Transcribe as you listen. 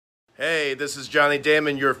Hey, this is Johnny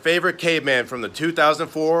Damon, your favorite caveman from the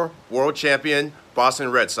 2004 World Champion Boston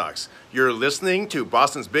Red Sox. You're listening to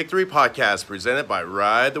Boston's Big Three podcast presented by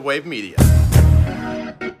Ride the Wave Media.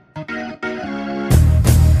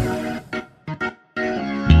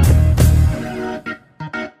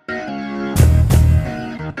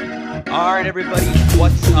 All right, everybody,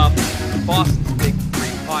 what's up? Boston's Big Three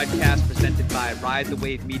podcast presented by Ride the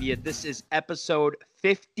Wave Media. This is episode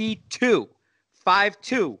 52,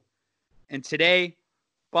 5-2. And today,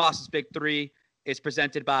 Boston's Big Three is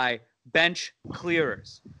presented by Bench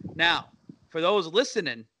Clearers. Now, for those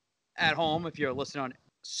listening at home, if you're listening on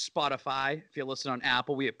Spotify, if you're listening on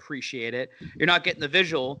Apple, we appreciate it. You're not getting the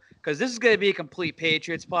visual because this is going to be a complete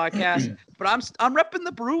Patriots podcast. But I'm repping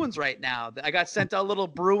the Bruins right now. I got sent a little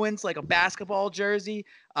Bruins, like a basketball jersey.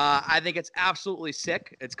 I think it's absolutely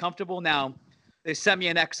sick. It's comfortable. Now, they sent me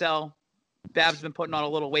an XL. Bab's been putting on a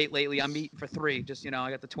little weight lately. I'm eating for 3. Just, I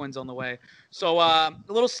got the twins on the way. So a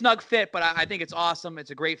little snug fit, but I think it's awesome. It's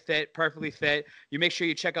a great fit, perfectly fit. You make sure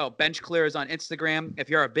you check out Bench Clearers on Instagram. If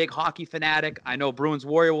you're a big hockey fanatic, I know Bruins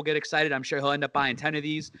Warrior will get excited. I'm sure he'll end up buying 10 of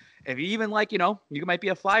these. If you even like, you might be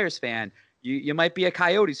a Flyers fan. You might be a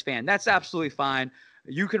Coyotes fan. That's absolutely fine.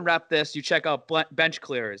 You can rep this. You check out Bench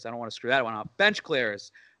Clearers. I don't want to screw that one up. Bench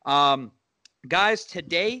Clearers. Guys,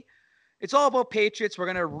 today – it's all about Patriots. We're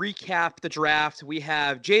going to recap the draft. We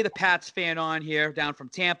have Jay the Pats fan on here down from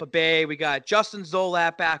Tampa Bay. We got Justin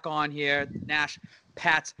Zolat back on here, Nash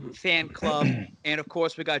Pats fan club. And, of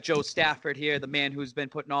course, we got Joe Stafford here, the man who's been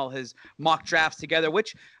putting all his mock drafts together,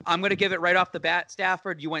 which I'm going to give it right off the bat,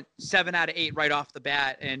 Stafford. You went 7 out of 8 right off the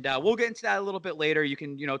bat. And we'll get into that a little bit later. You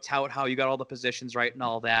can, tout how you got all the positions right and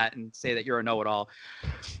all that and say that you're a know-it-all.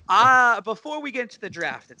 Before we get into the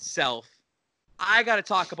draft itself, I got to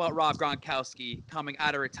talk about Rob Gronkowski coming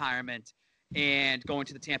out of retirement and going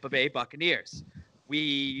to the Tampa Bay Buccaneers.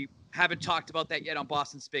 We haven't talked about that yet on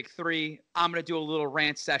Boston's Big Three. I'm going to do a little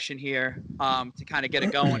rant session here to kind of get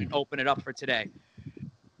it going and open it up for today.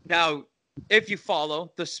 Now, if you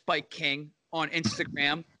follow the Spike King on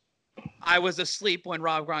Instagram, I was asleep when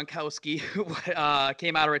Rob Gronkowski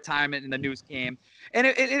came out of retirement and the news came. And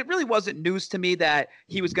it really wasn't news to me that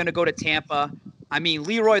he was going to go to Tampa. I mean,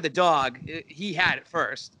 Leroy the dog, he had it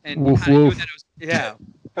first. And woof, knew woof. that it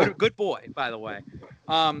was good boy, by the way.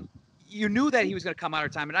 You knew that he was going to come out of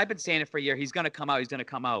retirement. I've been saying it for a year. He's going to come out. He's going to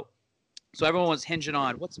come out. So everyone was hinging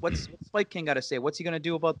on, what's Spike King got to say? What's he going to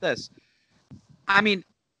do about this? I mean,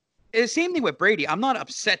 it's the same thing with Brady. I'm not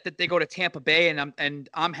upset that they go to Tampa Bay, and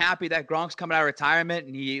I'm happy that Gronk's coming out of retirement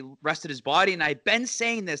and he rested his body. And I've been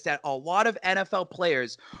saying this, that a lot of NFL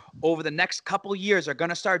players over the next couple of years are going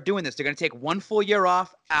to start doing this. They're going to take 1 full year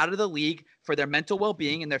off out of the league for their mental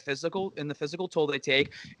well-being and the physical toll they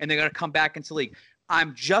take, and they're going to come back into the league.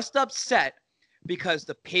 I'm just upset because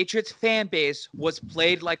the Patriots fan base was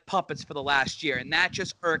played like puppets for the last year, and that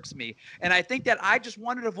just irks me. And I think that I just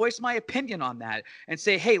wanted to voice my opinion on that and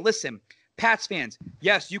say, hey, listen, Pats fans,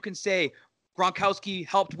 yes, you can say Gronkowski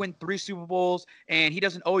helped win 3 Super Bowls and he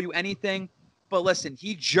doesn't owe you anything, but listen,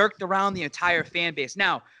 he jerked around the entire fan base.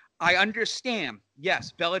 Now, I understand,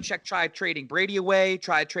 yes, Belichick tried trading Brady away,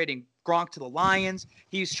 tried trading Gronk to the Lions.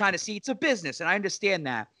 He's trying to see it's a business, and I understand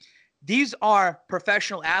that. These are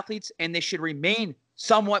professional athletes, and they should remain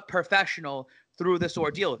somewhat professional through this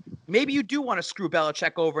ordeal. Maybe you do want to screw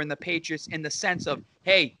Belichick over in the Patriots in the sense of,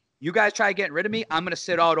 hey, you guys try getting rid of me, I'm going to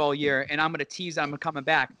sit out all year, and I'm going to tease I'm coming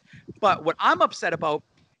back. But what I'm upset about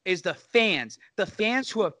is the fans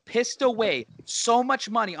who have pissed away so much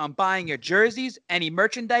money on buying your jerseys, any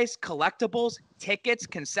merchandise, collectibles, tickets,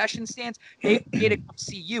 concession stands. They pay to come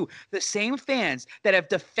see you. The same fans that have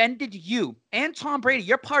defended you and Tom Brady,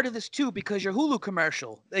 you're part of this too because your Hulu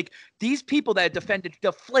commercial. Like these people that have defended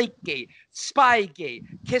Deflategate, Spygate,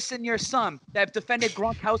 kissing your son, that have defended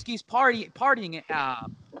Gronkowski's partying.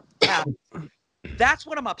 That's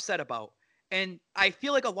what I'm upset about. And I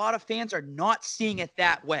feel like a lot of fans are not seeing it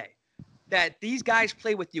that way, that these guys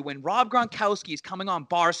play with you. When Rob Gronkowski is coming on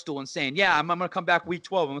Barstool and saying, yeah, I'm going to come back week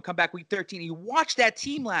 12. I'm going to come back week 13. You watched that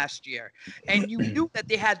team last year, and you knew that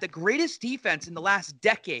they had the greatest defense in the last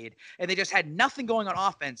decade, and they just had nothing going on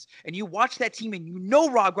offense. And you watched that team, and you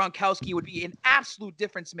know Rob Gronkowski would be an absolute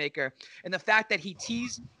difference maker. And the fact that he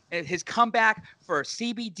teased his comeback for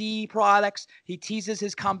CBD products, he teases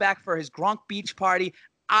his comeback for his Gronk Beach Party.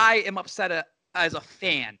 I am upset as a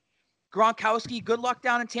fan. Gronkowski, good luck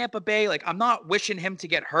down in Tampa Bay. Like, I'm not wishing him to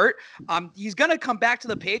get hurt. He's going to come back to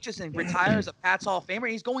the Patriots and retire as a Pats Hall of Famer.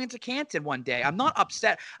 He's going into Canton one day. I'm not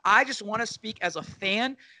upset. I just want to speak as a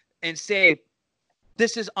fan and say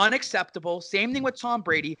This is unacceptable. Same thing with Tom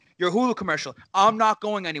Brady. Your Hulu commercial. I'm not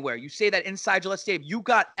going anywhere. You say that inside Gillette Stadium. You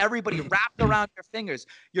got everybody wrapped around your fingers.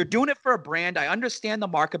 You're doing it for a brand. I understand the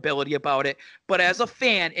markability about it, but as a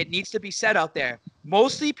fan, it needs to be said out there.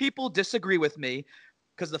 Mostly people disagree with me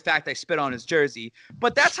because of the fact I spit on his jersey,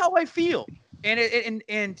 but that's how I feel.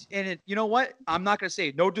 And you know what? I'm not gonna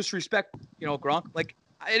say no disrespect, Gronk. Like,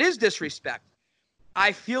 it is disrespect.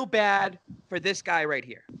 I feel bad for this guy right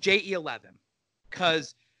here, JE11.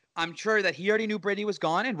 Because I'm sure that he already knew Brady was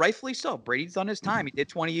gone, and rightfully so. Brady's done his time. He did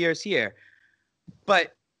 20 years here.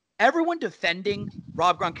 But everyone defending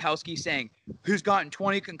Rob Gronkowski, saying he's gotten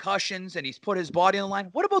 20 concussions and he's put his body on the line.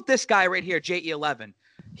 What about this guy right here, JE11?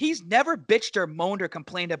 He's never bitched or moaned or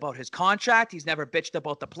complained about his contract. He's never bitched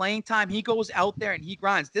about the playing time. He goes out there and he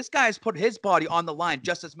grinds. This guy's put his body on the line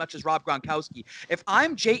just as much as Rob Gronkowski. If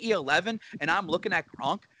I'm JE11 and I'm looking at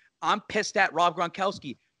Gronk, I'm pissed at Rob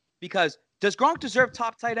Gronkowski because does Gronk deserve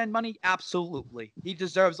top tight end money? Absolutely. He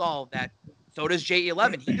deserves all of that. So does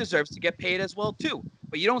JE11. He deserves to get paid as well, too.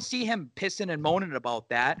 But you don't see him pissing and moaning about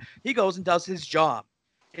that. He goes and does his job.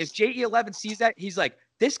 If JE11 sees that, he's like,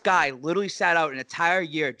 this guy literally sat out an entire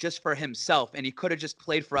year just for himself, and he could have just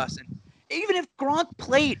played for us. And even if Gronk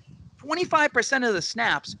played 25% of the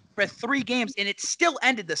snaps for 3 games and it still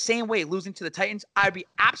ended the same way, losing to the Titans, I'd be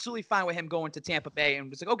absolutely fine with him going to Tampa Bay and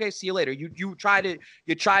was like, okay, see you later. You try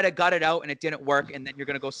to gut it out and it didn't work, and then you're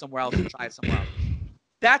gonna go somewhere else and try it somewhere else.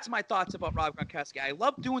 That's my thoughts about Rob Gronkowski. I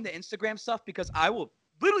love doing the Instagram stuff because I will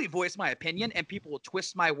literally voice my opinion and people will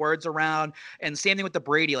twist my words around. And same thing with the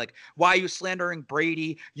Brady. Like, why are you slandering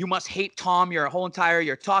Brady? You must hate Tom you're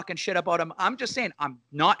talking shit about him. I'm just saying I'm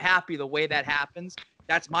not happy the way that happens.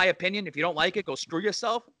 That's my opinion. If you don't like it, go screw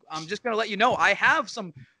yourself. I'm just going to let you know I have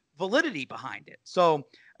some validity behind it. So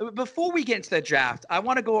before we get into the draft, I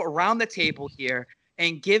want to go around the table here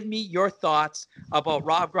and give me your thoughts about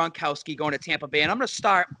Rob Gronkowski going to Tampa Bay. And I'm going to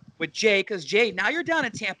start with Jay because, Jay, now you're down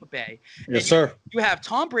in Tampa Bay. Yes, sir. You have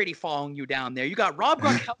Tom Brady following you down there. You got Rob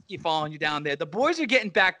Gronkowski following you down there. The boys are getting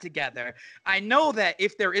back together. I know that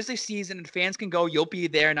if there is a season and fans can go, you'll be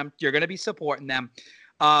there, and you're going to be supporting them.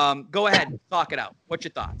 Go ahead, talk it out. What's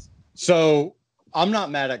your thoughts? So I'm not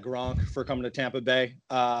mad at Gronk for coming to Tampa Bay.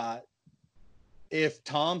 If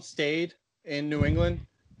Tom stayed in New England,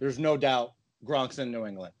 there's no doubt Gronk's in New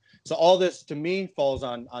England. So all this, to me, falls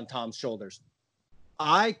on Tom's shoulders.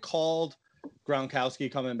 I called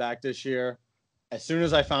Gronkowski coming back this year as soon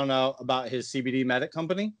as I found out about his CBD Medic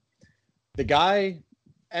company. The guy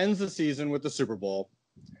ends the season with the Super Bowl,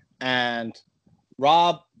 and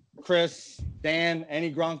Rob, Chris, Dan,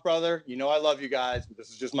 any Gronk brother, I love you guys, but this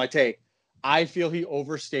is just my take. I feel he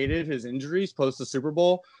overstated his injuries post the Super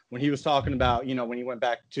Bowl when he was talking about, when he went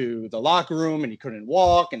back to the locker room and he couldn't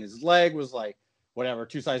walk and his leg was like, whatever,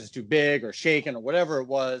 2 sizes too big or shaken or whatever it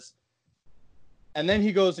was. And then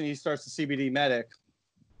he goes and he starts the CBD Medic.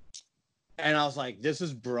 And I was like, this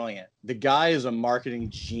is brilliant. The guy is a marketing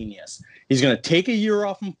genius. He's going to take a year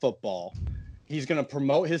off from football. He's going to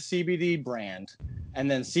promote his CBD brand.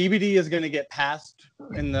 And then CBD is going to get passed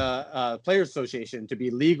in the Players Association to be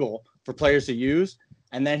legal for players to use.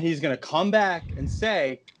 And then he's going to come back and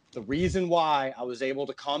say, the reason why I was able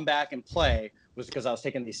to come back and play was because I was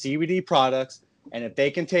taking these CBD products. And if they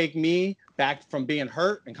can take me back from being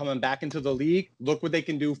hurt and coming back into the league, look what they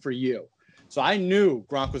can do for you. So I knew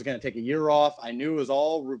Gronk was going to take a year off. I knew it was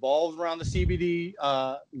all revolved around the CBD,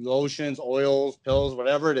 lotions, oils, pills,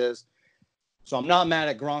 whatever it is. So I'm not mad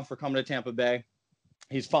at Gronk for coming to Tampa Bay.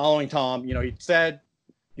 He's following Tom. He said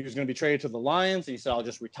he was going to be traded to the Lions. And he said, I'll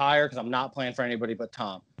just retire because I'm not playing for anybody but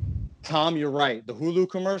Tom. Tom, you're right. The Hulu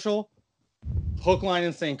commercial, hook, line,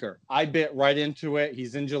 and sinker. I bit right into it.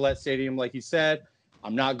 He's in Gillette Stadium, like he said.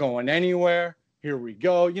 I'm not going anywhere. Here we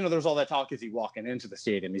go. There's all that talk. Is he walking into the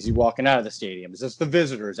stadium? Is he walking out of the stadium? Is this the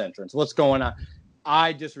visitor's entrance? What's going on?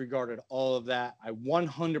 I disregarded all of that. I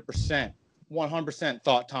 100%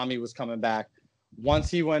 thought Tommy was coming back. Once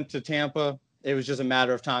he went to Tampa, it was just a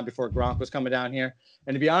matter of time before Gronk was coming down here.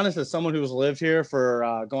 And to be honest, as someone who's lived here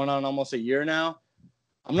for going on almost a year now,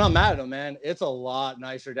 I'm not mad at him, man. It's a lot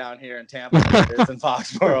nicer down here in Tampa than it is in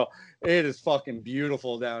Foxborough. It is fucking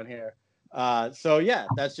beautiful down here. So yeah,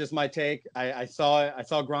 that's just my take. I saw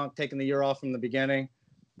Gronk taking the year off from the beginning.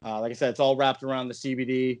 Like I said, it's all wrapped around the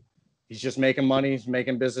CBD. He's just making money. He's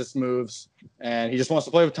making business moves, and he just wants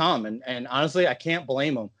to play with Tom. And honestly, I can't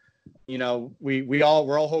blame him. We're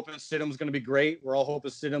all hoping Stidham's going to be great. We're all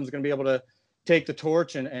hoping Stidham's going to be able to take the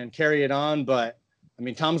torch and carry it on. But I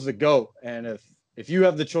mean, Tom's the GOAT. And if you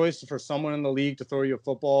have the choice for someone in the league to throw you a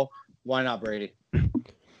football, why not Brady?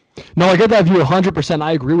 No, I get that view 100%.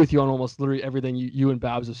 I agree with you on almost literally everything you and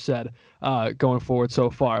Babs have said going forward so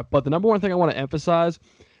far. But the number one thing I want to emphasize,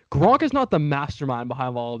 Gronk is not the mastermind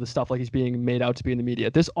behind all of this stuff like he's being made out to be in the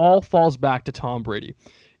media. This all falls back to Tom Brady.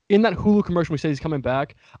 In that Hulu commercial, we said he's coming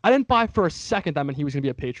back. I didn't buy for a second that meant he was going to be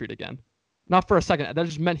a Patriot again. Not for a second. That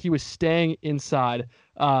just meant he was staying inside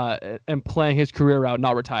and playing his career out,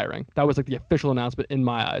 not retiring. That was like the official announcement in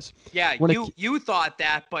my eyes. Yeah, you thought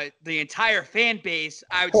that, but the entire fan base,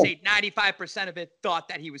 I would say 95% of it thought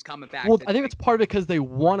that he was coming back. Well, I think it's part of it because they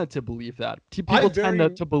wanted to believe that. People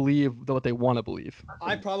tend to believe what they want to believe.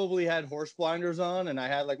 I probably had horse blinders on, and I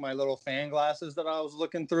had like my little fan glasses that I was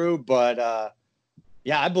looking through. But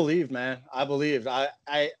yeah, I believe, man. I believed.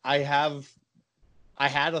 I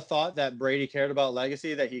had a thought that Brady cared about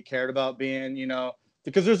legacy, that he cared about being,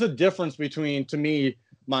 because there's a difference between, to me,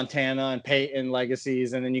 Montana and Peyton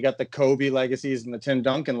legacies, and then you got the Kobe legacies and the Tim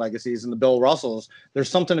Duncan legacies and the Bill Russells. There's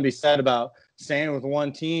something to be said about staying with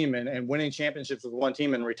one team and winning championships with one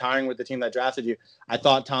team and retiring with the team that drafted you. I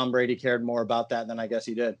thought Tom Brady cared more about that than I guess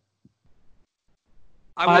he did.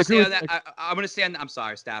 I want to say on that. I'm going to say on. I'm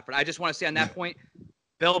sorry, Stafford. I just want to say on that point,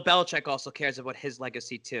 Bill Belichick also cares about his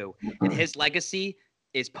legacy too, and his legacy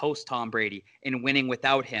is post Tom Brady and winning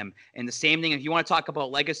without him. And the same thing, if you want to talk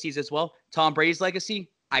about legacies as well, Tom Brady's legacy,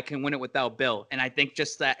 I can win it without Bill. And I think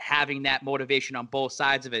just that having that motivation on both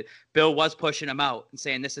sides of it, Bill was pushing him out and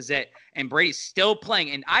saying, this is it. And Brady's still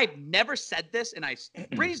playing. And I've never said this, and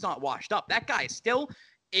Brady's not washed up. That guy is still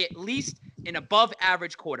at least an above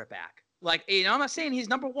average quarterback. Like, I'm not saying he's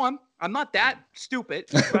number one. I'm not that stupid.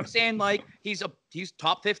 But I'm saying like he's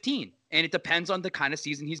top 15. And it depends on the kind of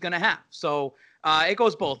season he's going to have. So it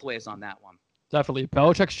goes both ways on that one. Definitely.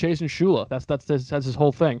 Belichick's chasing Shula. That's his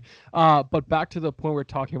whole thing. But back to the point we're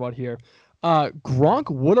talking about here.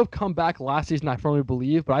 Gronk would have come back last season, I firmly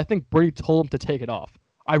believe, but I think Brady told him to take it off.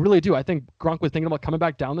 I really do. I think Gronk was thinking about coming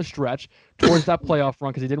back down the stretch towards that playoff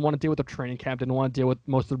run because he didn't want to deal with the training camp, didn't want to deal with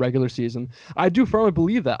most of the regular season. I do firmly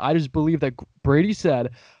believe that. I just believe that Brady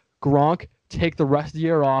said, Gronk, take the rest of the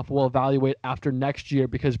year off. We'll evaluate after next year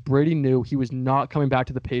because Brady knew he was not coming back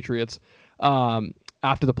to the Patriots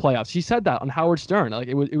after the playoffs. He said that on Howard Stern. Like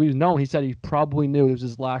it was known. He said he probably knew it was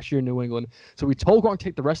his last year in New England. So we told Gronk to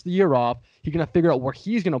take the rest of the year off. He's going to figure out where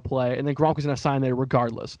he's going to play, and then Gronk was going to sign there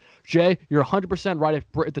regardless. Jay, you're 100% right.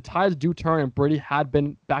 If the tides do turn and Brady had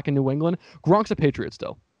been back in New England, Gronk's a Patriot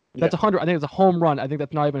still. That's 100. I think it's a home run. I think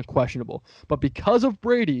that's not even questionable. But because of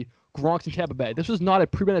Brady, Gronk's in Tampa Bay. This was not a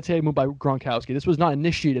premeditated move by Gronkowski. This was not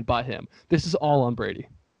initiated by him. This is all on Brady.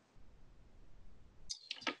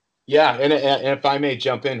 Yeah, and if I may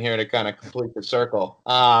jump in here to kind of complete the circle,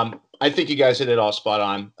 I think you guys hit it all spot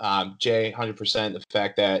on. Jay, 100%, the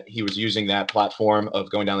fact that he was using that platform of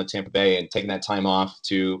going down to Tampa Bay and taking that time off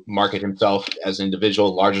to market himself as an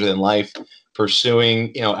individual, larger than life,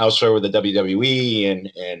 pursuing, elsewhere with the WWE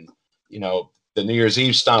and the New Year's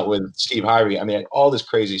Eve stunt with Steve Harvey. I mean, all this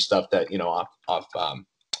crazy stuff that,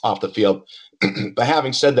 off the field. But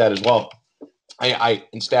having said that as well, I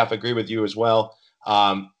and staff agree with you as well.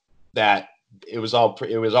 That it was all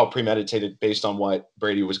premeditated based on what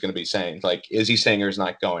Brady was going to be saying. Like, is he saying or is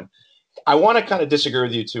not going? I want to kind of disagree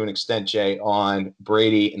with you to an extent, Jay, on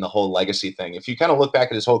Brady and the whole legacy thing. If you kind of look back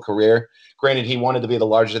at his whole career, granted, he wanted to be the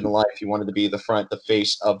larger than life. He wanted to be the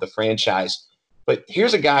face of the franchise. But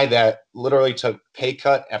here's a guy that literally took pay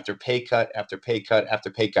cut after pay cut after pay cut after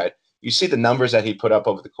pay cut. You see the numbers that he put up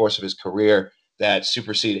over the course of his career that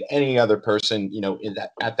superseded any other person,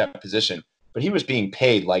 at that position. But he was being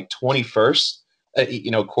paid like 21st,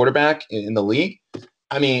 quarterback in the league.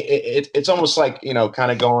 I mean, it's almost like,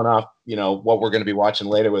 kind of going off, what we're going to be watching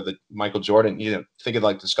later with Michael Jordan, thinking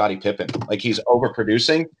like the Scottie Pippen, like he's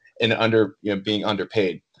overproducing and being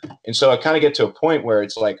underpaid. And so I kind of get to a point where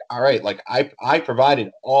it's like, all right, like I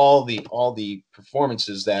provided all the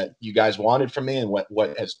performances that you guys wanted from me and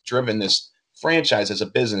what has driven this franchise as a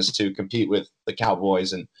business to compete with the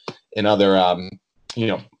Cowboys and other,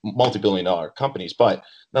 multi-billion-dollar companies. But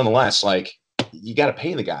nonetheless, like, you got to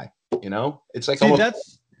pay the guy, it's like,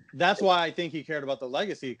 that's why I think he cared about the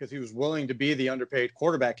legacy, because he was willing to be the underpaid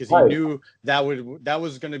quarterback because he knew that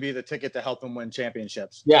was going to be the ticket to help him win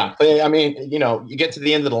championships. Yeah. But I mean, you get to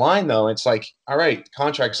the end of the line though. It's like, all right,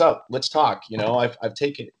 contract's up. Let's talk. I've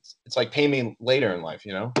taken, it's like pay me later in life,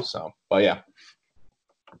 so, but yeah.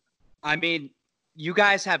 I mean, you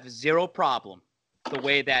guys have zero problem the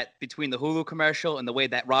way that between the Hulu commercial and the way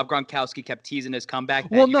that Rob Gronkowski kept teasing his comeback,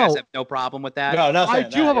 that Well, you guys no. have no problem with that? No, not I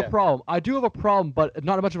saying do that, have a problem. I do have a problem, but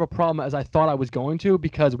not as much of a problem as I thought I was going to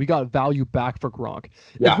because we got value back for Gronk.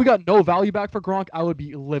 Yeah. If we got no value back for Gronk, I would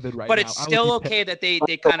be livid right But now. it's I would still be pissed. okay that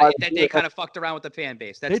they kind of fucked around with the fan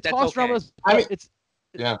base. They That's tossed okay. around us. I mean,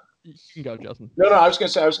 Yeah. You can go, Justin. No, I was gonna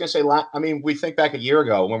say. I mean, we think back a year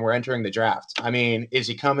ago when we're entering the draft. I mean, is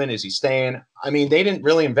he coming? Is he staying? I mean, they didn't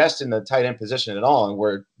really invest in the tight end position at all, and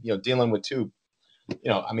we're dealing with two.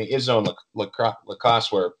 I mean, Izzo and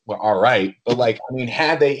Lacoste were all right, but like, I mean,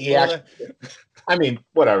 had they I mean,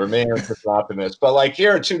 whatever, man, I'm just an optimist, but like,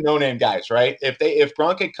 here are two no-name guys, right? If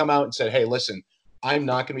Gronk had come out and said, "Hey, listen, I'm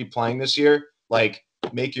not going to be playing this year," like,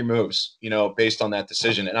 make your moves, based on that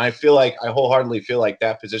decision. And I wholeheartedly feel like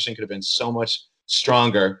that position could have been so much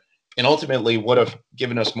stronger and ultimately would have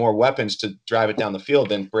given us more weapons to drive it down the field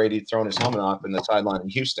than Brady throwing his helmet off in the sideline in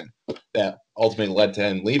Houston that ultimately led to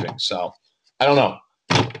him leaving. So I don't know.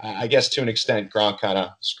 I guess to an extent, Gronk kind of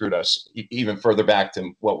screwed us even further back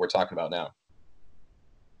to what we're talking about now.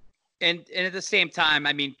 And at the same time,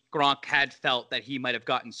 I mean, Gronk had felt that he might have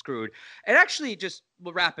gotten screwed. And actually, just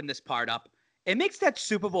wrapping this part up, it makes that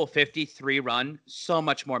Super Bowl 53 run so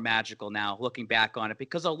much more magical now, looking back on it,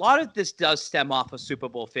 because a lot of this does stem off of Super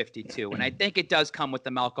Bowl 52. And I think it does come with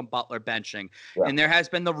the Malcolm Butler benching. Yeah. And there has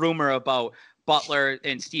been the rumor about Butler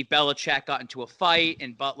and Steve Belichick got into a fight,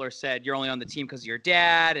 and Butler said, "You're only on the team because of your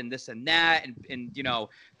dad," and this and that. And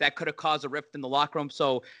that could have caused a rift in the locker room.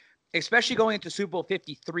 So, especially going into Super Bowl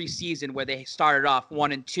 53 season where they started off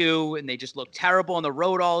 1-2 and they just looked terrible on the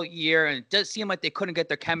road all year. And it does seem like they couldn't get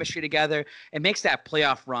their chemistry together. It makes that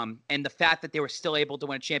playoff run. And the fact that they were still able to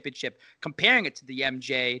win a championship, comparing it to the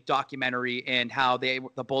MJ documentary and how the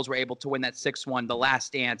Bulls were able to win that 6-1, the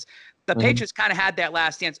last dance. The Patriots kind of had that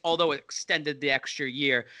last dance, although it extended the extra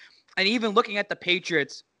year. And even looking at the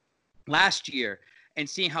Patriots last year and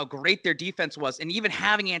seeing how great their defense was, and even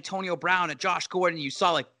having Antonio Brown and Josh Gordon, you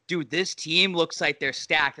saw like, dude, this team looks like they're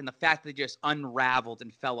stacked, and the fact that they just unraveled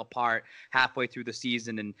and fell apart halfway through the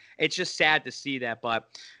season, and it's just sad to see that. But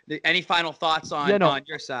any final thoughts on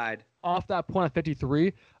your side? Off that point at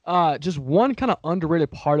 53, just one kind of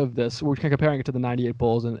underrated part of this, we're kind of comparing it to the 98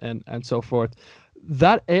 Bulls and so forth.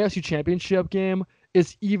 That AFC Championship game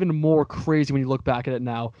is even more crazy when you look back at it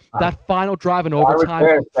now. That final drive in overtime.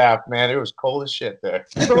 I was there, man. It was cold as shit there.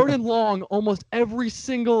 Third and long, almost every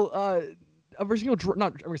single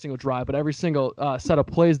not every single drive, but every single set of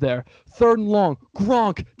plays there. Third and long,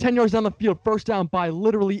 Gronk, 10 yards down the field, first down by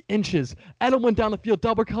literally inches. Edelman down the field,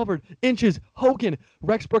 double covered, inches. Hogan,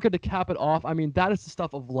 Rex Burkhead to cap it off. I mean, that is the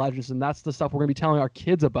stuff of legends, and that's the stuff we're going to be telling our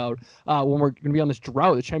kids about when we're going to be on this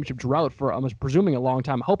drought, the championship drought, for, I'm presuming, a long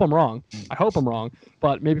time. I hope I'm wrong,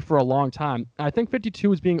 but maybe for a long time. I think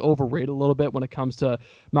 52 is being overrated a little bit when it comes to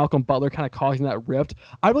Malcolm Butler kind of causing that rift.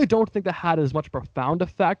 I really don't think that had as much profound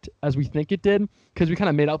effect as we think it did, because we kind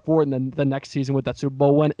of made up for it in the next season with that Super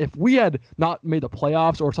Bowl win. If we had not made the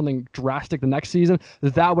playoffs or something drastic the next season,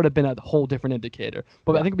 that would have been a whole different indicator.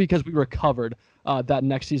 But I think because we recovered that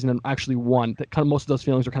next season and actually won, that kind of most of those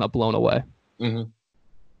feelings were kind of blown away. Mm-hmm.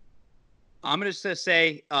 I'm going to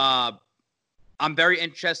say I'm very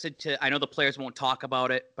interested I know the players won't talk about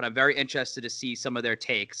it, but I'm very interested to see some of their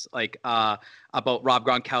takes, like about Rob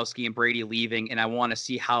Gronkowski and Brady leaving, and I want to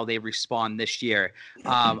see how they respond this year.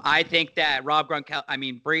 I think that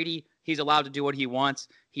Brady, he's allowed to do what he wants.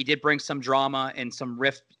 He did bring some drama and some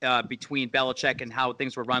rift between Belichick and how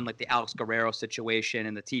things were run, like the Alex Guerrero situation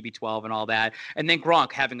and the TB12 and all that. And then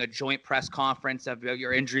Gronk having a joint press conference of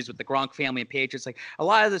your injuries with the Gronk family and Patriots. Like a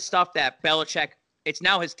lot of the stuff that Belichick, it's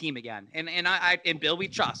now his team again. And Bill, we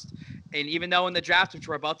trust. And even though in the draft, which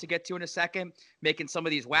we're about to get to in a second, making some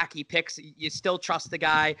of these wacky picks, you still trust the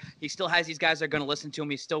guy. He still has these guys that are going to listen to him.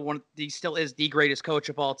 He still is the greatest coach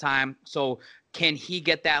of all time. So can he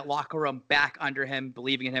get that locker room back under him,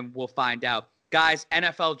 believing in him? We'll find out. Guys,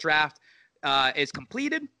 NFL draft is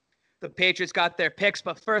completed. The Patriots got their picks.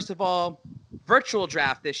 But first of all, virtual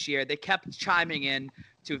draft this year, they kept chiming in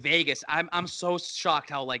to Vegas. I'm so shocked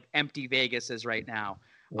how empty Vegas is right now.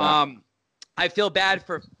 Yeah. I feel bad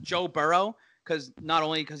for Joe Burrow because not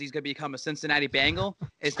only because he's going to become a Cincinnati Bengal,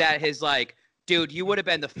 is that his dude, you would have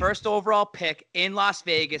been the first overall pick in Las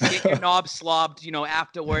Vegas, get your knob slobbed,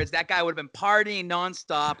 afterwards. That guy would have been partying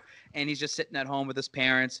nonstop, and he's just sitting at home with his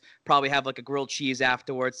parents, probably have a grilled cheese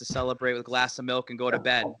afterwards to celebrate with a glass of milk and go to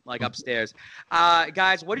bed, upstairs.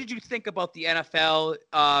 Guys, what did you think about the NFL?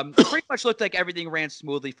 Pretty much looked like everything ran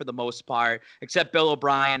smoothly for the most part, except Bill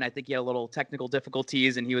O'Brien. I think he had a little technical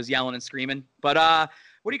difficulties, and he was yelling and screaming. But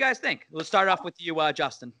what do you guys think? Let's start off with you,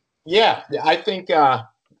 Justin. Yeah, I think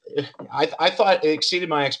I thought it exceeded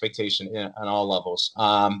my expectation on all levels.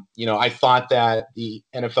 I thought that the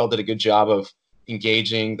NFL did a good job of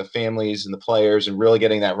engaging the families and the players and really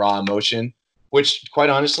getting that raw emotion, which quite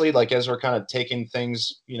honestly, like as we're kind of taking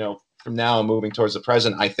things, from now and moving towards the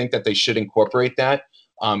present, I think that they should incorporate that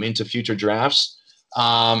into future drafts.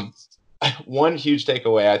 One huge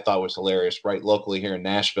takeaway I thought was hilarious, right locally here in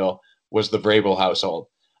Nashville, was the Vrabel household.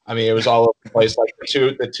 I mean, it was all over the place. Like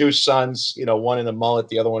the two sons, one in a mullet,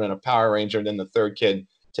 the other one in a Power Ranger, and then the third kid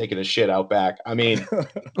taking a shit out back. I mean,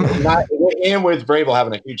 and with Vrabel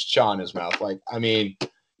having a huge chaw in his mouth. Like, I mean,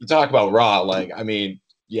 you talk about raw. Like, I mean,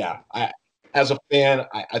 yeah. As a fan,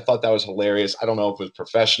 I thought that was hilarious. I don't know if it was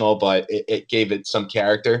professional, but it gave it some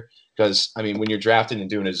character. Because, I mean, when you're drafting and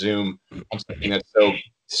doing a Zoom on something that's so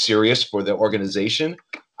serious for the organization,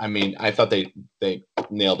 I mean, I thought they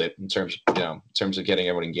nailed it in terms of getting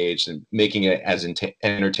everyone engaged and making it as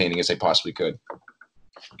entertaining as they possibly could.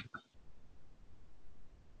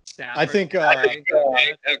 I think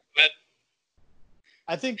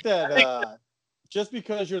that just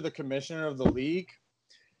because you're the commissioner of the league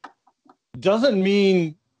doesn't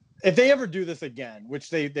mean if they ever do this again, which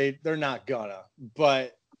they're not gonna,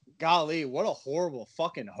 but golly, what a horrible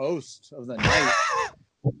fucking host of the night.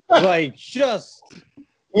 Like, just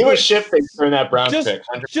he was shifting during that Browns pick.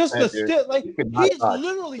 Just the still, like, he's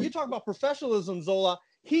literally, you talk about professionalism, Zola.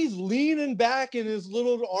 He's leaning back in his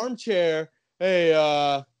little armchair. Hey,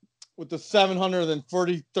 with the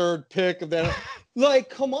 743rd pick of that, like,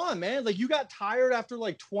 come on, man. Like, you got tired after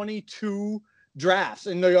like 22 drafts,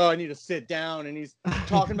 and like, I need to sit down. And he's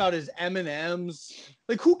talking about his M&Ms.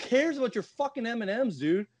 Like, who cares about your fucking M&Ms,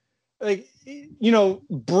 dude? Like,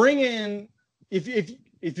 bring in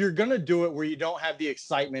if you're gonna do it where you don't have the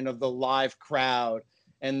excitement of the live crowd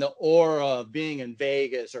and the aura of being in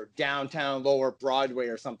Vegas or downtown Lower Broadway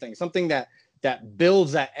or something that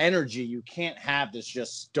builds that energy. You can't have this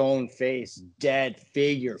just stone face, dead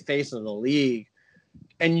figure, face of the league.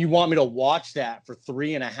 And you want me to watch that for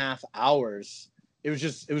 3.5 hours. It was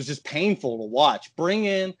just painful to watch. Bring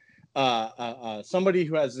in somebody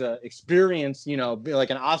who has experience, be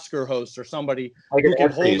like an Oscar host or somebody like who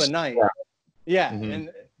can hold the night. Yeah. Mm-hmm.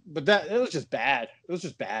 But it was just bad. It was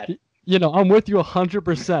just bad. I'm with you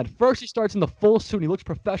 100%. First, he starts in the full suit and he looks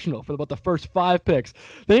professional for about the first 5 picks.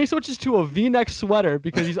 Then he switches to a V-neck sweater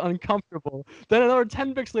because he's uncomfortable. Then another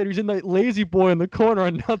 10 picks later, he's in the lazy boy in the corner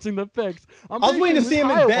announcing the picks. I was waiting to see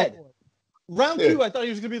him in bed. Round 2, I thought he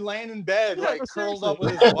was going to be laying in bed, curled up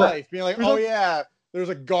with his wife, being like, oh, yeah, there's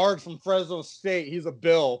a guard from Fresno State. He's a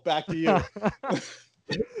Bill. Back to you.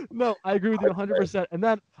 No, I agree with you 100%. And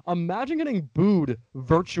then imagine getting booed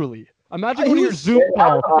virtually. Imagine going to your Zoom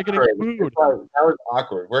call and getting booed. That was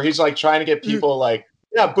awkward. Where he's like trying to get people like,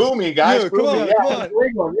 yeah, boo me, guys. Boo me. Yeah,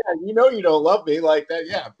 you don't love me like that.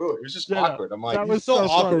 Yeah, boo. It was just awkward. I'm like, that was so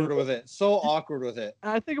awkward with it. So awkward with it.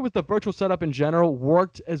 And I think it was the virtual setup in general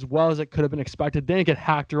worked as well as it could have been expected. They didn't get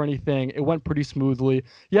hacked or anything. It went pretty smoothly.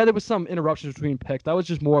 Yeah, there was some interruptions between picks. That was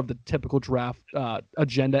just more of the typical draft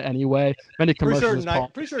agenda anyway. Many commercials.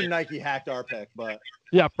 Pretty sure Nike hacked our pick, but.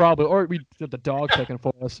 Yeah, probably. Or we did the dog picking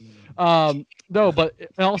for us. No, but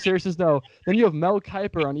in all seriousness, though, then you have Mel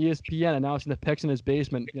Kiper on ESPN announcing the picks in his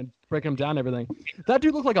basement and breaking them down and everything. That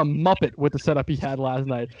dude looked like a Muppet with the setup he had last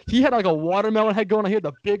night. He had like a watermelon head going on. He had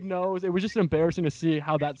the big nose. It was just embarrassing to see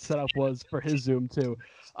how that setup was for his Zoom, too.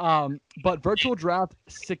 But virtual draft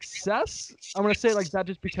success, I'm going to say it like that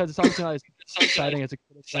just because it's obviously not as exciting as it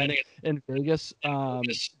could have been in Vegas.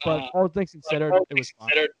 But all things considered, it was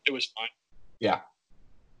fine. Yeah.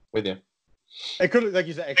 With you. It could have, like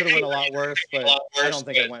you said, it could have went a lot worse, but I don't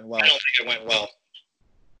think it went well.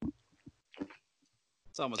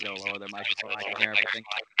 Someone's gonna lower their microphone. I can hear everything.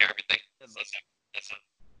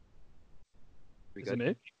 We good? Is it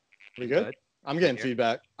me? We good? I'm getting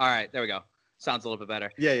feedback. All right, there we go. Sounds a little bit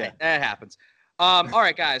better. Yeah. Hey, that happens. All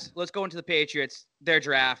right, guys, let's go into the Patriots, their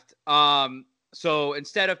draft. So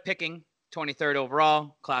instead of picking 23rd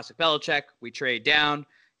overall, classic Belichick, we trade down.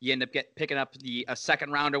 You end up picking up a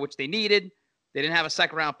second rounder, which they needed. They didn't have a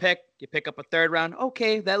second round pick. You pick up a third round.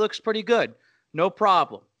 Okay, that looks pretty good. No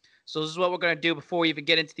problem. So this is what we're going to do before we even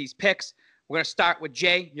get into these picks. We're going to start with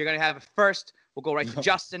Jay. You're going to have it first. We'll go right to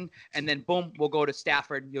Justin. And then, boom, we'll go to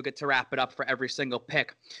Stafford. You'll get to wrap it up for every single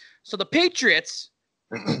pick. So the Patriots,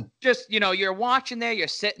 just, you're watching there. You're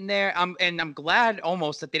sitting there. I'm glad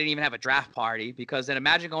almost that they didn't even have a draft party, because then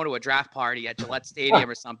imagine going to a draft party at Gillette Stadium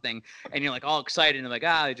or something, and you're like all excited and like,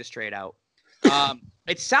 they just trade out.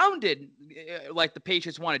 It sounded like the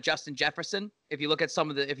Patriots wanted Justin Jefferson. If you look at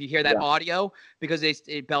if you hear that audio, because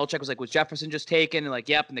Belichick was like, was Jefferson just taken? And like,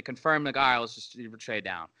 yep. And they confirmed, like, all right, let's just trade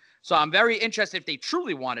down. So I'm very interested if they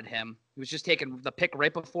truly wanted him. He was just taking the pick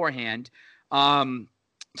right beforehand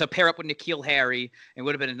to pair up with N'Keal Harry, and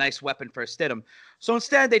would have been a nice weapon for Stidham. So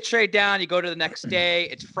instead, they trade down. You go to the next day.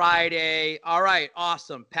 It's Friday. All right,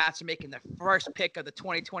 awesome. Pats are making the first pick of the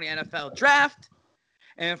 2020 NFL Draft.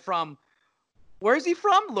 And from – where is he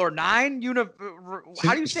from? Lornine?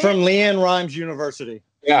 How do you say From it? Leanne Rhymes University.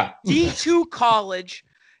 Yeah. D2 college.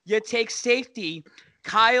 You take safety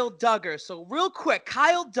Kyle Duggar. So real quick,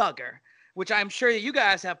 Kyle Duggar, which I'm sure that you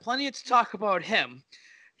guys have plenty to talk about him.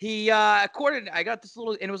 He, I got this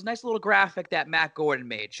little, and it was a nice little graphic that Matt Gordon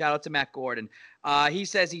made. Shout out to Matt Gordon. He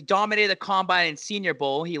says he dominated the Combine and Senior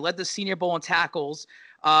Bowl. He led the Senior Bowl in tackles.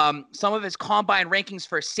 Some of his Combine rankings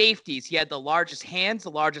for safeties, he had the largest hands, the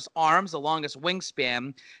largest arms, the longest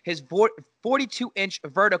wingspan. His 42-inch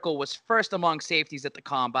vertical was first among safeties at the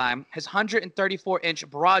Combine. His 134-inch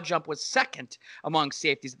broad jump was second among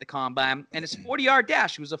safeties at the Combine. And his 40-yard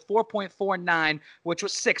dash was a 4.49, which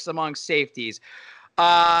was sixth among safeties.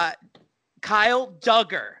 Kyle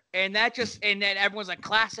Duggar, and then everyone's like,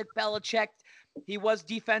 classic Belichick. He was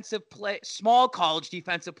small college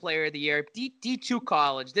defensive player of the year, D2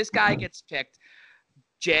 college. This guy gets picked.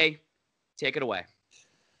 Jay, take it away.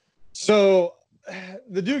 So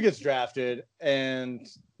the dude gets drafted, and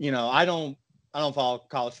I don't follow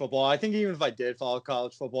college football. I think even if I did follow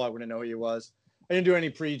college football, I wouldn't know who he was. I didn't do any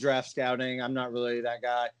pre-draft scouting. I'm not really that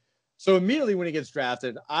guy. So immediately when he gets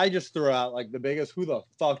drafted, I just throw out like the biggest, who the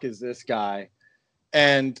fuck is this guy?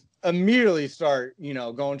 And immediately start,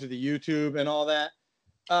 going to the YouTube and all that.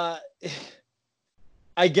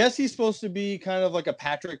 I guess he's supposed to be kind of like a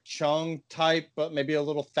Patrick Chung type, but maybe a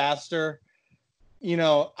little faster.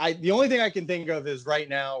 The only thing I can think of is right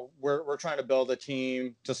now we're trying to build a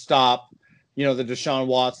team to stop, the Deshaun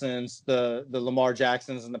Watsons, the Lamar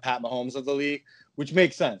Jacksons, and the Pat Mahomes of the league, which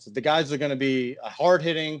makes sense. If the guys are going to be a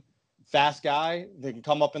hard-hitting, fast guy, they can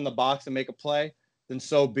come up in the box and make a play, then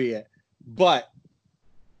so be it. But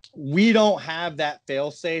we don't have that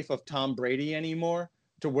fail-safe of Tom Brady anymore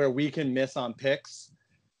to where we can miss on picks.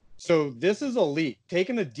 So this is elite.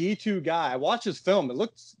 Taking a D2 guy, I watched his film. It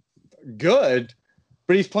looks good,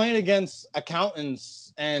 but he's playing against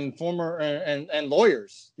accountants and former and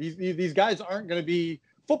lawyers. These guys aren't going to be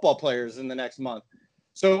football players in the next month.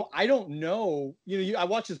 So I don't know. I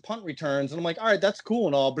watch his punt returns, and I'm like, all right, that's cool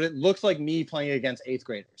and all, but it looks like me playing against eighth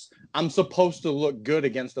graders. I'm supposed to look good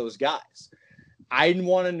against those guys. I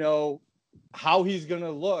want to know how he's going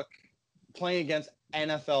to look playing against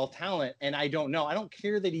NFL talent, and I don't know. I don't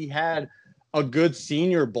care that he had a good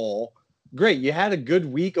Senior Bowl. Great, you had a good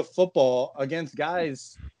week of football against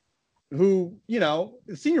guys who,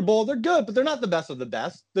 Senior Bowl, they're good, but they're not the best of the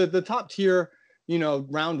best. The top tier,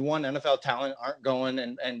 round one NFL talent aren't going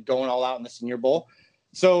and going all out in the Senior Bowl.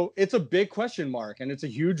 So it's a big question mark, and it's a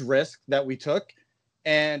huge risk that we took.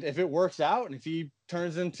 And if it works out, and if he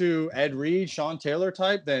turns into Ed Reed, Sean Taylor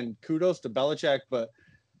type, then kudos to Belichick. But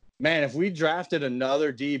man, if we drafted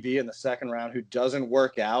another DB in the second round who doesn't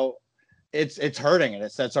work out, it's hurting, and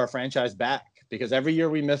it sets our franchise back, because every year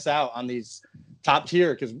we miss out on these top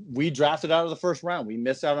tier, because we drafted out of the first round. We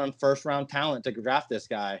miss out on first round talent to draft this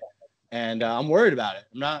guy. And I'm worried about it.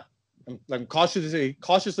 I'm cautiously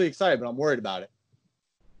excited, but I'm worried about it.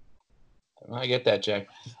 I get that, Jay.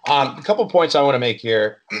 A couple points I want to make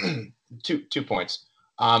here. Two points.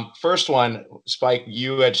 First one, Spike,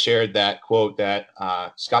 you had shared that quote that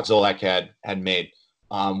Scott Zolak had made.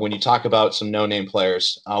 When you talk about some no-name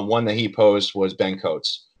players, one that he posed was Ben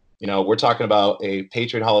Coates. We're talking about a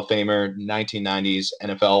Patriot Hall of Famer, 1990s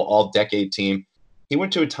NFL all-decade team. He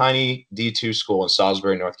went to a tiny D2 school in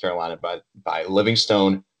Salisbury, North Carolina by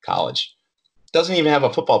Livingstone College. Doesn't even have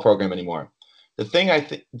a football program anymore. The thing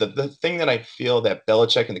the thing that I feel that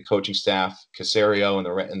Belichick and the coaching staff, Caserio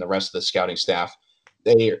and the rest of the scouting staff,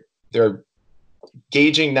 they're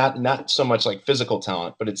gauging not so much like physical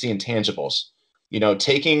talent, but it's the intangibles.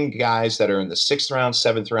 Taking guys that are in the 6th round,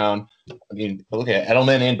 7th round. I mean, look at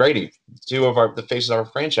Edelman and Brady, two of the faces of our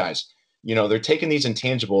franchise. They're taking these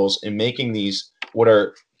intangibles and making these what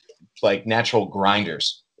are like natural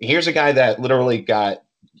grinders. Here's a guy that literally got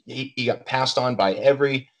passed on by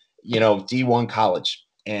every D1 college.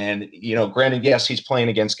 And, granted, yes, he's playing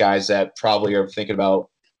against guys that probably are thinking about,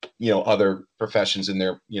 other professions in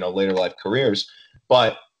their, later life careers.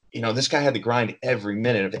 But, this guy had to grind every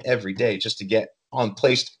minute of every day just to get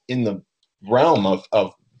placed in the realm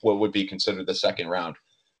of what would be considered the second round.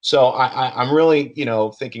 So I'm really,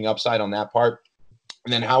 thinking upside on that part.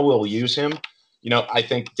 And then how we'll use him, I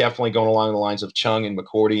think definitely going along the lines of Chung and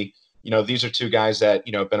McCourty. These are two guys that,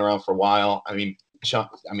 have been around for a while.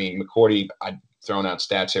 McCourty, I'd thrown out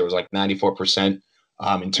stats here, was like 94%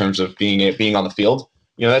 in terms of being on the field.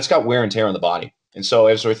 That's got wear and tear on the body. And so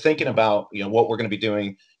as we're thinking about, what we're going to be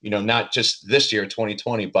doing, not just this year,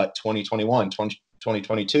 2020, but 2021,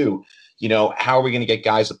 2022, how are we going to get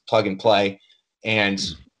guys to plug and play? And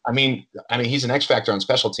I mean, he's an X factor on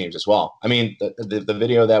special teams as well. I mean, the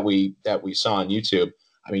video that we saw on YouTube,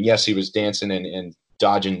 I mean, yes, he was dancing and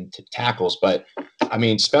dodging tackles, but I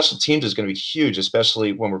mean, special teams is going to be huge,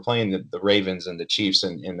 especially when we're playing the Ravens and the Chiefs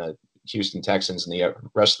and the Houston Texans and the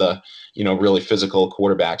rest of the, really physical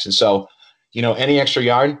quarterbacks. And so, any extra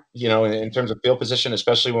yard, in terms of field position,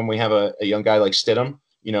 especially when we have a young guy like Stidham,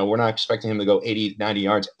 we're not expecting him to go 80, 90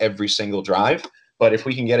 yards every single drive. But if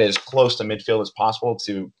we can get as close to midfield as possible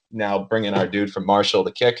to now bring in our dude from Marshall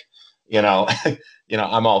to kick, I'm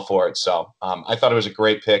all for it. So I thought it was a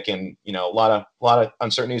great pick, and a lot of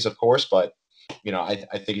uncertainties, of course, but I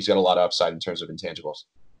think he's got a lot of upside in terms of intangibles.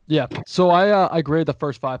 Yeah, so I graded the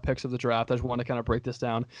first 5 picks of the draft. I just want to kind of break this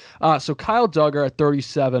down. So Kyle Dugger at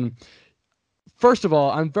 37. First of all,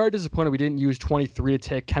 I'm very disappointed we didn't use 23 to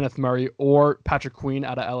take Kenneth Murray or Patrick Queen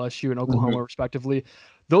out of LSU and Oklahoma, respectively.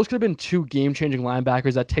 Those could have been 2 game-changing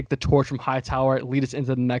linebackers that take the torch from Hightower, lead us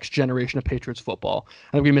into the next generation of Patriots football.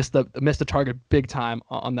 I think we missed the target big time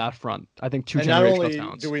on that front. I think 2 generational talents. And not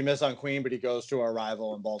only do we miss on Queen, but he goes to our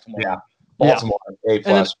rival in Baltimore. Yeah, Baltimore,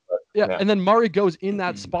 A+. And then Murray goes in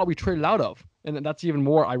that spot we traded out of. And that's even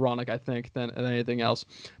more ironic, I think, than anything else.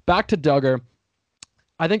 Back to Dugger.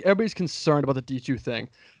 I think everybody's concerned about the D2 thing.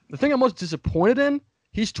 The thing I'm most disappointed in,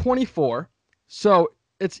 he's 24. So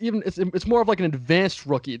it's more of like an advanced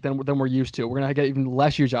rookie than we're used to. We're going to get even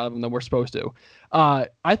less years out of him than we're supposed to. I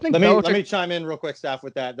think let me chime in real quick, Staff,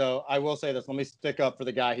 with that, though. I will say this. Let me stick up for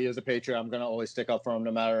the guy. He is a Patriot. I'm going to always stick up for him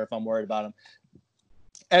no matter if I'm worried about him.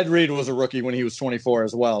 Ed Reed was a rookie when he was 24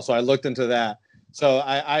 as well. So I looked into that. So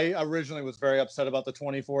I originally was very upset about the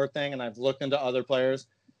 24 thing, and I've looked into other players.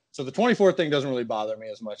 So the 24 thing doesn't really bother me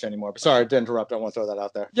as much anymore. But sorry to interrupt. I want to throw that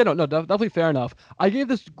out there. Yeah, no, definitely fair enough. I gave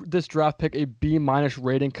this draft pick a B-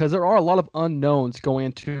 rating because there are a lot of unknowns going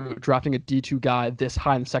into drafting a D2 guy this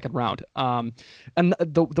high in the second round. And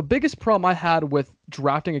the biggest problem I had with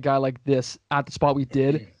drafting a guy like this at the spot we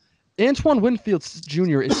did, Antoine Winfield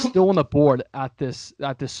Jr. is still on the board at this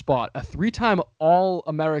spot. A 3-time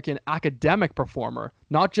All-American academic performer,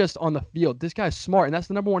 not just on the field. This guy's smart, and that's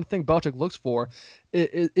the number one thing Belichick looks for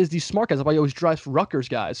is these smart guys. That's why he always drives Rutgers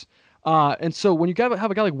guys. And so when you have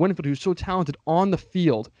a guy like Winfield who's so talented on the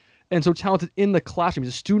field and so talented in the classroom,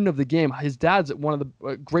 he's a student of the game. His dad's one of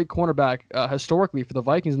the great cornerback historically for the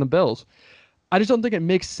Vikings and the Bills. I just don't think it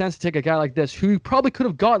makes sense to take a guy like this who you probably could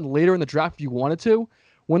have gotten later in the draft if you wanted to,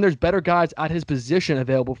 when there's better guys at his position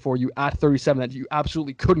available for you at 37 that you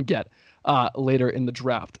absolutely couldn't get later in the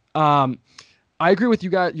draft. I agree with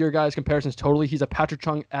your guys' comparisons totally. He's a Patrick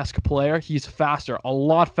Chung-esque player. He's faster, a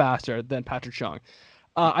lot faster than Patrick Chung.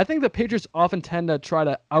 I think the Patriots often tend to try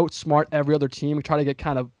to outsmart every other team, try to get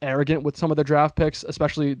kind of arrogant with some of their draft picks,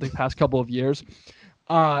 especially the past couple of years.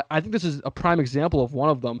 I think this is a prime example of one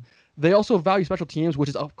of them. They also value special teams, which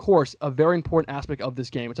is, of course, a very important aspect of this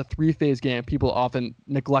game. It's a 3-phase game. People often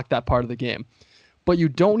neglect that part of the game. But you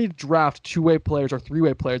don't need to draft 2-way players or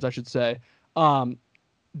 3-way players, I should say,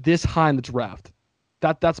 this high in the draft.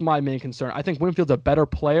 That's my main concern. I think Winfield's a better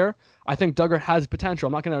player. I think Dugger has potential.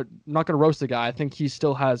 I'm not gonna roast the guy. I think he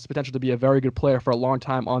still has potential to be a very good player for a long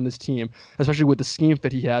time on this team, especially with the scheme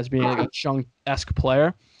fit he has, being a Chung-esque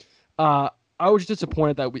player. I was just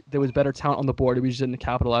disappointed that there was better talent on the board and we just didn't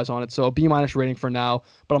capitalize on it. So a B- rating for now,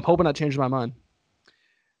 but I'm hoping that changes my mind.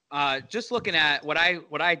 Just looking at what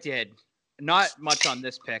I did, not much on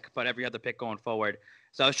this pick, but every other pick going forward.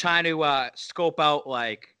 So I was trying to scope out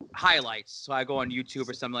like highlights. So I go on YouTube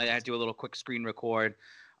or something like that, do a little quick screen record.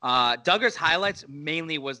 Dugger's highlights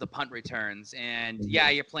mainly was the punt returns. And yeah,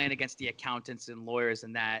 you're playing against the accountants and lawyers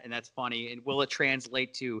and that's funny. And will it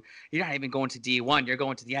translate to, you're not even going to D1, you're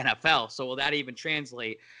going to the NFL. So will that even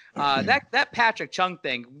translate? That Patrick Chung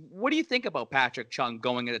thing, what do you think about Patrick Chung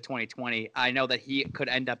going into 2020? I know that he could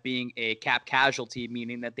end up being a cap casualty,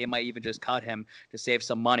 meaning that they might even just cut him to save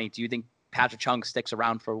some money. Do you think Patrick Chung sticks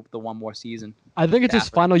around for the one more season? I think it's his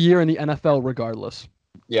final year in the NFL regardless.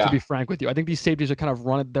 Yeah. To be frank with you, I think these safeties are kind of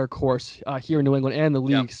run their course here in New England and the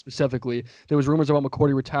league specifically. There was rumors about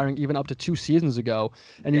McCourty retiring even up to 2 seasons ago,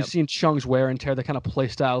 and you've seen Chung's wear and tear, the kind of play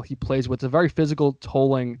style he plays with. It's a very physical,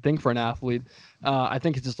 tolling thing for an athlete. I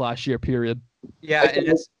think it's his last year, period. Yeah,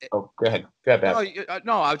 go ahead. Go ahead,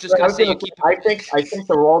 no, I was just going to say. I think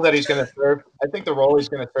the role that he's going to serve. I think the role he's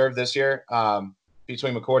going to serve this year,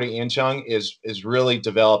 between McCourty and Chung, is really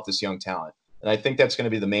develop this young talent, and I think that's going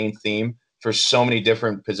to be the main theme for so many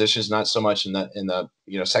different positions, not so much in the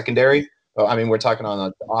secondary, Well, I mean, we're talking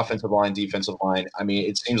on the offensive line, defensive line. I mean,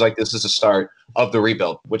 it seems like this is the start of the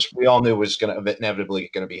rebuild, which we all knew was going to inevitably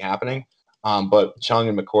going to be happening. But Chung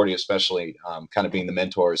and McCourty, especially, kind of being the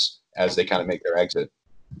mentors as they kind of make their exit.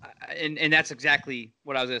 And that's exactly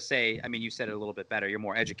what I was going to say. I mean, you said it a little bit better. You're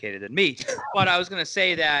more educated than me. But I was going to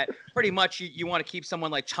say that pretty much you want to keep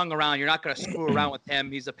someone like Chung around. You're not going to screw around with him.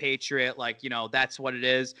 He's a Patriot. Like, that's what it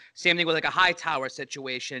is. Same thing with like a Hightower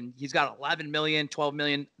situation. He's got 11 million, 12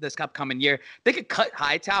 million this upcoming year. They could cut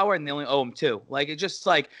Hightower and they only owe him 2. Like, it's just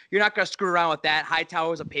like you're not going to screw around with that.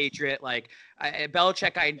 Hightower is a Patriot. Like,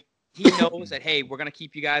 Belichick, he knows that, hey, we're going to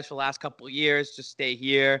keep you guys for the last couple of years. Just stay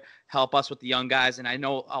here, help us with the young guys. And I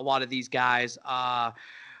know a lot of these guys,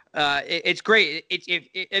 it's great.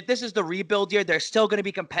 If this is the rebuild year, they're still going to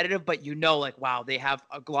be competitive, but like, wow, they have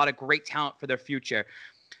a lot of great talent for their future.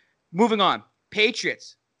 Moving on.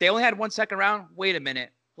 Patriots, they only had 1 second round. Wait a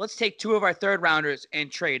minute. Let's take 2 of our third rounders and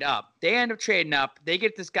trade up. They end up trading up. They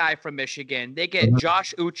get this guy from Michigan. They get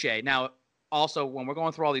Josh Uche. Now, also, when we're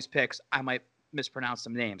going through all these picks, I might mispronounce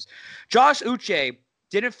some names. Josh Uche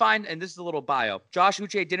didn't find, and this is a little bio, Josh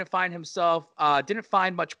Uche didn't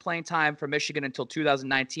find much playing time for Michigan until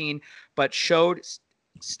 2019, but showed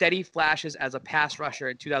steady flashes as a pass rusher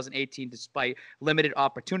in 2018 despite limited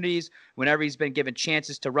opportunities. Whenever he's been given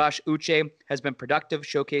chances to rush, Uche has been productive,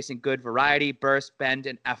 showcasing good variety, burst, bend,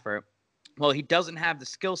 and effort. Well, he doesn't have the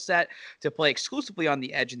skill set to play exclusively on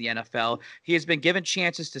the edge in the NFL. He has been given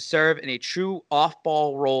chances to serve in a true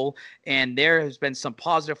off-ball role, and there has been some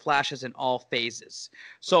positive flashes in all phases.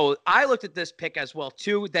 So I looked at this pick as well,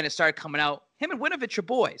 too. Then it started coming out. Him and Winovich are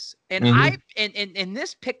boys. And and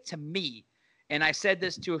this pick to me, and I said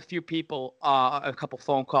this to a few people, a couple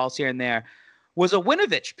phone calls here and there, was a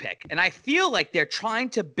Winovich pick. And I feel like they're trying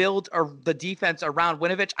to build the defense around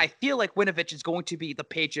Winovich. I feel like Winovich is going to be the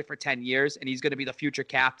Patriot for 10 years, and he's going to be the future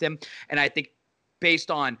captain. And I think based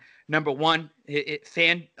on, number one, the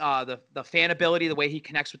fan ability, the way he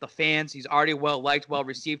connects with the fans, he's already well-liked,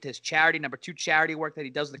 well-received. His charity, number 2, charity work that he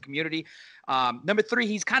does in the community. Number 3,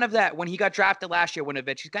 he's kind of that, when he got drafted last year,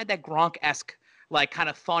 Winovich, he's got that Gronk-esque, like kind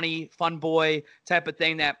of funny, fun boy type of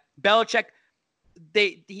thing that Belichick –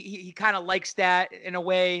 he kind of likes that in a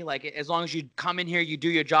way. Like, as long as you come in here, you do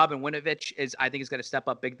your job, and Winovich I think is going to step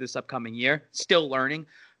up big this upcoming year. Still learning,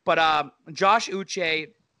 but Josh Uche,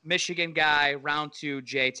 Michigan guy, round 2.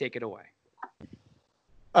 Jay, take it away.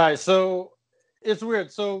 All right, so it's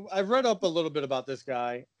weird. So I've read up a little bit about this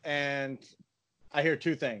guy, and I hear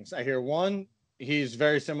 2 things. I hear, one, he's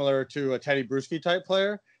very similar to a Teddy Bruschi type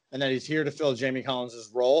player, and that he's here to fill Jamie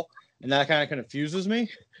Collins' role, and that kind of confuses me.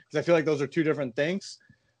 I feel like those are 2 different things.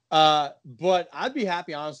 But I'd be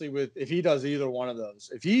happy, honestly, if he does either one of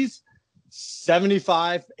those. If he's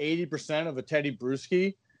 75, 80% of a Teddy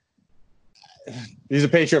Bruschi, he's a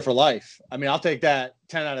Patriot for life. I mean, I'll take that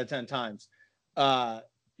 10 out of 10 times.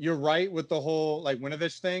 You're right with the whole, like,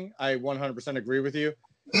 Winovich thing. I 100% agree with you.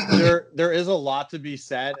 There is a lot to be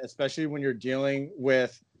said, especially when you're dealing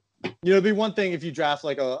with, it'd be one thing if you draft,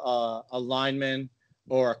 like, a lineman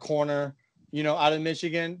or a corner, out of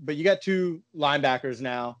Michigan, but you got 2 linebackers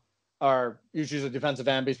now, or usually a defensive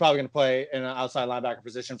end, but he's probably going to play in an outside linebacker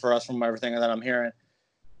position for us from everything that I'm hearing.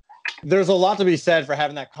 There's a lot to be said for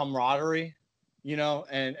having that camaraderie,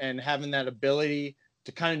 and having that ability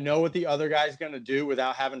to kind of know what the other guy's going to do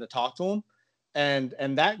without having to talk to him.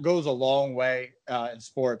 And that goes a long way in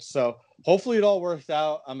sports. So hopefully it all works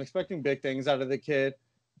out. I'm expecting big things out of the kid,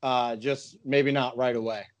 just maybe not right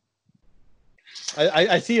away.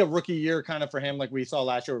 I see a rookie year kind of for him, like we saw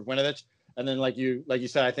last year with Winovich, and then like you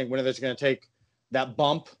said, I think Winovich is going to take that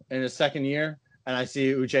bump in his second year, and I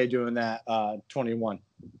see Uche doing that 21.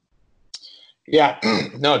 Yeah,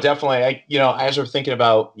 no, definitely. As we're thinking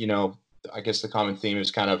about, I guess the common theme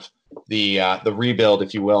is kind of the rebuild,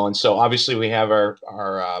 if you will, and so obviously we have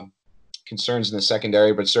our concerns in the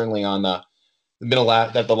secondary, but certainly on the middle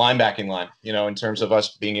the linebacking line, in terms of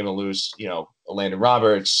us being able to lose, Landon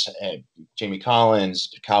Roberts, and Jamie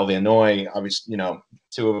Collins, Kyle Van Noy, obviously,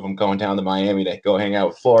 2 of them going down to Miami to go hang out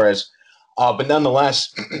with Flores. But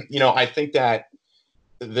nonetheless, I think that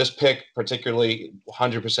this pick particularly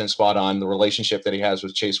 100% spot on, the relationship that he has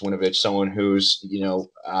with Chase Winovich, someone whose,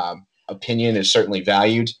 opinion is certainly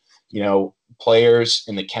valued, players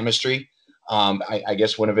in the chemistry. I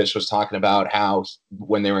guess Winovich was talking about how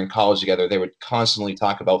when they were in college together, they would constantly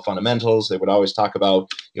talk about fundamentals. They would always talk about,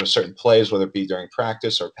 certain plays, whether it be during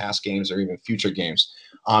practice or past games or even future games.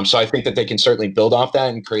 So I think that they can certainly build off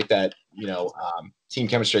that and create that, team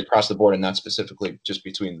chemistry across the board, and not specifically just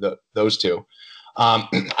between those 2.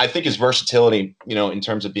 I think his versatility, in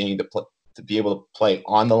terms of being to be able to play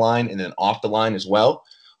on the line and then off the line as well,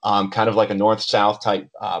 kind of like a north-south type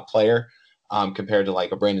player compared to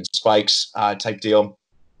like a Brandon Spikes type deal,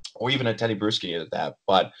 or even a Teddy Bruschi at that.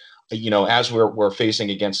 But as we're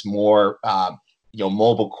facing against more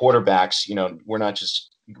mobile quarterbacks,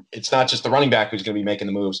 it's not just the running back who's going to be making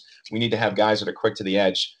the moves. We need to have guys that are quick to the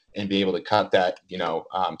edge and be able to cut that,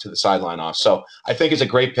 to the sideline off. So I think it's a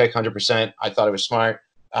great pick, 100%. I thought it was smart.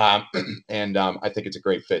 And I think it's a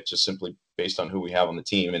great fit just simply based on who we have on the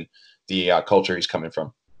team and the culture he's coming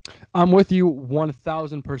from. I'm with you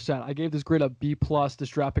 1,000%. I gave this grade a B+, this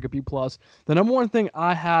draft pick a B+. The number one thing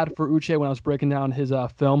I had for Uche when I was breaking down his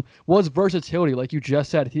film was versatility. Like you just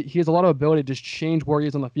said, he has a lot of ability to just change where he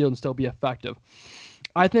is on the field and still be effective.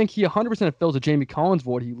 I think he 100% fills a Jamie Collins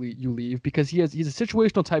void you leave because he's a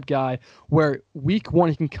situational type guy where week one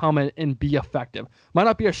he can come in and be effective. Might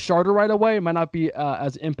not be a starter right away, might not be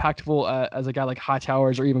as impactful as a guy like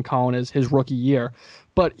Hightowers or even Collins his rookie year,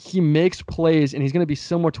 but he makes plays and he's going to be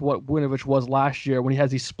similar to what Winovich was last year when he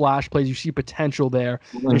has these splash plays. You see potential there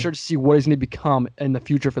and you start to see what he's going to become in the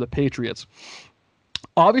future for the Patriots.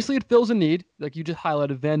 Obviously, it fills a need. Like you just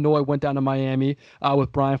highlighted, Van Noy went down to Miami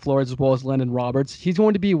with Brian Flores as well as Landon Roberts. He's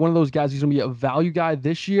going to be one of those guys who's going to be a value guy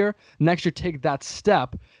this year. Next year, take that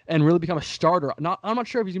step and really become a starter. I'm not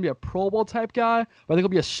sure if he's going to be a Pro Bowl type guy, but I think he'll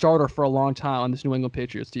be a starter for a long time on this New England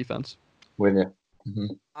Patriots defense. With you.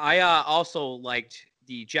 Mm-hmm. I also liked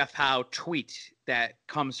the Jeff Howe tweet that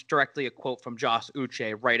comes directly a quote from Josh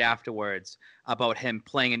Uche right afterwards about him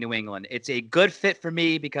playing in New England. It's a good fit for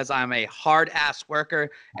me because I'm a hard-ass worker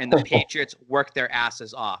and the Patriots work their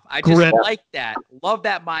asses off. I just like that. Love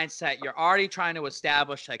that mindset. You're already trying to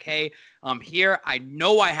establish like, hey, I'm here. I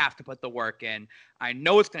know I have to put the work in. I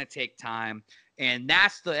know it's going to take time. And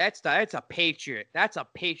that's a Patriot. That's a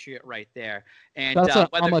Patriot right there. And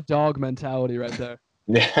I'm a dog mentality right there.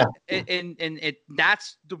 Yeah, and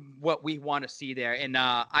that's what we want to see there, and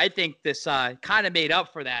I think this kind of made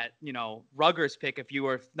up for that, Ruggers pick. If you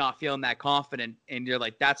were not feeling that confident, and you're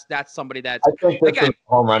like, that's somebody that's I think that's a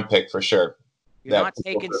home run pick for sure. You're not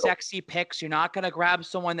taking sexy picks. You're not going to grab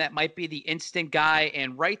someone that might be the instant guy.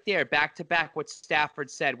 And right there, back to back, what Stafford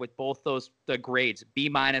said with both the grades, B-,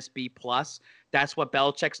 B+. That's what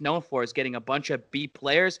Belichick's known for, is getting a bunch of B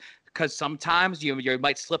players. Because sometimes you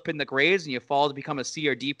might slip in the grades and you fall to become a C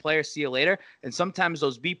or D player, see you later. And sometimes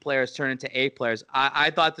those B players turn into A players. I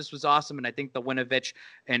thought this was awesome, and I think the Winovich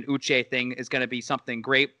and Uche thing is going to be something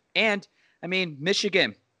great. And, I mean,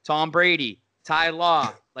 Michigan, Tom Brady, Ty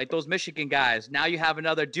Law, like those Michigan guys. Now you have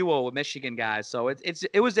another duo with Michigan guys. So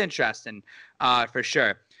it was interesting for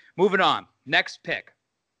sure. Moving on. Next pick.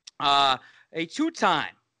 A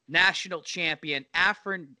two-time national champion,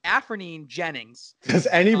 Anfernee Jennings. Does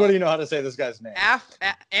anybody know how to say this guy's name?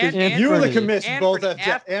 You and the commission both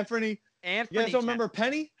have Anfernee. You guys don't remember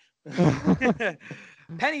Penny?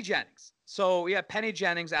 Penny Jennings. So we have Penny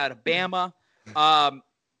Jennings out of Bama.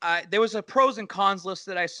 There was a pros and cons list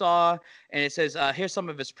that I saw, and it says, here's some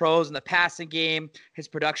of his pros. In the passing game, his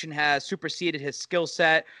production has superseded his skill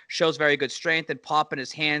set, shows very good strength and pop in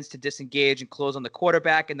his hands to disengage and close on the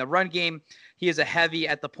quarterback. In the run game, he is a heavy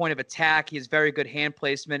at the point of attack. He has very good hand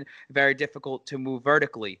placement, very difficult to move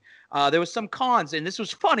vertically. There was some cons, and this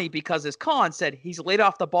was funny because his con said he's laid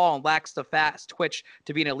off the ball and lacks the fast twitch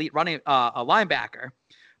to be an elite running a linebacker.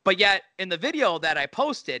 But yet, in the video that I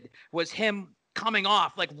posted was him coming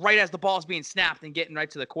off like right as the ball's being snapped and getting right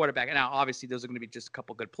to the quarterback. And now, obviously, those are going to be just a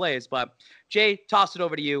couple good plays. But Jay, toss it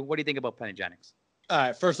over to you. What do you think about Penny Jennings? All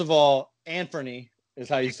right. First of all, Anfernee is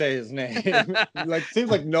how you say his name. Seems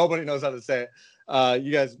like nobody knows how to say it.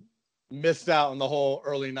 You guys missed out on the whole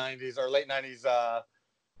early 90s or late 90s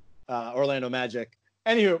Orlando Magic.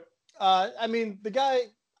 Anywho, I mean, the guy,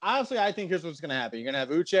 honestly, I think here's what's going to happen. You're going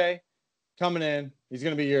to have Uche coming in. He's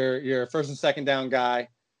going to be your first and second down guy.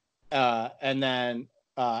 And then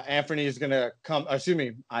Anfernee is going to come. Excuse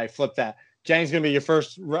me, I flipped that. Jennings is going to be your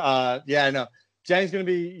first. Yeah, I know. Jennings is going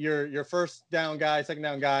to be your first down guy, second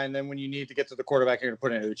down guy, and then when you need to get to the quarterback, you're going to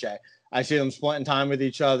put in Uche. I see them splitting time with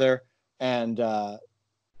each other, and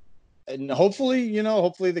hopefully,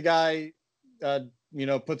 the guy,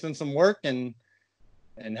 puts in some work and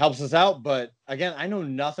helps us out. But again, I know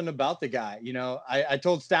nothing about the guy. I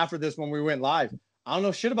told Stafford this when we went live. I don't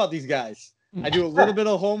know shit about these guys. I do a little bit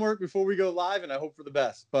of homework before we go live, and I hope for the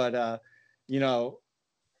best. But,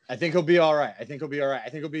 I think he'll be all right. I think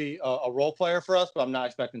he'll be a role player for us, but I'm not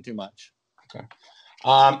expecting too much. Okay.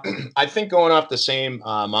 I think going off the same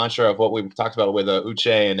mantra of what we've talked about with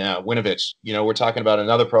Uche and Winovich, we're talking about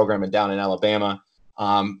another program down in Alabama.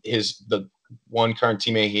 The one current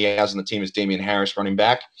teammate he has on the team is Damian Harris, running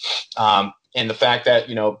back. And the fact that,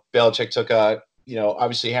 Belichick took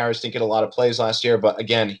obviously Harris didn't get a lot of plays last year, but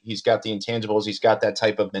again, he's got the intangibles. He's got that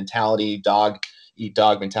type of mentality, dog eat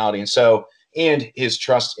dog mentality. And his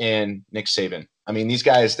trust in Nick Saban. I mean, these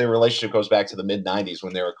guys, their relationship goes back to the mid-'90s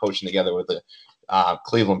when they were coaching together with the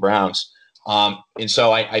Cleveland Browns. And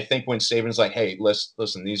so I think when Saban's like, hey,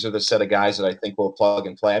 listen, these are the set of guys that I think will plug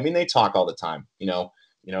and play. I mean, they talk all the time,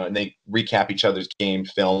 and they recap each other's game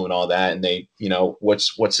film and all that. And they,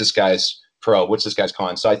 what's this guy's pro? What's this guy's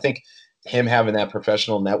con? So I think him having that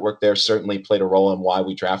professional network there certainly played a role in why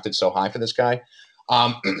we drafted so high for this guy.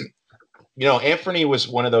 Anthony was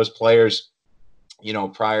one of those players,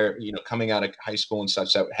 prior, coming out of high school and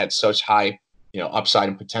such that had such high, upside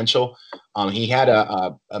and potential. He had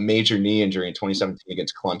a major knee injury in 2017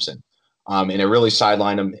 against Clemson. And it really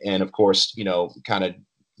sidelined him. And of course, kind of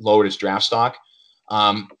lowered his draft stock.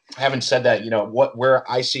 Having said that,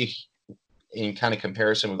 where I see in kind of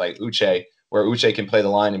comparison with like Uche, where Uche can play the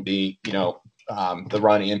line and be, the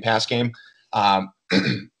run and pass game.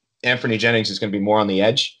 Anthony Jennings is going to be more on the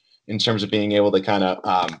edge in terms of being able to kind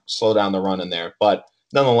of slow down the run in there. But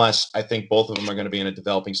nonetheless, I think both of them are going to be in a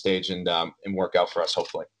developing stage and work out for us,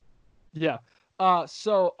 hopefully. Yeah.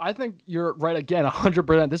 So I think you're right again,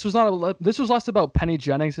 100%. This was less about Penny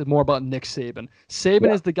Jennings, it's more about Nick Saban.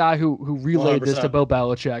 Saban is the guy who relayed 100%. This to Bill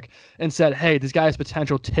Belichick and said, hey, this guy has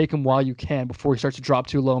potential. Take him while you can before he starts to drop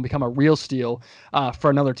too low and become a real steal for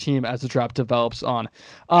another team as the draft develops on.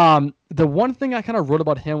 The one thing I kind of wrote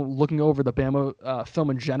about him looking over the Bama film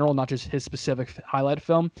in general, not just his specific highlight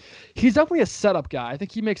film, he's definitely a setup guy. I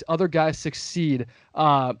think he makes other guys succeed.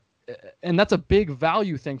 And that's a big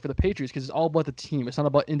value thing for the Patriots because it's all about the team. It's not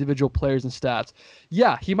about individual players and stats.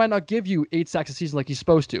 Yeah, he might not give you 8 sacks a season like he's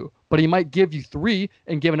supposed to, but he might give you 3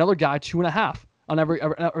 and give another guy 2.5 on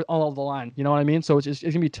all of the line. You know what I mean? So it's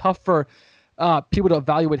going to be tough for people to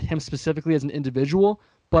evaluate him specifically as an individual.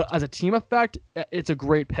 But as a team effect, it's a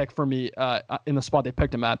great pick for me in the spot they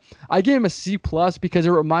picked him at. I gave him a C+ because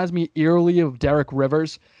it reminds me eerily of Derek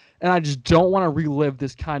Rivers. And I just don't want to relive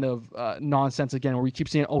this kind of nonsense again where we keep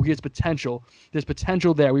saying, oh, he has potential. There's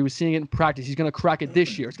potential there. We were seeing it in practice. He's going to crack it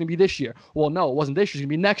this year. It's going to be this year. Well, no, it wasn't this year. It's going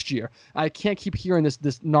to be next year. I can't keep hearing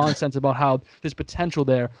this nonsense about how there's potential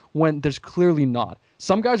there when there's clearly not.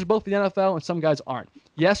 Some guys are both in the NFL and some guys aren't.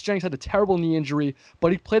 Yes, Jennings had a terrible knee injury,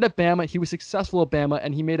 but he played at Bama. He was successful at Bama,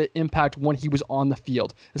 and he made an impact when he was on the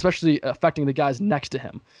field, especially affecting the guys next to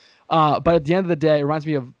him. But at the end of the day, it reminds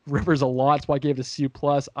me of Rivers a lot. That's why I gave it a C+.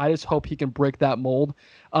 I just hope he can break that mold.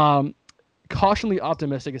 Cautiously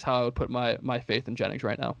optimistic is how I would put my faith in Jennings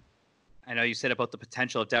right now. I know you said about the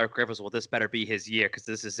potential of Derek Rivers. Well, this better be his year because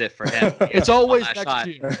this is it for him. It's always next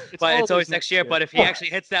year. It's always next year. But if he actually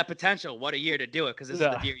hits that potential, what a year to do it because this is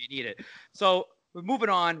the year you need it. So we're moving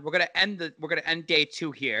on. We're gonna end day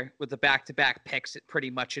 2 here with the back-to-back picks, pretty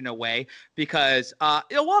much in a way, because a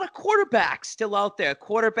lot of quarterbacks still out there.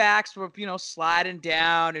 Quarterbacks were sliding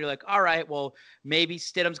down, and you're like, all right, well maybe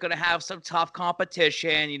Stidham's gonna have some tough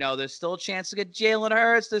competition. There's still a chance to get Jalen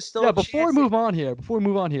Hurts. There's still Before we move on here,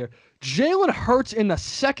 Jalen Hurts in the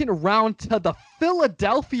 2nd round to the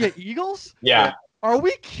Philadelphia Eagles. Yeah. Are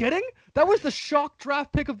we kidding? That was the shock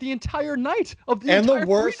draft pick of the entire night and the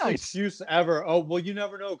worst excuse ever. Oh, well, you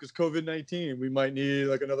never know because COVID-19, we might need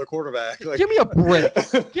like another quarterback. Give me a break.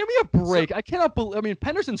 Give me a break. I cannot believe. I mean,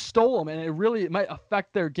 Penderson stole him, and it might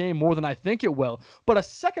affect their game more than I think it will. But a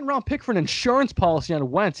 2nd round pick for an insurance policy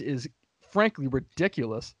on Wentz is frankly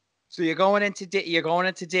ridiculous. So you're going into day 2,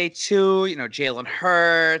 Jalen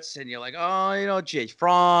Hurts, and you're like, oh, Jay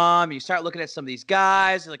Fromm. You start looking at some of these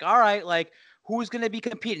guys. You're like, all right, like, who's going to be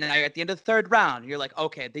competing? Now you're at the end of the 3rd round. You're like,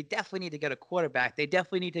 okay, they definitely need to get a quarterback. They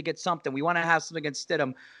definitely need to get something. We want to have something against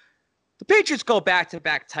Stidham. The Patriots go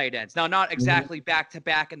back-to-back tight ends. Now, not exactly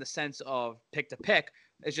back-to-back in the sense of pick to pick.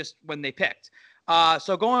 It's just when they picked.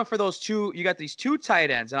 So going for those 2, you got these 2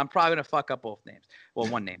 tight ends, and I'm probably going to fuck up both names. Well,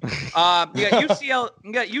 one name. You got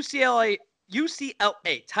UCLA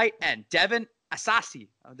tight end, Devin Asiasi.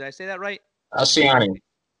 Did I say that right? Asiani.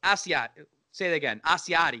 Say it again.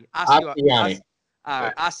 Asiati. Asiati.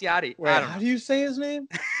 Wait, how do you say his name?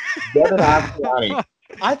 Devin Asiani.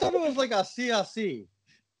 I thought it was like a CSC.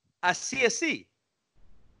 A CSC.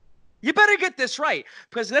 You better get this right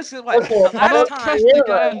because this is what Okay, the last time.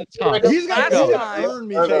 He's got to earn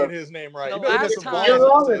me saying his name right. You're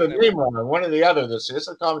wrong with the name wrong. One or the other. This is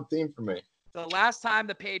a common theme for me. The last time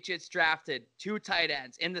the Patriots drafted 2 tight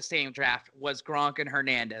ends in the same draft was Gronk and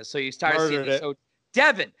Hernandez. So you started seeing this. So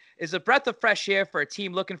Devin is a breath of fresh air for a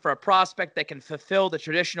team looking for a prospect that can fulfill the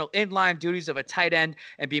traditional inline duties of a tight end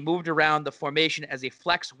and be moved around the formation as a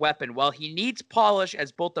flex weapon. While he needs polish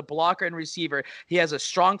as both a blocker and receiver, he has a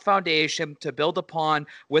strong foundation to build upon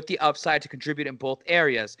with the upside to contribute in both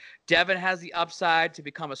areas. Devin has the upside to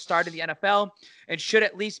become a starter in the NFL and should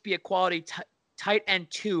at least be a quality tight end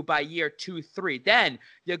 2 by year 2-3. Then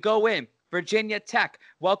you go in Virginia Tech.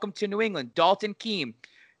 Welcome to New England. Dalton Keene.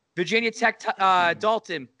 Virginia Tech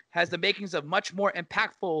Dalton has the makings of much more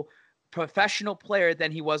impactful professional player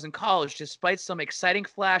than he was in college. Despite some exciting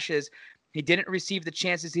flashes, he didn't receive the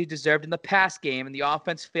chances he deserved in the pass game, and the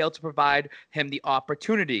offense failed to provide him the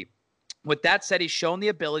opportunity. With that said, he's shown the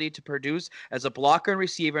ability to produce as a blocker and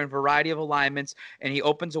receiver in a variety of alignments, and he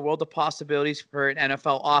opens a world of possibilities for an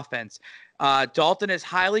NFL offense. Dalton is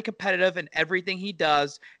highly competitive in everything he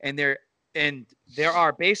does, and there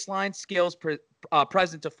are baseline skills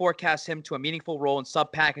present to forecast him to a meaningful role in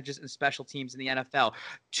sub packages and special teams in the NFL.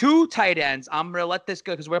 2 tight ends. I'm going to let this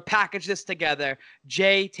go because we're going to package this together.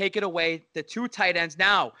 Jay, take it away. The 2 tight ends.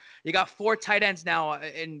 Now, you got 4 tight ends now,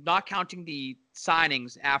 and not counting the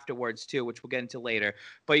signings afterwards, too, which we'll get into later.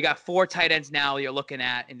 But you got 4 tight ends now you're looking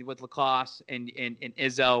at, and with Lacoste and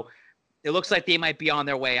Izzo. It looks like they might be on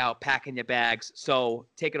their way out, packing your bags. So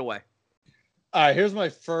take it away. All right, here's my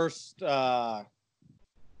first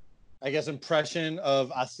impression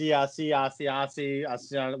of Asi,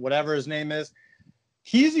 whatever his name is.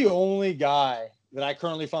 He's the only guy that I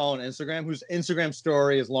currently follow on Instagram whose Instagram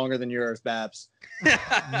story is longer than yours, Babs.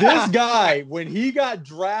 This guy, when he got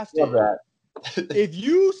drafted, if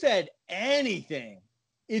you said anything,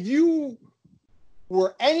 if you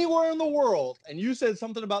were anywhere in the world and you said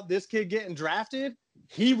something about this kid getting drafted,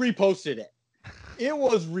 he reposted it. It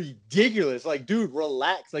was ridiculous. Like, dude,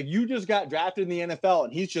 relax. Like, you just got drafted in the NFL,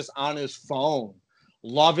 and he's just on his phone,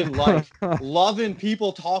 loving life, loving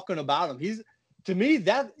people talking about him. To me,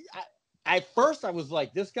 at first I was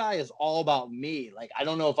like, this guy is all about me. Like, I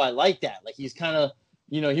don't know if I like that. Like, he's kind of,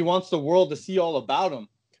 he wants the world to see all about him.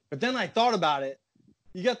 But then I thought about it.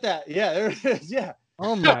 You got that? Yeah, there it is. Yeah.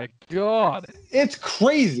 Oh, my God. It's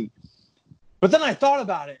crazy. But then I thought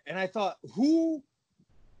about it, and I thought,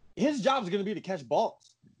 his job is going to be to catch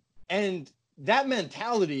balls. And that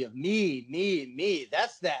mentality of me,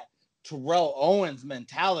 that's that Terrell Owens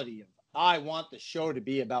mentality of I want the show to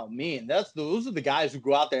be about me. And those are the guys who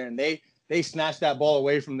go out there and they snatch that ball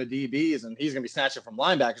away from the DBs, and he's going to be snatching from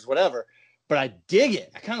linebackers, whatever. But I dig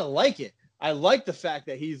it. I kind of like it. I like the fact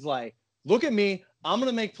that he's like, look at me. I'm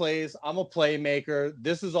going to make plays. I'm a playmaker.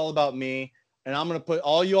 This is all about me. And I'm going to put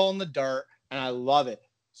all you all in the dirt. And I love it.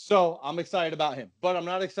 So I'm excited about him, but I'm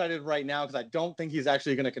not excited right now because I don't think he's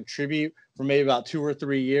actually going to contribute for maybe about 2 or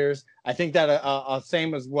 3 years. I think that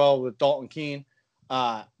same as well with Dalton Keene.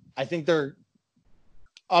 I think they're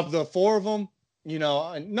of the 4 of them,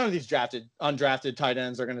 none of these undrafted tight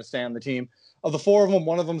ends are going to stay on the team. Of the 4 of them,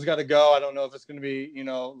 one of them's got to go. I don't know if it's going to be,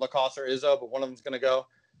 Lacoste or Izzo, but one of them's going to go.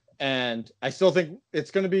 And I still think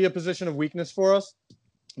it's going to be a position of weakness for us,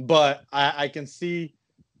 but I can see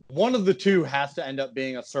one of the 2 has to end up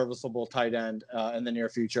being a serviceable tight end in the near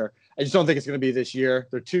future. I just don't think it's going to be this year.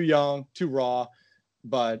 They're too young, too raw,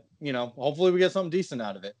 but hopefully we get something decent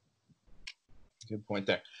out of it. Good point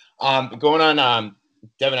there. Going on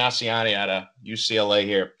Devin Asiani out of UCLA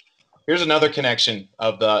here. Here's another connection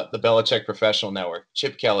of the Belichick Professional Network.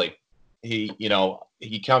 Chip Kelly. He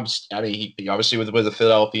comes. He obviously with the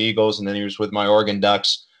Philadelphia Eagles, and then he was with my Oregon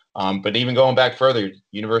Ducks. But even going back further,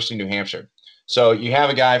 University of New Hampshire. So you have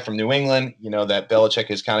a guy from New England, that Belichick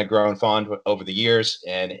has kind of grown fond over the years,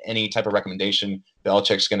 and any type of recommendation,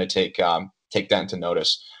 Belichick's going to take that into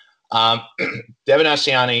notice. Devin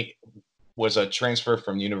Asiani was a transfer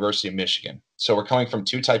from the University of Michigan. So we're coming from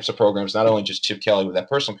 2 types of programs, not only just Chip Kelly with that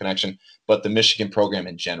personal connection, but the Michigan program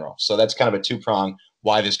in general. So that's kind of a 2-prong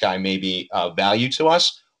why this guy may be of value to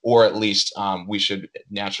us, or at least we should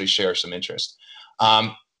naturally share some interest.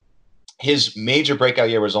 His major breakout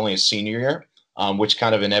year was only his senior year. Which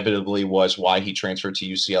kind of inevitably was why he transferred to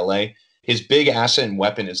UCLA. His big asset and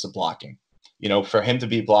weapon is the blocking. For him to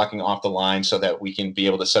be blocking off the line so that we can be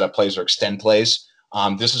able to set up plays or extend plays.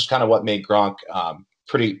 This is kind of what made Gronk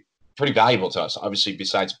pretty valuable to us, obviously,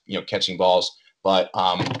 besides, catching balls, but,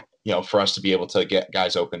 for us to be able to get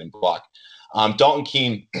guys open and block. Dalton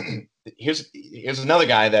Keene, here's another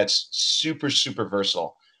guy that's super, super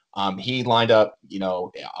versatile. He lined up,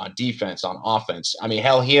 on defense, on offense.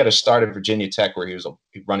 Hell, he had a start at Virginia Tech where he was a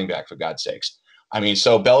running back, for God's sakes.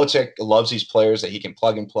 So Belichick loves these players that he can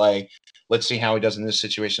plug and play. Let's see how he does in this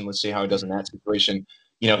situation. Let's see how he does in that situation.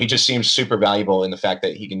 He just seems super valuable in the fact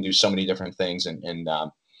that he can do so many different things and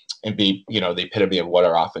and be, the epitome of what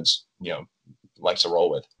our offense, likes to roll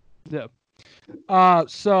with. Yeah.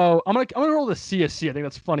 So I'm gonna roll the CSC. I think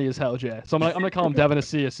that's funny as hell, Jay. So I'm gonna call him Devin a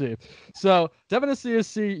CSC. So Devin a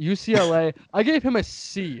CSC, UCLA. I gave him a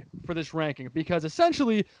C for this ranking because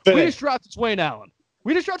essentially we just drafted Dwayne Allen.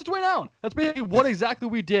 That's basically what exactly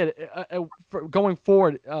we did for going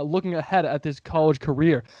forward, looking ahead at this college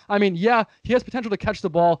career. I mean, yeah, he has potential to catch the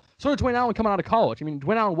ball. So did Dwayne Allen coming out of college. I mean,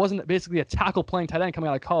 Dwayne Allen wasn't basically a tackle playing tight end coming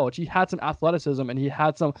out of college. He had some athleticism and he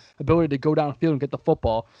had some ability to go downfield and get the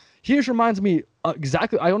football. He just reminds me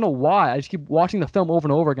exactly. I don't know why. I just keep watching the film over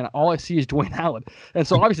and over again. All I see is Dwayne Allen, and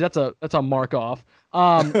so obviously that's a mark off.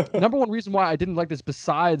 Number one reason why I didn't like this,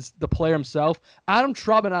 besides the player himself, Adam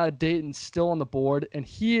Trautman out of Dayton still on the board, and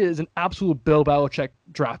he is an absolute Bill Belichick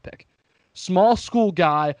draft pick. Small school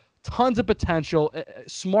guy, tons of potential,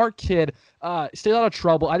 smart kid, stayed out of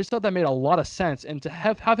trouble. I just thought that made a lot of sense, and to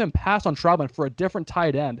have him pass on Trautman for a different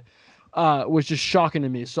tight end was just shocking to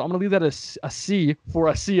me. So I'm going to leave that as a C for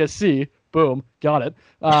a CSC. Boom. Got it.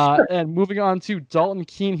 And moving on to Dalton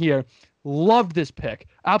Keene here. Loved this pick.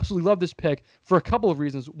 Absolutely loved this pick for a couple of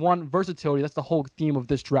reasons. One, versatility. That's the whole theme of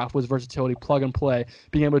this draft, was versatility, plug and play,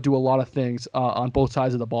 being able to do a lot of things on both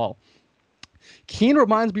sides of the ball. Keene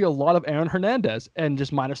reminds me a lot of Aaron Hernandez, and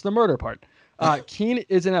just minus the murder part. Keene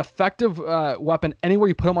is an effective weapon anywhere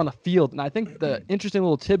you put him on the field. And I think the interesting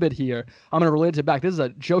little tidbit here, I'm going to relate it back. This is a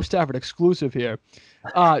Joe Stafford exclusive here.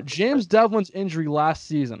 James Devlin's injury last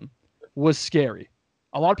season was scary.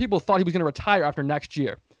 A lot of people thought he was going to retire after next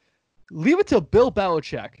year. Leave it to Bill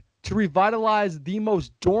Belichick to revitalize the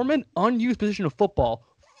most dormant, unused position of football,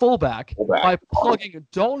 fullback, by plugging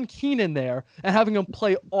Dalton Keene in there and having him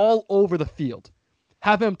play all over the field.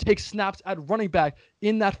 Have him take snaps at running back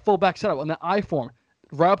in that fullback setup on the I form,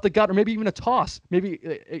 right up the gut, or maybe even a toss. Maybe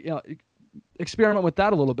experiment with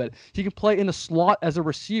that a little bit. He can play in the slot as a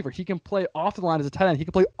receiver. He can play off the line as a tight end. He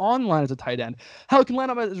can play on line as a tight end. Hell, he can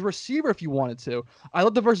line up as a receiver if you wanted to. I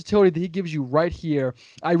love the versatility that he gives you right here.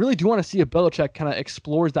 I really do want to see if Belichick kind of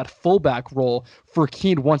explores that fullback role for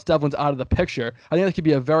Keene once Devlin's out of the picture. I think that could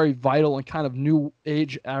be a very vital and kind of new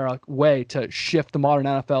age era way to shift the modern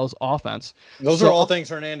NFL's offense. Those are all things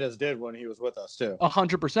Hernandez did when he was with us too.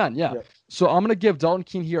 100%, yeah. So I'm going to give Dalton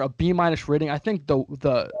Keene here a B- rating. I think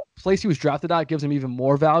the place he was drafted at gives him even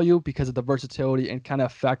more value because of the versatility and kind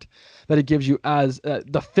of effect that it gives you as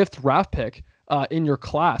the fifth draft pick in your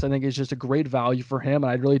class. I think it's just a great value for him,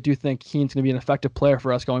 and I really do think Keene's going to be an effective player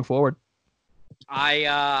for us going forward.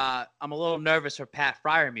 I'm a little nervous for Pat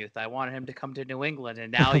Freiermuth. I wanted him to come to New England,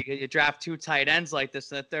 and now you draft two tight ends like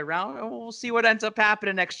this in the third round. We'll see what ends up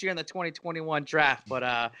happening next year in the 2021 draft. But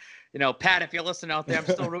Pat, if you're listening out there, I'm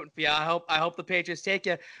still rooting for you. I hope the Patriots take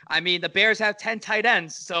you. I mean, the Bears have 10 tight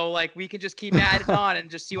ends, so we can just keep adding on and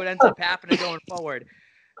just see what ends up happening going forward.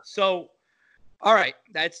 So, all right,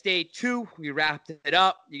 that's day 2. We wrapped it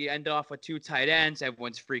up. You end off with 2 tight ends.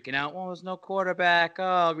 Everyone's freaking out. Well, there's no quarterback.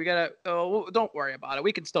 Don't worry about it.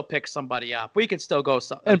 We can still pick somebody up. We can still go.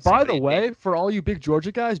 And by the way, for all you big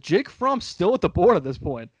Georgia guys, Jake Fromm's still at the board at this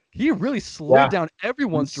point. He really slowed down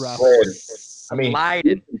everyone's draft. I mean,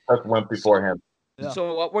 went before him. Yeah.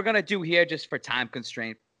 So what we're gonna do here, just for time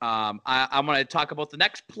constraint, I'm gonna talk about the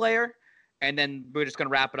next player. And then we're just going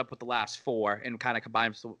to wrap it up with the last 4 and kind of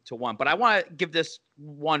combine them to one. But I want to give this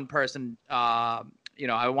one person, I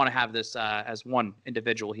want to have this as one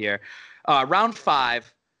individual here. Round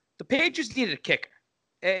 5, the Patriots needed a kicker.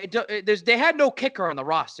 They had no kicker on the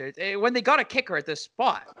roster. When they got a kicker at this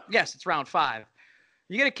spot, yes, it's round 5.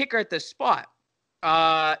 You get a kicker at this spot.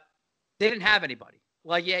 They didn't have anybody.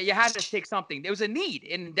 You had to take something. There was a need,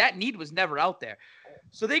 and that need was never out there.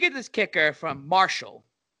 So they get this kicker from Marshall.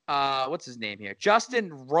 What's his name here? Justin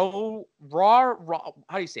how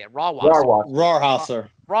do you say it? Rawhauser.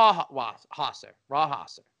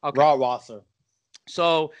 Okay. Rawhauser.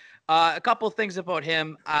 So a couple of things about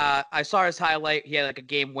him. I saw his highlight. He had a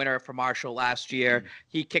game winner for Marshall last year.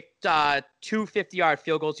 He kicked 2 50-yard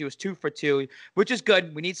field goals. He was 2 for 2, which is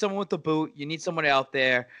good. We need someone with the boot. You need someone out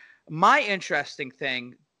there. My interesting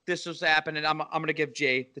thing, this was happening. I'm going to give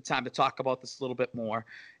Jay the time to talk about this a little bit more.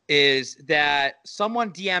 Is that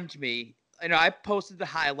someone DM'd me, I posted the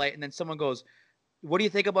highlight, and then someone goes, what do you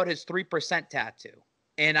think about his 3% tattoo?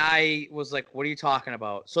 And I was like, what are you talking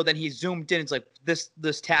about? So then he zoomed in. It's like this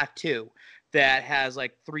tattoo that has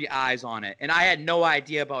 3 eyes on it. And I had no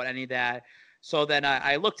idea about any of that. So then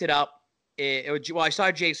I looked it up. I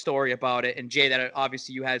saw Jay's story about it, and Jay, that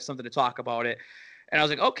obviously you had something to talk about it. And I was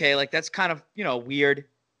like, okay, that's kind of, weird.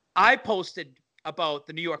 I posted about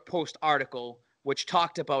the New York Post article, which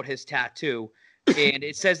talked about his tattoo, and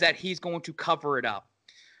it says that he's going to cover it up.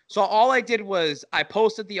 So all I did was I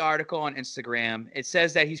posted the article on Instagram. It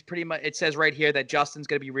says that it says right here that Justin's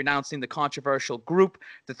going to be renouncing the controversial group,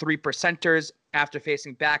 the 3 Percenters, after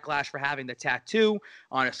facing backlash for having the tattoo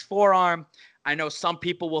on his forearm. I know some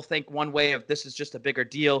people will think one way of this is just a bigger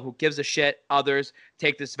deal. Who gives a shit? Others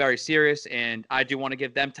take this very serious, and I do want to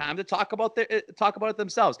give them time to talk about it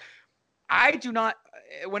themselves. I do not.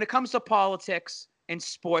 When it comes to politics and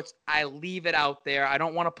sports, I leave it out there. I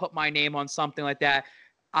don't want to put my name on something like that.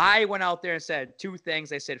 I went out there and said 2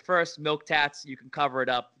 things. I said, first, milk tats, you can cover it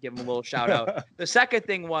up, give them a little shout out. The second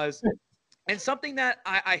thing was, and something that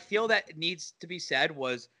I feel that needs to be said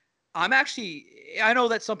was, I know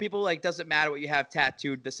that some people like, doesn't matter what you have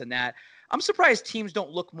tattooed, this and that. I'm surprised teams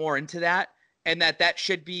don't look more into that, and that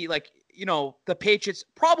should be like, you know, the Patriots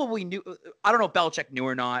probably knew. I don't know if Belichick knew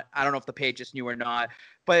or not. I don't know if the Patriots knew or not.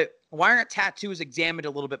 But why aren't tattoos examined a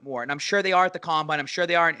little bit more? And I'm sure they are at the combine. I'm sure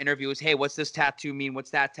they are in interviews. Hey, what's this tattoo mean?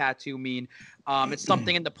 What's that tattoo mean? It's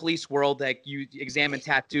something in the police world that you examine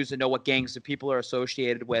tattoos to know what gangs of people are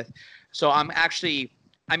associated with. So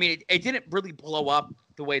it didn't really blow up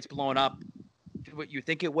the way it's blown up, what you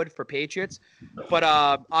think it would for Patriots. But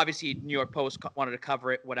obviously New York Post wanted to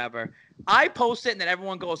cover it, whatever. I post it and then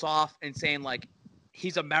everyone goes off and saying like,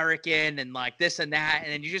 he's American and like this and that.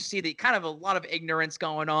 And then you just see the kind of a lot of ignorance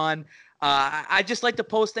going on. I just like to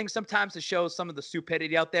post things sometimes to show some of the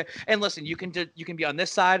stupidity out there. And listen, you can be on this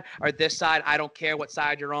side or this side. I don't care what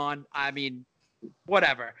side you're on. I mean,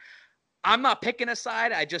 whatever. I'm not picking a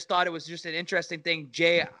side. I just thought it was just an interesting thing.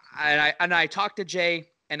 Jay, and I talked to Jay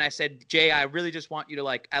and I said, Jay, I really just want you to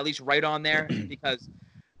like at least write on there because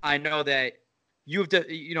I know that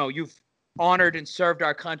you've honored and served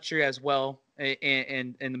our country as well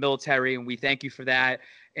in the military, and we thank you for that.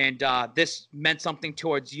 And this meant something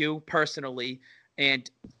towards you personally. And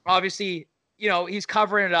obviously, you know, he's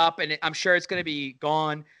covering it up, and I'm sure it's going to be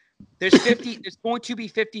gone. There's going to be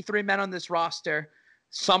 53 men on this roster.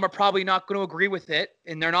 Some are probably not going to agree with it,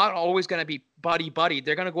 and they're not always going to be buddy.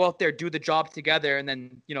 They're going to go out there, do the job together, and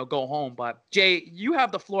then, you know, go home. But Jay, you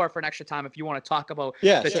have the floor for an extra time if you want to talk about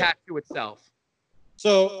tattoo itself.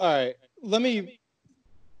 So, all right, let me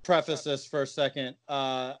preface this for a second.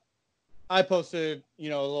 I posted, you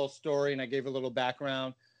know, a little story and I gave a little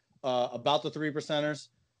background about the 3 Percenters,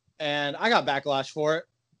 and I got backlash for it,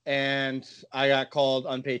 and I got called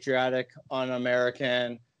unpatriotic,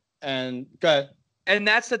 un-American, and good. And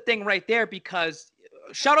that's the thing right there, because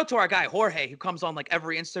shout out to our guy Jorge, who comes on like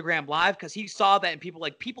every Instagram live, because he saw that, and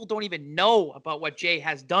people don't even know about what Jay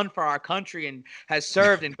has done for our country and has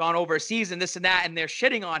served and gone overseas and this and that, and they're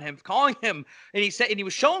shitting on him, calling him, and he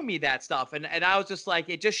was showing me that stuff, and I was just like,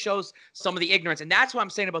 it just shows some of the ignorance, and that's what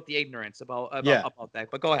I'm saying about the ignorance about that.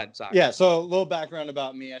 But go ahead, sorry. Yeah, so a little background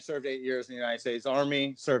about me. I served 8 years in the United States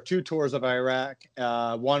Army, served 2 tours of Iraq.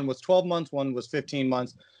 One was 12 months, one was 15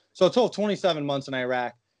 months. So a total of 27 months in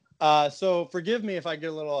Iraq. So forgive me if I get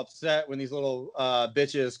a little upset when these little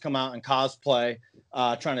bitches come out and cosplay,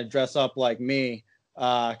 trying to dress up like me.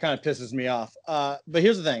 Kind of pisses me off. But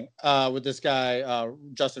here's the thing with this guy,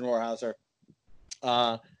 Justin Rohrhauser.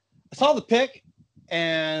 I saw the pick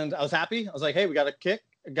and I was happy. I was like, hey, we got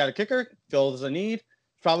a kicker, fills a need.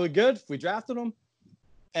 Probably good if we drafted him.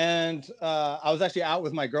 And I was actually out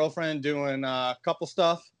with my girlfriend doing a couple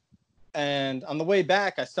stuff. And on the way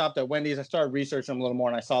back, I stopped at Wendy's. I started researching them a little more,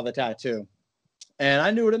 and I saw the tattoo. And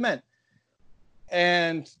I knew what it meant.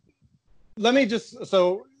 And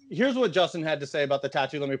so here's what Justin had to say about the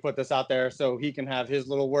tattoo. Let me put this out there so he can have his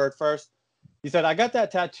little word first. He said, I got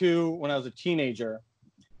that tattoo when I was a teenager,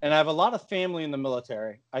 and I have a lot of family in the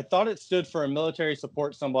military. I thought it stood for a military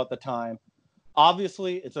support symbol at the time.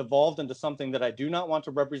 Obviously, it's evolved into something that I do not want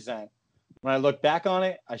to represent. When I look back on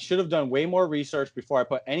it, I should have done way more research before I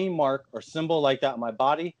put any mark or symbol like that on my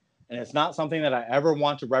body, and it's not something that I ever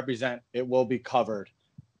want to represent. It will be covered.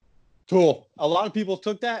 Cool. A lot of people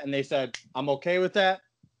took that and they said, I'm okay with that.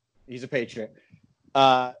 He's a patriot.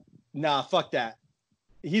 Nah, fuck that.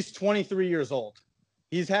 He's 23 years old.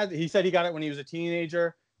 He said he got it when he was a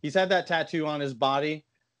teenager. He's had that tattoo on his body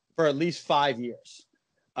for at least 5 years.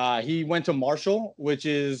 He went to Marshall, which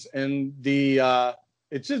is in the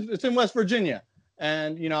it's in West Virginia.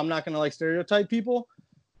 And, you know, I'm not going to like stereotype people,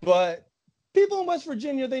 but people in West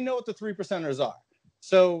Virginia, they know what the 3 Percenters are.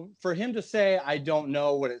 So for him to say, I don't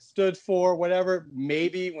know what it stood for, whatever,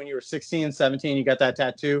 maybe when you were 16, 17, you got that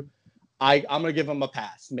tattoo, I'm going to give him a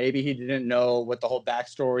pass. Maybe he didn't know what the whole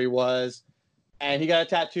backstory was. And he got a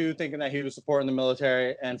tattoo thinking that he was supporting the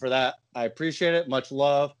military. And for that, I appreciate it. Much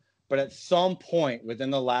love. But at some point within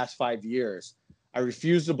the last 5 years, I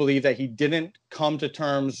refuse to believe that he didn't come to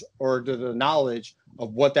terms or to the knowledge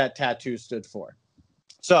of what that tattoo stood for.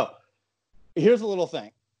 So here's a little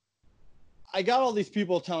thing. I got all these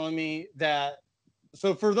people telling me that.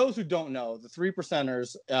 So for those who don't know, the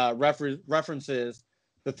 3%ers references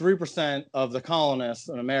the 3% of the colonists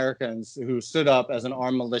and Americans who stood up as an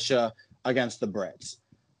armed militia against the Brits.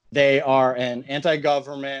 They are an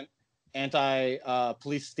anti-government,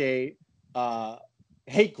 anti-police state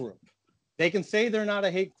hate group. They can say they're not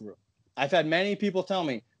a hate group. I've had many people tell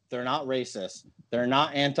me they're not racist. They're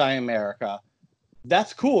not anti-America.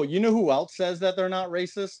 That's cool. You know who else says that they're not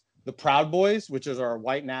racist? The Proud Boys, which is our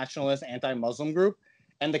white nationalist anti-Muslim group,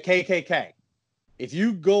 and the KKK. If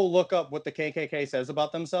you go look up what the KKK says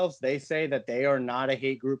about themselves, they say that they are not a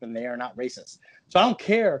hate group and they are not racist. So I don't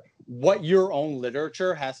care what your own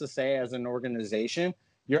literature has to say as an organization.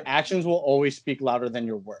 Your actions will always speak louder than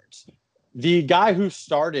your words. The guy who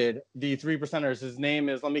started the 3%ers, his name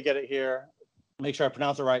is, let me get it here, make sure I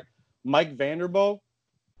pronounce it right, Mike Vanderboe.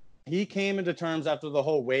 He came into terms after the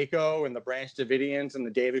whole Waco and the Branch Davidians and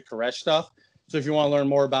the David Koresh stuff. So if you want to learn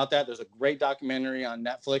more about that, there's a great documentary on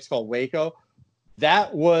Netflix called Waco.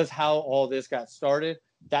 That was how all this got started.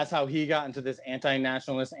 That's how he got into this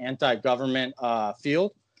anti-nationalist, anti-government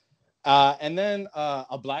field. And then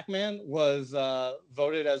a black man was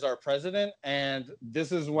voted as our president. And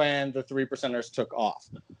this is when the 3%ers took off.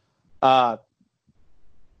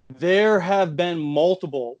 There have been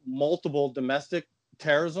multiple domestic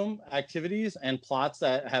terrorism activities and plots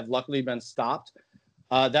that have luckily been stopped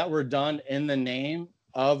that were done in the name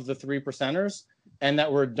of the 3%ers and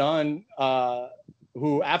that were done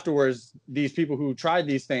who afterwards, these people who tried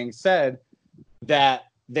these things said that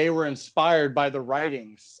they were inspired by the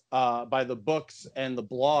writings, by the books and the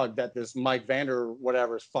blog that this Mike Vander,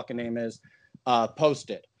 whatever his fucking name is,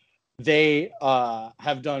 posted. They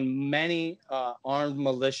have done many armed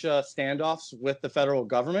militia standoffs with the federal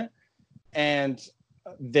government. And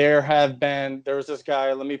there was this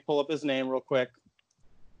guy, let me pull up his name real quick.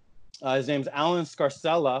 His name's Alan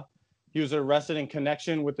Scarcella. He was arrested in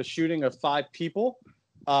connection with the shooting of 5 people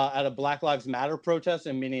at a Black Lives Matter protest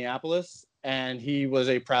in Minneapolis. And he was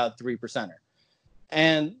a proud 3%er.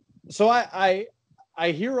 And so I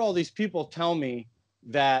hear all these people tell me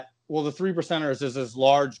that, well, the 3%ers is this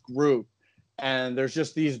large group and there's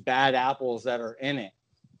just these bad apples that are in it.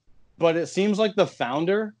 But it seems like the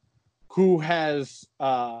founder who has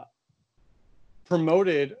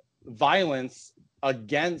promoted violence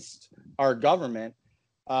against our government,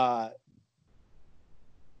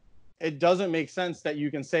 it doesn't make sense that you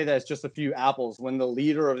can say that it's just a few apples when the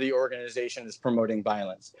leader of the organization is promoting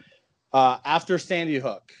violence. After Sandy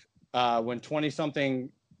Hook, when 20-something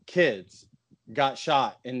kids got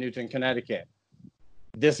shot in Newton, Connecticut,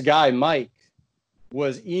 this guy, Mike,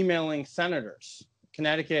 was emailing senators,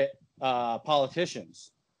 Connecticut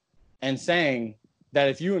politicians, and saying that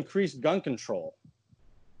if you increase gun control,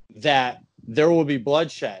 that there will be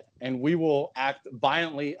bloodshed and we will act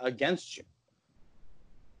violently against you.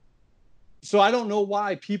 So I don't know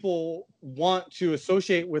why people want to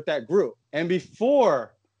associate with that group. And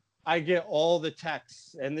before I get all the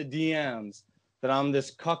texts and the DMs that I'm this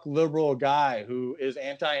cuck liberal guy who is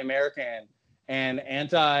anti-American and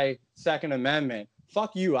anti-Second Amendment,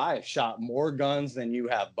 fuck you. I have shot more guns than you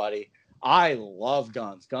have, buddy. I love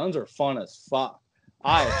guns. Guns are fun as fuck.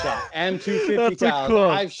 I have shot M250 cows.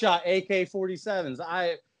 I've shot AK-47s.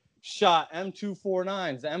 I've shot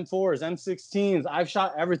M249s, M4s, M16s. I've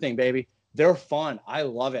shot everything, baby. They're fun. I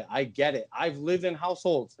love it. I get it. I've lived in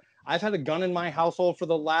households. I've had a gun in my household for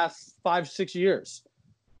the last 5-6 years.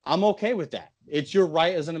 I'm okay with that. It's your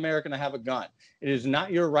right as an American to have a gun. It is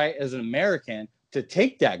not your right as an American to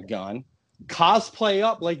take that gun, cosplay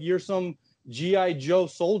up like you're some G.I. Joe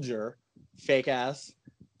soldier, fake ass,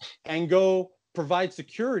 and go provide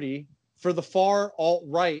security for the far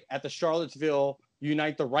alt-right at the Charlottesville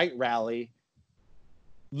Unite the Right rally,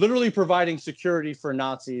 literally providing security for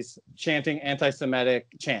Nazis chanting anti-Semitic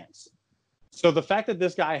chants. So the fact that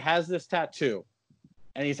this guy has this tattoo,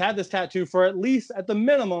 and he's had this tattoo for at least, at the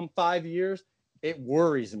minimum, 5 years, it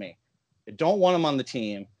worries me. I don't want him on the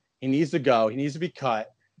team. He needs to go. He needs to be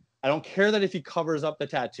cut. I don't care that if he covers up the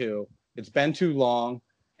tattoo. It's been too long,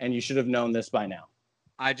 and you should have known this by now.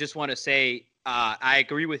 I just want to say I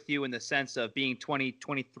agree with you in the sense of being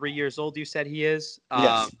 23 years old, you said he is.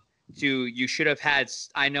 Yes. You should have had,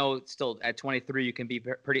 I know still at 23 you can be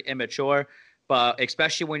pretty immature, but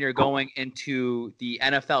especially when you're going into the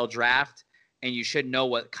NFL draft and you should know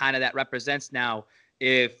what kind of that represents. Now,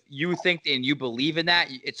 if you think and you believe in that,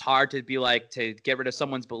 it's hard to be like to get rid of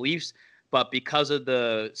someone's beliefs, but because of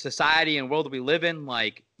the society and world we live in,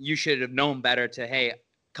 like you should have known better to, hey,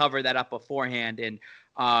 cover that up beforehand. And,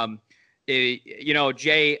 you know,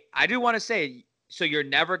 Jay, I do want to say so you're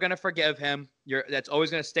never gonna forgive him. That's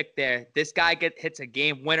always gonna stick there. This guy hits a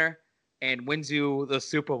game winner and wins you the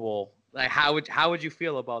Super Bowl. Like, how would you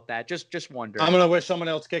feel about that? Just wonder. I'm gonna wish someone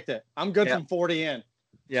else kicked it. I'm good Yeah. from 40 in.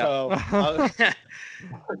 Yeah. So,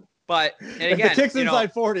 but and if again, the kick's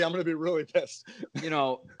inside 40, I'm gonna be really pissed.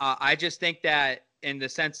 I just think that in the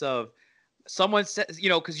sense of someone says,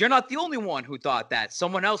 because you're not the only one who thought that.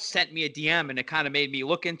 Someone else sent me a DM, and it kind of made me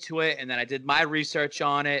look into it, and then I did my research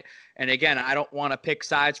on it. And again, I don't want to pick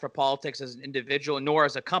sides for politics as an individual, nor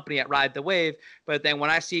as a company at Ride the Wave. But then when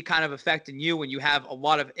I see kind of affecting you, and you have a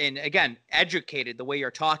lot of, and again, educated the way you're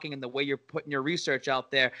talking and the way you're putting your research out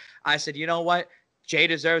there, I said, you know what? Jay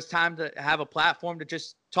deserves time to have a platform to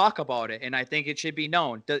just talk about it. And I think it should be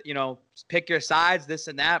known. Pick your sides, this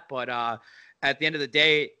and that. But at the end of the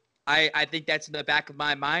day, I think that's in the back of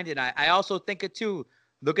my mind. And I also think it too.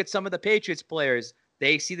 Look at some of the Patriots players.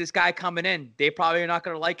 They see this guy coming in. They probably are not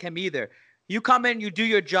going to like him either. You come in, you do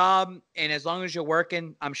your job, and as long as you're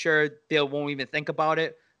working, I'm sure they won't even think about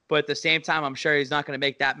it. But at the same time, I'm sure he's not going to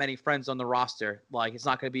make that many friends on the roster. Like, it's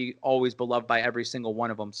not going to be always beloved by every single one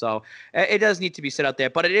of them. So it does need to be set out there.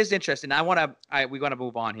 But it is interesting. We want to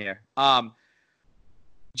move on here.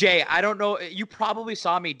 Jay, I don't know. You probably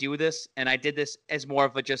saw me do this, and I did this as more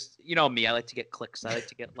of a just, me. I like to get clicks. I like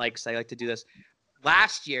to get likes. I like to do this.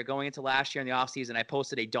 Going into last year in the offseason, I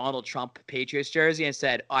posted a Donald Trump Patriots jersey and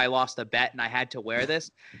said, I lost a bet and I had to wear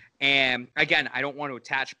this. And again, I don't want to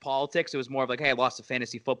attach politics. It was more of like, hey, I lost a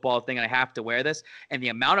fantasy football thing and I have to wear this. And the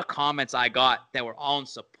amount of comments I got that were all in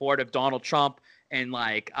support of Donald Trump and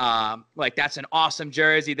like that's an awesome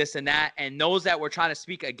jersey, this and that. And those that were trying to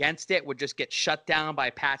speak against it would just get shut down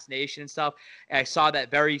by Pats Nation and stuff. And I saw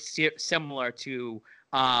that very similar to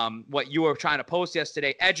what you were trying to post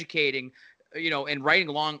yesterday, educating, and writing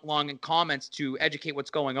long comments to educate what's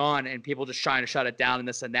going on, and people just trying to shut it down and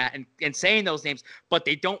this and that and saying those names, but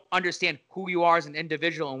they don't understand who you are as an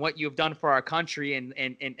individual and what you've done for our country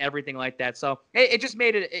and everything like that. So it just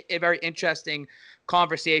made it a very interesting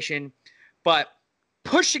conversation. But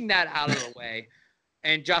pushing that out of the way,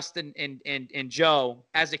 and Justin and Joe,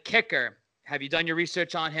 as a kicker, have you done your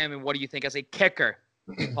research on him, and what do you think as a kicker?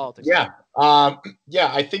 Politics. Yeah.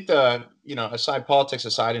 I think aside politics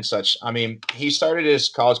aside and such, I mean, he started his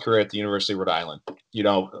college career at the University of Rhode Island,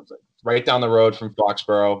 right down the road from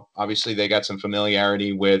Foxborough. Obviously they got some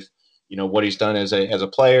familiarity with, what he's done as a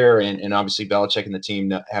player and obviously Belichick and the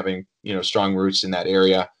team having, strong roots in that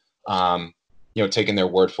area, taking their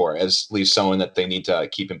word for it as at least someone that they need to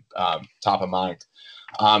keep him top of mind.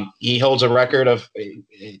 He holds a record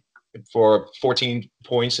for 14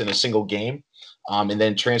 points in a single game. And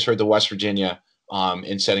then transferred to West Virginia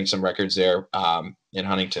and setting some records there in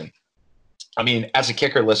Huntington. I mean, as a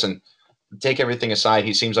kicker, listen, take everything aside.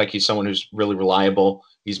 He seems like he's someone who's really reliable.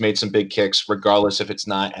 He's made some big kicks, regardless if it's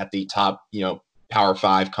not at the top, Power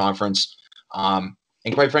 5 conference. And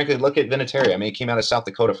quite frankly, look at Vinatieri. I mean, he came out of South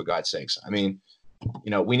Dakota, for God's sakes. I mean,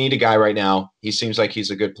 we need a guy right now. He seems like he's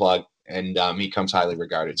a good plug, and he comes highly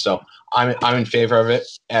regarded. So I'm in favor of it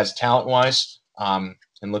as talent-wise.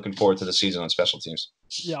 And looking forward to the season on special teams.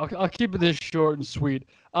 Yeah, I'll keep it this short and sweet.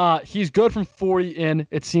 He's good from 40 in.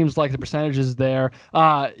 It seems like the percentage is there.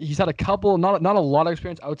 He's had a couple, not a lot of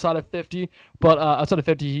experience outside of 50, but outside of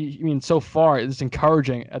 50, so far it's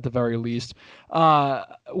encouraging at the very least.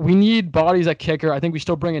 We need bodies at kicker. I think we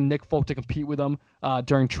still bring in Nick Folk to compete with him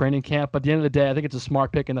during training camp. But at the end of the day, I think it's a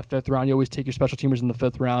smart pick in the 5th round. You always take your special teamers in the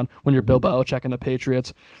 5th round when you're Bill Belichick and the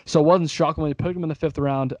Patriots. So it wasn't shocking when you picked him in the 5th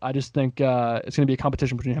round. I just think it's going to be a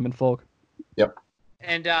competition between him and Folk. Yep.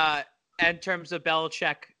 And in terms of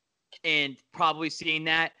Belichick and probably seeing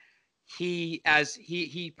that, he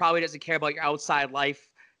probably doesn't care about your outside life.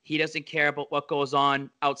 He doesn't care about what goes on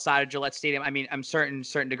outside of Gillette Stadium. I mean, I'm certain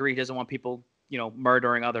degree he doesn't want people,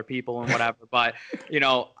 murdering other people and whatever. But,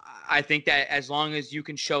 I think that as long as you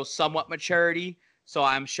can show somewhat maturity, so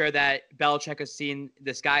I'm sure that Belichick has seen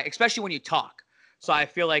this guy, especially when you talk. So I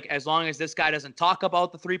feel like as long as this guy doesn't talk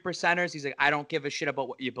about the 3%ers, he's like, I don't give a shit about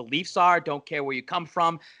what your beliefs are. Don't care where you come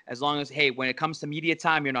from. As long as, hey, when it comes to media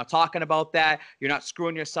time, you're not talking about that. You're not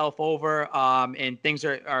screwing yourself over. And things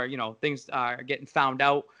are getting found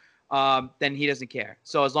out. Then he doesn't care.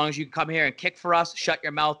 So as long as you come here and kick for us, shut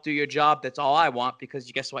your mouth, do your job. That's all I want,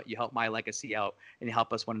 because guess what? You help my legacy out and you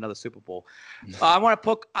help us win another Super Bowl. I want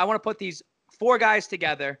to put these 4 guys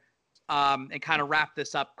together. And kind of wrap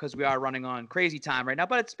this up because we are running on crazy time right now.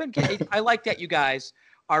 But it's been – I like that you guys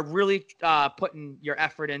are really putting your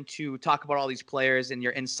effort into talk about all these players and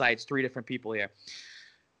your insights. 3 different people here.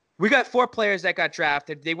 We got 4 players that got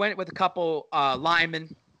drafted. They went with a couple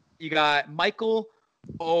linemen. You got Michael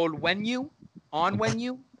Onwenu.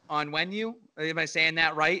 Onwenu. Am I saying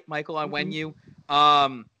that right? Michael Onwenu.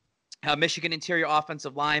 Michigan interior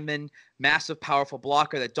offensive lineman, massive, powerful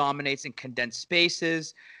blocker that dominates in condensed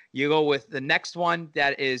spaces. You go with the next one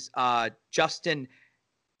that is Justin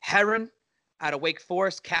Herron out of Wake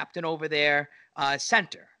Forest, captain over there,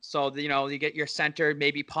 center. So, you get your center,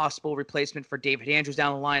 maybe possible replacement for David Andrews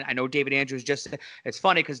down the line. I know David Andrews it's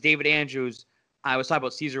funny because David Andrews, I was talking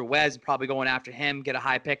about Cesar Wes, probably going after him, get a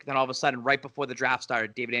high pick. Then all of a sudden, right before the draft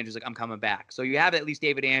started, David Andrews like, I'm coming back. So you have at least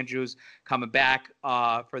David Andrews coming back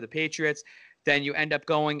for the Patriots. Then you end up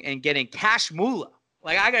going and getting Cash Mula.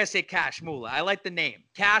 Like, I got to say Cash Mula. I like the name.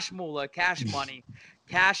 Cash Mula, Cash Money,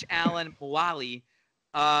 Cash Allen Muali.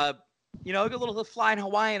 A little flying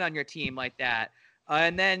Hawaiian on your team like that.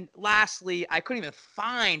 And then lastly, I couldn't even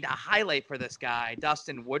find a highlight for this guy,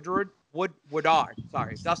 Dustin Woodard.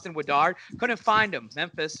 Dustin Woodard. Couldn't find him.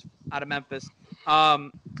 Out of Memphis. I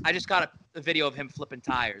just got a video of him flipping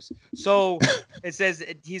tires. So it says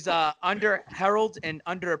he's a under-heralded and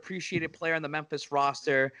underappreciated player on the Memphis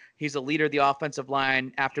roster. He's a leader of the offensive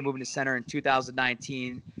line after moving to center in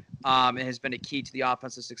 2019 and has been a key to the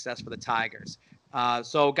offensive success for the Tigers.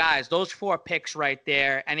 So, guys, those 4 picks right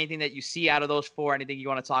there, anything that you see out of those 4, anything you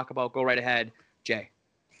want to talk about, go right ahead. Jay.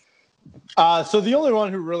 So the only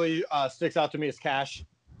one who really sticks out to me is Cash.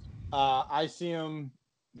 I see him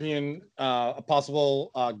being a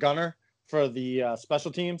possible gunner for the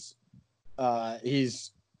special teams.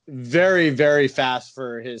 He's very, very fast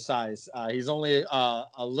for his size. He's only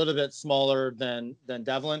a little bit smaller than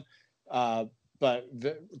Devlin, but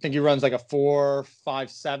I think he runs like a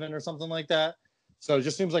 4.57 or something like that. So it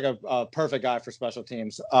just seems like a perfect guy for special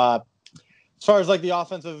teams. As far as like the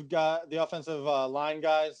offensive line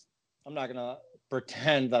guys, I'm not gonna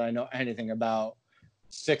pretend that I know anything about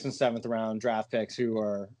 6th and 7th round draft picks who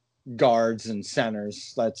are guards and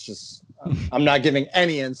centers. That's just I'm not giving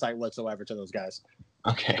any insight whatsoever to those guys.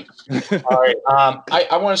 Okay. All right.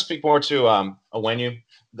 I want to speak more to Onwenu.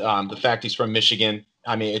 The fact he's from Michigan.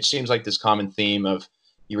 I mean, it seems like this common theme of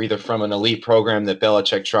you're either from an elite program that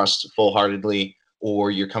Belichick trusts full-heartedly, or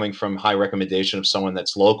you're coming from high recommendation of someone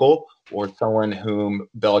that's local or someone whom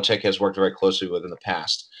Belichick has worked very closely with in the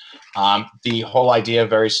past. The whole idea,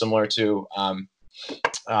 very similar to,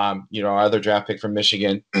 our other draft pick from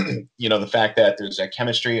Michigan, the fact that there's that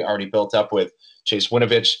chemistry already built up with Chase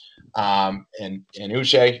Winovich and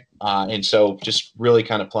Uche. And so just really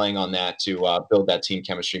kind of playing on that to build that team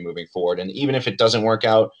chemistry moving forward. And even if it doesn't work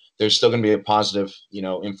out, there's still going to be a positive,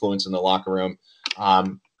 influence in the locker room.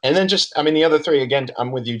 And then the other 3, again,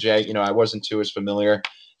 I'm with you, Jay. I wasn't too as familiar.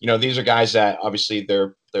 These are guys that obviously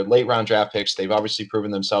they're late round draft picks. They've obviously proven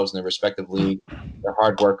themselves in their respective league. They're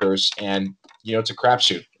hard workers, and it's a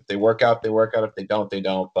crapshoot. If they work out, they work out. If they don't, they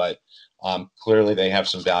don't. But clearly, they have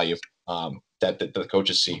some value that the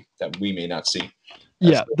coaches see that we may not see.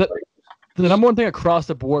 The number one thing across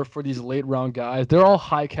the board for these late round guys, they're all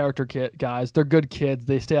high character guys. They're good kids.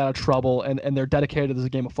 They stay out of trouble, and they're dedicated to this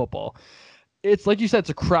game of football. It's like you said,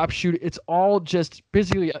 it's a crapshoot. It's all just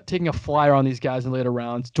basically taking a flyer on these guys in later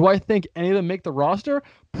rounds. Do I think any of them make the roster?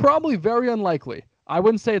 Probably very unlikely. I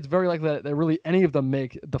wouldn't say it's very likely that really any of them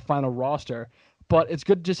make the final roster, but it's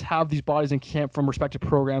good to just have these bodies in camp from respective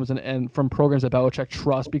programs and from programs that Belichick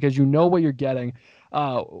trusts, because you know what you're getting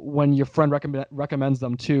when your friend recommends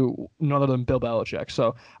them to none other than Bill Belichick.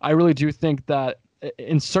 So I really do think that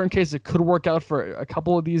in certain cases, it could work out for a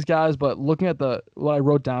couple of these guys, but looking at what I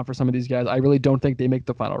wrote down for some of these guys, I really don't think they make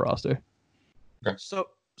the final roster. Okay.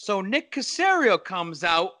 So Nick Caserio comes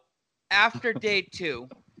out after day 2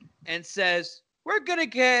 and says, we're going to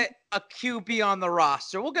get a QB on the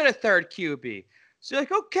roster. We'll get a 3rd QB. So you're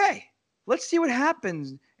like, okay, let's see what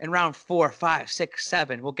happens in round 4, 5, 6,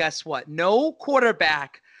 7. Well, guess what? No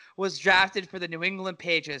quarterback was drafted for the New England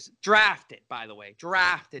Patriots. Drafted, by the way.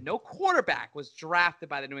 Drafted. No quarterback was drafted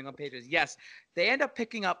by the New England Patriots. Yes, they end up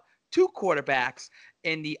picking up 2 quarterbacks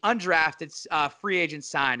in the undrafted free agent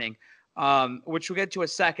signing, which we'll get to a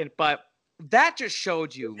second. But that just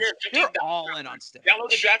showed you they're all in on stuff. Download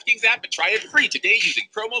the DraftKings app and try it free today using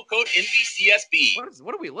promo code NBCSB.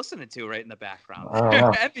 What are we listening to right in the background?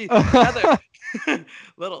 Oh.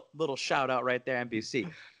 little shout out right there,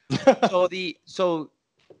 NBC. So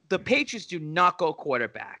the Patriots do not go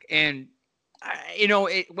quarterback, and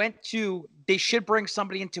it went to they should bring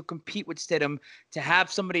somebody in to compete with Stidham, to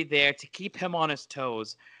have somebody there to keep him on his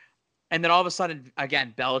toes. And then all of a sudden,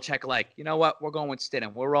 again, Belichick, like, you know what? We're going with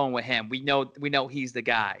Stidham. We're rolling with him. We know he's the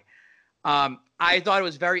guy. I thought it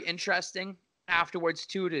was very interesting afterwards,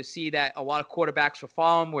 too, to see that a lot of quarterbacks were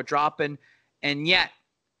falling, were dropping, and yet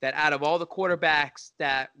that out of all the quarterbacks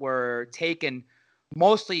that were taken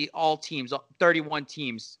mostly all teams, 31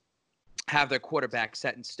 teams, have their quarterback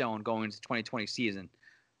set in stone going into the 2020 season.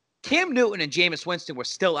 Cam Newton and Jameis Winston were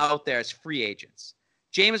still out there as free agents.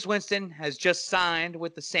 Jameis Winston has just signed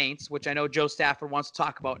with the Saints, which I know Joe Stafford wants to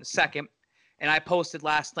talk about in a second. And I posted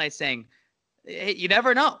last night saying, hey, you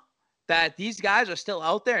never know that these guys are still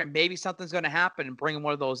out there and maybe something's going to happen and bring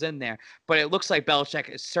one of those in there. But it looks like Belichick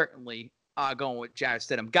is certainly going with Jarrett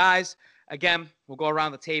Stidham. Guys, again, we'll go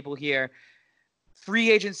around the table here.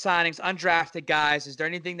 Free agent signings, undrafted guys. Is there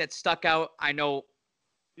anything that stuck out? I know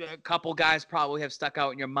a couple guys probably have stuck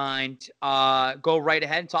out in your mind. Go right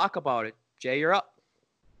ahead and talk about it. Jay, you're up.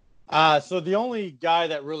 So the only guy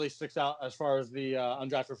that really sticks out as far as the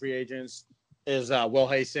undrafted free agents is Will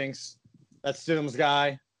Hastings. That's Stidham's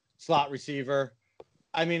guy, slot receiver.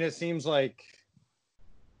 I mean, it seems like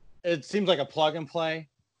a plug and play,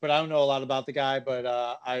 but I don't know a lot about the guy. But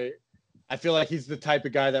I feel like he's the type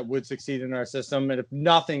of guy that would succeed in our system, and if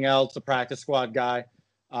nothing else, a practice squad guy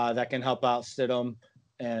that can help out Stidham.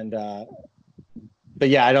 And but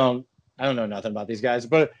yeah, I don't know nothing about these guys.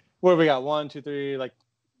 But what do we got? 1, 2, 3, like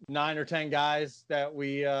 9 or 10 guys that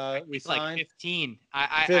we signed. Like 15.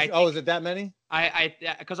 Is it that many?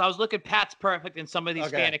 Because I was looking Pat's Perfect in some of these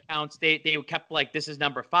fan accounts. They kept like, this is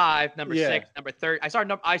number 5, number 6, number 30.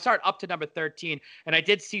 I started up to number 13, and I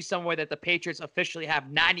did see somewhere that the Patriots officially have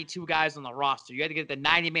 92 guys on the roster. You had to get the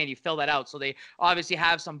 90-man, you fill that out. So they obviously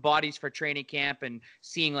have some bodies for training camp and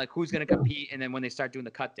seeing like who's going to compete, and then when they start doing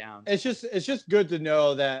the cut down. It's just good to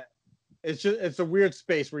know that it's a weird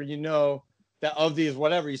space where you know that of these,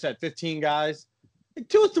 whatever you said, 15 guys, like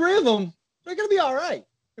 2 or 3 of them, they're going to be all right.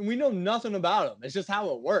 And we know nothing about them. It's just how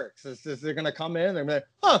it works. It's just they're going to come in, they're going to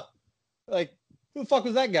be like, like, who the fuck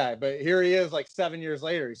was that guy? But here he is, like 7 years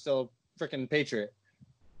later. He's still a freaking Patriot.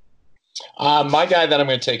 My guy that I'm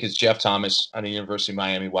going to take is Jeff Thomas on the University of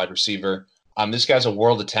Miami, wide receiver. This guy's a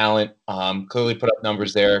world of talent. Clearly put up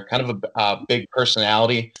numbers there. Kind of a big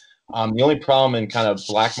personality. The only problem and kind of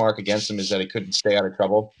black mark against him is that he couldn't stay out of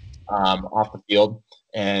trouble off the field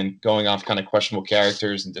and going off kind of questionable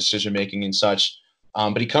characters and decision making and such.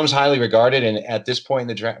 But he comes highly regarded, and at this point in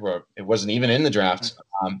the draft, or it wasn't even in the draft,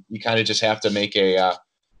 you kind of just have to make a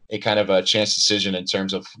kind of a chance decision in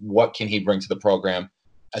terms of what can he bring to the program,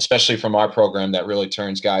 especially from our program that really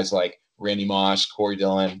turns guys like Randy Moss, Corey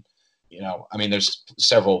Dillon. You know, I mean, there's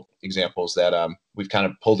several examples that we've kind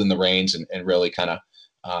of pulled in the reins and really kind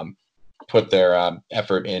of put their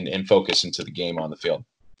effort and focus into the game on the field.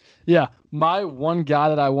 Yeah, my one guy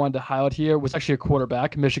that I wanted to highlight here was actually a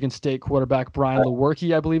quarterback, Michigan State quarterback, Brian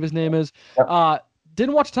Lewerke, I believe his name is.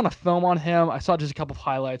 Didn't watch a ton of film on him. I saw just a couple of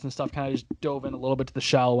highlights and stuff, kind of just dove in a little bit to the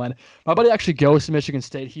shallow end. My buddy actually goes to Michigan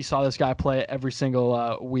State. He saw this guy play every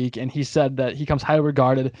single week, and he said that he comes highly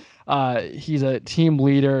regarded. He's a team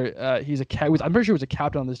leader. I'm pretty sure he was a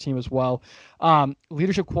captain on this team as well.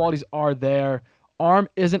 Leadership qualities are there. Arm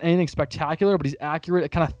isn't anything spectacular, but he's accurate.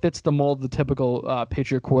 It kind of fits the mold of the typical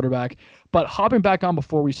Patriot quarterback. But hopping back on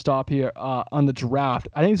before we stop here on the draft,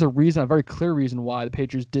 I think there's a very clear reason why the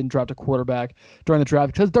Patriots didn't draft a quarterback during the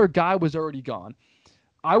draft, because their guy was already gone.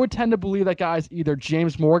 I would tend to believe that guy's either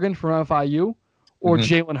James Morgan from FIU or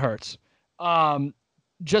Jalen Hurts.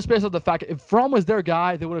 Just based on the fact, if Fromm was their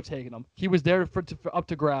guy, they would have taken him. He was there for up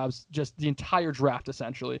to grabs just the entire draft,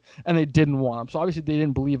 essentially, and they didn't want him. So obviously they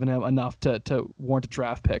didn't believe in him enough to warrant a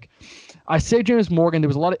draft pick. I say James Morgan. There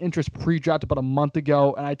was a lot of interest pre-draft about a month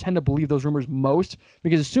ago, and I tend to believe those rumors most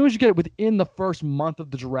because as soon as you get it within the first month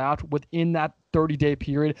of the draft, within that 30-day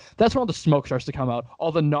period, that's when all the smoke starts to come out.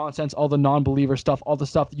 All the nonsense, all the non-believer stuff, all the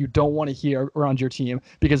stuff that you don't want to hear around your team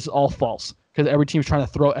because it's all false. Because every team's trying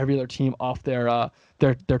to throw every other team off their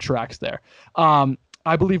tracks there.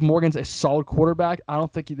 I believe Morgan's a solid quarterback. I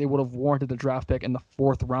don't think they would have warranted the draft pick in the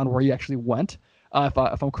 4th round where he actually went, if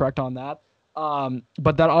I'm correct on that.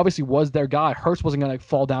 But that obviously was their guy. Hurts wasn't going to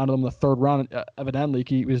fall down to them in the 3rd round. Evidently,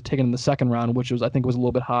 he was taken in the 2nd round, which I think was a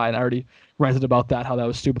little bit high. And I already ranted about that, how that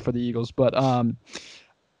was stupid for the Eagles. But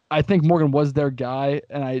I think Morgan was their guy,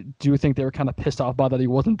 and I do think they were kind of pissed off by that he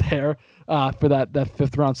wasn't there for that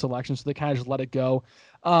 5th round selection, so they kind of just let it go.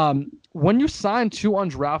 When you sign 2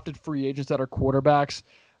 undrafted free agents that are quarterbacks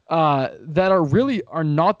that are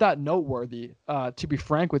not that noteworthy, to be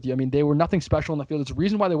frank with you. I mean, they were nothing special in the field. There's a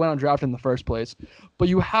reason why they went undrafted in the first place. But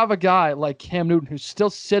you have a guy like Cam Newton who's still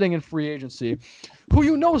sitting in free agency, who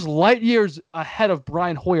you know is light years ahead of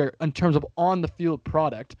Brian Hoyer in terms of on-the-field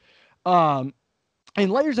product. And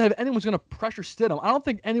light years ahead of anyone's going to pressure Stidham. I don't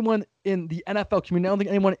think anyone in the NFL community, I don't think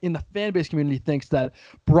anyone in the fan base community thinks that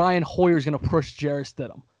Brian Hoyer is going to push Jarrett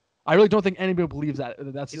Stidham. I really don't think anybody believes that.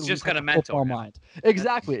 He's just going to mentor mind.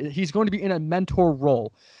 Exactly. He's going to be in a mentor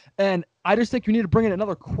role. And I just think you need to bring in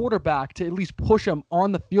another quarterback to at least push him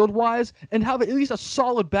on the field wise and have at least a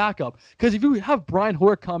solid backup. Because if you have Brian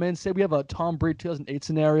Hoyer come in, say we have a Tom Brady 2008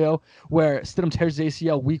 scenario where Stidham tears his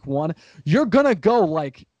ACL week 1, you're going to go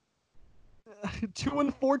like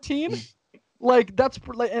 2-14. Like that's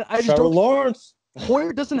like, and I just Trevor don't. Lawrence.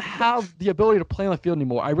 Hoyer doesn't have the ability to play on the field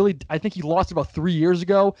anymore. I think he lost about 3 years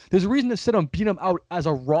ago. There's a reason that Stidham beat him out as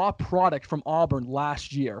a raw product from Auburn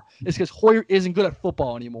last year. It's because Hoyer isn't good at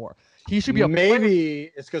football anymore. He should be a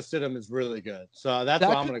maybe it's because Stidham is really good. So that's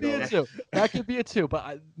what I'm going to go with. That could be it too.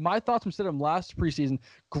 But my thoughts from Stidham last preseason,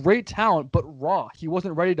 great talent, but raw. He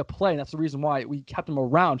wasn't ready to play, and that's the reason why we kept him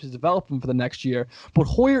around to develop him for the next year. But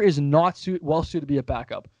Hoyer is not well suited to be a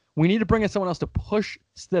backup. We need to bring in someone else to push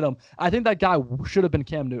Stidham. I think that guy should have been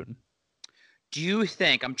Cam Newton. Do you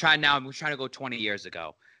think I'm trying to go 20 years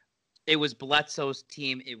ago. It was Bledsoe's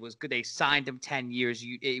team. It was good. They signed him 10 years.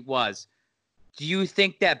 It was. Do you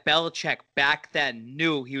think that Belichick back then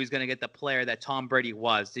knew he was going to get the player that Tom Brady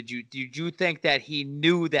was? Did you think that he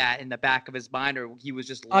knew that in the back of his mind, or he was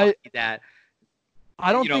just lucky that?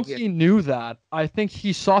 I don't think he knew that. I think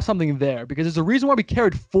he saw something there because there's a reason why we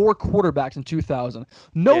carried 4 quarterbacks in 2000.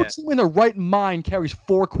 No team in their right mind carries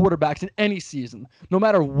 4 quarterbacks in any season. No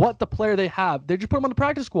matter what the player they have, they just put him on the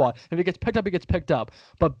practice squad. If he gets picked up, he gets picked up.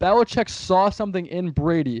 But Belichick saw something in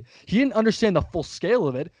Brady. He didn't understand the full scale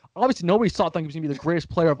of it. Obviously, nobody thought he was going to be the greatest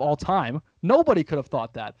player of all time. Nobody could have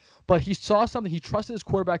thought that. But he saw something. He trusted his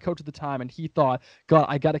quarterback coach at the time, and he thought, God,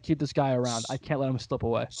 I got to keep this guy around. I can't let him slip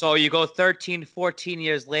away. So you go 13, 14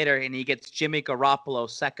 years later, and he gets Jimmy Garoppolo,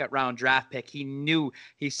 second-round draft pick.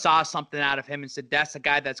 He saw something out of him and said, that's a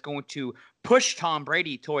guy that's going to push Tom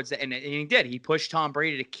Brady towards it. And he did. He pushed Tom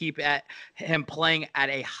Brady to keep him playing at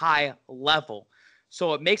a high level.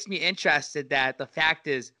 So it makes me interested that the fact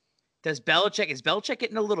is Belichick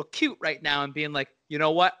getting a little cute right now and being like, you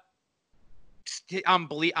know what? I'm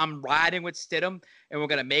riding with Stidham and we're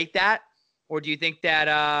going to make that? Or do you think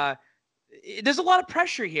that there's a lot of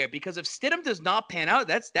pressure here because if Stidham does not pan out,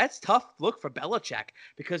 that's tough look for Belichick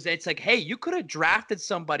because it's like, hey, you could have drafted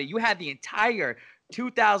somebody. You had the entire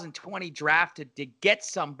 2020 drafted to get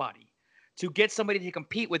somebody to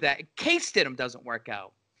compete with that in case Stidham doesn't work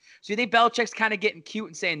out. So you think Belichick's kind of getting cute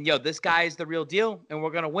and saying, yo, this guy is the real deal and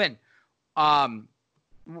we're going to win.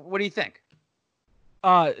 What do you think?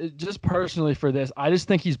 Just personally for this, I just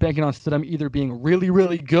think he's banking on Stidham either being really,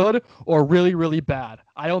 really good or really, really bad.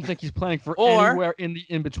 I don't think he's planning for anywhere in the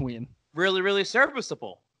in-between. Really, really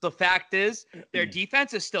serviceable. The fact is, their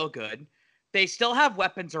defense is still good. They still have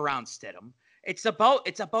weapons around Stidham. It's about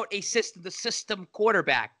a system, the system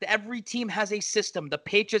quarterback. Every team has a system. The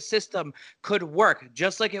Patriots system could work,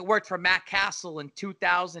 just like it worked for Matt Castle in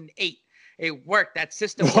 2008. It worked. That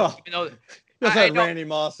system worked, even though Randy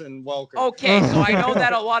Moss and Welker. Okay, so I know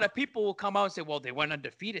that a lot of people will come out and say, well, they went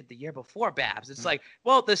undefeated the year before, Babs. It's like,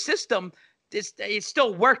 well, the system, it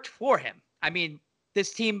still worked for him. I mean,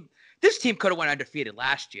 this team could have went undefeated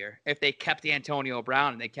last year if they kept Antonio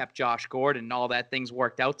Brown and they kept Josh Gordon and all that things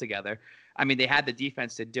worked out together. I mean, they had the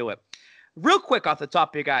defense to do it. Real quick off the top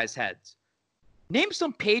of your guys' heads, name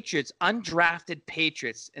some Patriots, undrafted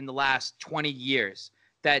Patriots in the last 20 years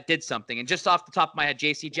that did something. And just off the top of my head,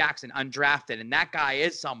 J.C. Jackson, undrafted, and that guy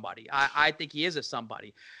is somebody. I think he is a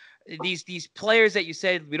somebody. These players that you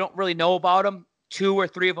said we don't really know about them, 2 or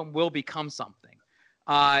 3 of them will become something.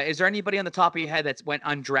 Is there anybody on the top of your head that's went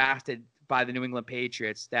undrafted by the New England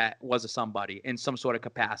Patriots that was a somebody in some sort of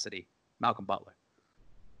capacity? Malcolm Butler.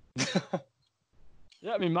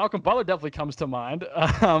 Yeah, I mean, Malcolm Butler definitely comes to mind.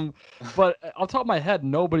 But on top of my head,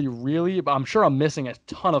 nobody really. But I'm sure I'm missing a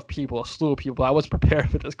ton of people, a slew of people. I was prepared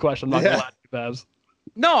for this question. I'm not gonna lie to you, Babs.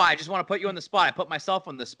 No, I just want to put you on the spot. I put myself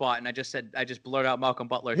on the spot, and I just blurted out Malcolm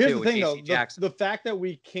Butler Here's too. The thing, though, Jackson. the fact that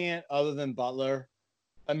we can't, other than Butler,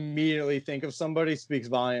 immediately think of somebody speaks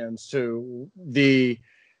volumes to the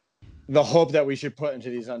hope that we should put into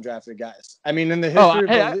these undrafted guys. I mean, in the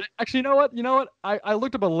history actually, you know what? I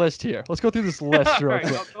looked up a list here. Let's go through this list real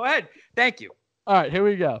quick. Go ahead. Thank you. All right, here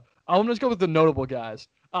we go. I'm just go with the notable guys.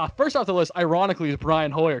 First off the list, ironically, is Brian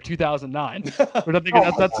Hoyer, 2009. But I think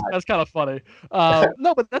that's kind of funny.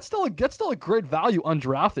 No, but that's still a great value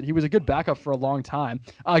undrafted. He was a good backup for a long time.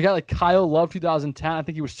 A guy like Kyle Love, 2010. I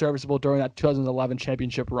think he was serviceable during that 2011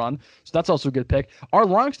 championship run. So that's also a good pick. Our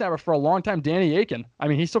long snapper for a long time, Danny Aiken. I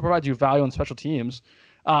mean, he still provides you value on special teams.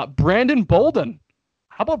 Brandon Bolden.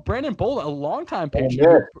 How about Brandon Bolden, a longtime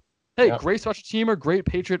Patriot? Hey, yeah. Great special teamer, great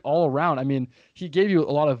Patriot all around. I mean, he gave you a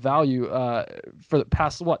lot of value for the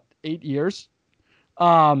past, 8 years?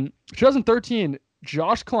 2013,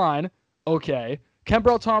 Josh Klein, okay.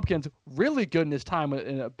 Kenbrell Tompkins, really good in his time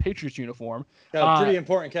in a Patriots uniform. Got a pretty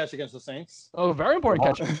important catch against the Saints. Oh, very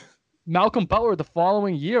important catch. Malcolm Butler the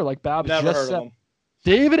following year, like Babs Never just heard said. of him.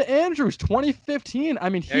 David Andrews, 2015. I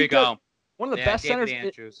mean, There you go. One of the best David centers.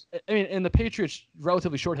 Andrews. I mean, in the Patriots'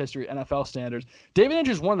 relatively short history, NFL standards, David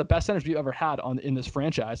Andrews is one of the best centers we've ever had in this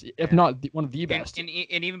franchise, if not one of the best. And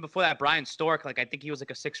even before that, Brian Stork, like I think he was like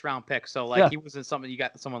a 6th-round pick. So like he wasn't something you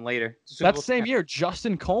got someone later. That same year,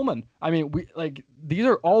 Justin Coleman. I mean, these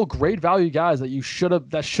are all great value guys that should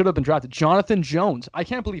have been drafted. Jonathan Jones. I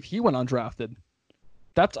can't believe he went undrafted.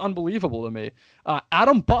 That's unbelievable to me.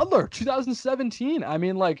 Adam Butler, 2017. I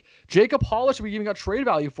mean, like Jacob Hollish, we even got trade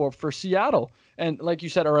value for Seattle, and like you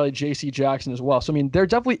said earlier, J.C. Jackson as well. So I mean, there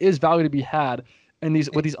definitely is value to be had in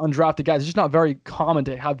with these undrafted guys. It's just not very common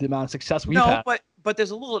to have the amount of success we've had. But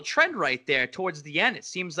there's a little trend right there towards the end. It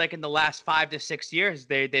seems like in the last 5 to 6 years,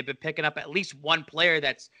 they've been picking up at least one player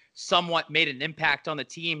that's somewhat made an impact on the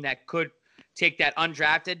team that could take that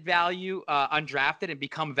undrafted value, undrafted, and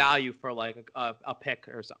become value for like a pick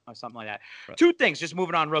or something like that. Right. 2 things, just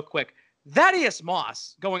moving on real quick. Thaddeus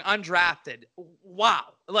Moss going undrafted. Wow.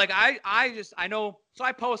 Like I know. So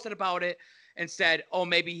I posted about it and said, oh,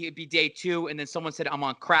 maybe he'd be day 2. And then someone said I'm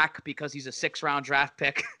on crack because he's a 6th-round draft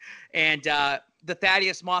pick. And the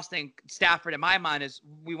Thaddeus Moss thing, Stafford, in my mind, is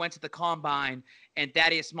we went to the combine and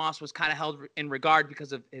Thaddeus Moss was kind of held in regard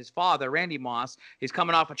because of his father, Randy Moss. He's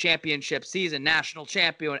coming off a championship season, national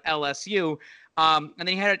champion at LSU. And then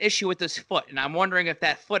he had an issue with his foot. And I'm wondering if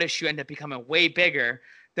that foot issue ended up becoming way bigger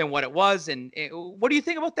than what it was. And what do you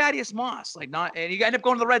think about Thaddeus Moss? And you end up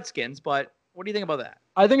going to the Redskins, but what do you think about that?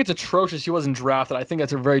 I think it's atrocious he wasn't drafted. I think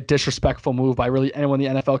that's a very disrespectful move by really anyone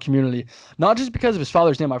in the NFL community. Not just because of his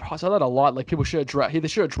father's name. I've saw that a lot. Like people should have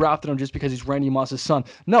drafted him just because he's Randy Moss's son.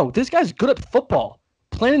 No, this guy's good at football.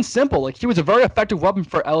 Plain and simple. Like he was a very effective weapon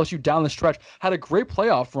for LSU down the stretch. Had a great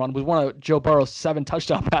playoff run with one of Joe Burrow's 7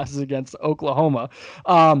 touchdown passes against Oklahoma.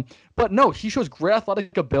 But no, he shows great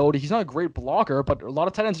athletic ability. He's not a great blocker, but a lot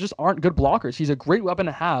of tight ends just aren't good blockers. He's a great weapon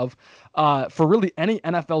to have for really any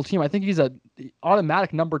NFL team. I think he's an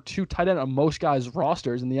automatic number 2 tight end on most guys'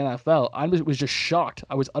 rosters in the NFL. I was just shocked.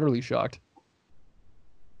 I was utterly shocked.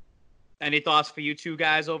 Any thoughts for you 2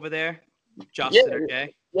 guys over there, Justin or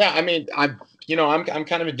Jay? Yeah, I mean, I'm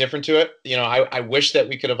kind of indifferent to it. I wish that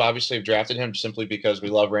we could have obviously have drafted him simply because we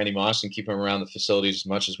love Randy Moss and keep him around the facilities as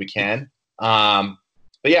much as we can.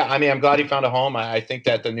 But yeah, I mean, I'm glad he found a home. I think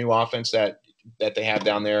that the new offense that they have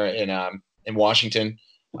down there in Washington,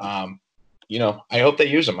 I hope they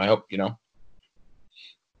use him. I hope,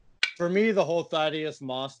 For me, the whole Thaddeus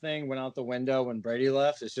Moss thing went out the window when Brady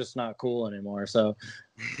left. It's just not cool anymore. So,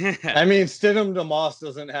 I mean, Stidham to Moss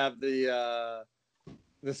doesn't have the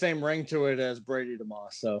same ring to it as Brady to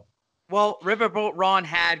Moss. So, well, Riverboat Ron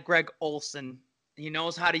had Greg Olsen. He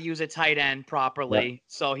knows how to use a tight end properly. Yep.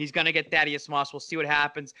 So he's going to get Thaddeus Moss. We'll see what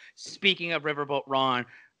happens. Speaking of Riverboat Ron,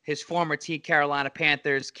 his former team, Carolina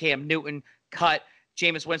Panthers, Cam Newton, cut.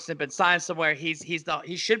 Jameis Winston been signed somewhere. He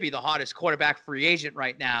should be the hottest quarterback free agent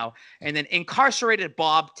right now. And then incarcerated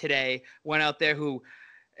Bob today went out there who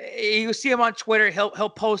you see him on Twitter. He'll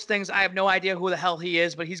post things. I have no idea who the hell he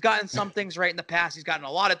is, but he's gotten some things right in the past. He's gotten a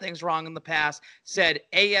lot of things wrong in the past. Said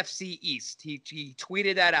AFC East. He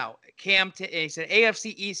tweeted that out. He said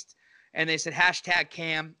AFC East, and they said hashtag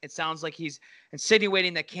Cam. It sounds like he's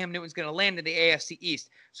insinuating that Cam Newton's going to land in the AFC East.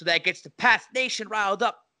 So that gets the Pats Nation riled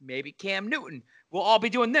up. Maybe Cam Newton. We'll all be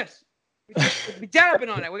doing this. We'll be dabbing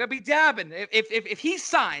on it. We're gonna be dabbing. If he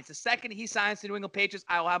signs, the second he signs the New England Patriots,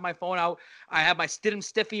 I will have my phone out. I have my Stidham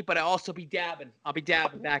Stiffy, but I also be dabbing. I'll be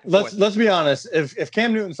dabbing back and forth. Let's be honest. If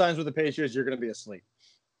Cam Newton signs with the Patriots, you're gonna be asleep.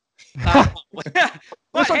 But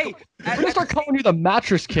hey, we're gonna start calling you the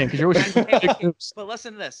Mattress King because you're always. But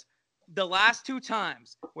listen to this. The last 2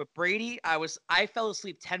 times with Brady, I fell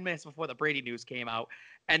asleep 10 minutes before the Brady news came out,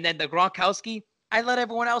 and then the Gronkowski. I let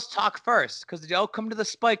everyone else talk first because they'll come to the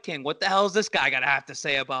Spike King. What the hell is this guy got to have to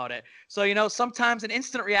say about it? So, sometimes an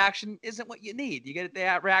instant reaction isn't what you need. You get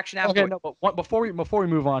the reaction after. Okay, no, but before we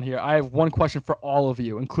move on here, I have one question for all of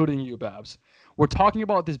you, including you, Babs. We're talking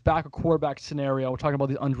about this backup quarterback scenario. We're talking about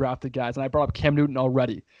these undrafted guys, and I brought up Cam Newton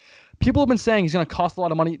already. People have been saying he's going to cost a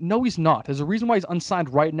lot of money. No, he's not. There's a reason why he's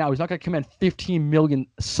unsigned right now. He's not going to command $15 million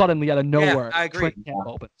suddenly out of nowhere. Yeah, I agree. Camp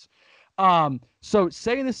opens. So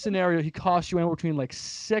say in this scenario, he costs you anywhere between like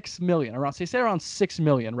 $6 million, around $6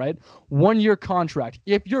 million, right? 1-year contract.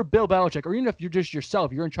 If you're Bill Belichick, or even if you're just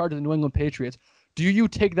yourself, you're in charge of the New England Patriots, do you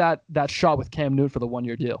take that shot with Cam Newton for the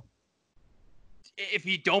 1-year deal? if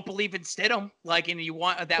you don't believe in Stidham, like, and you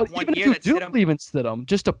want that But one even year if that you do Stidham, believe in Stidham,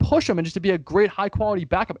 just to push him and just to be a great high quality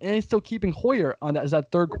backup, and he's still keeping Hoyer on that as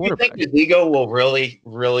that third Do you quarterback. think his ego will really,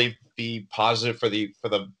 really be positive for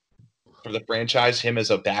the franchise? Him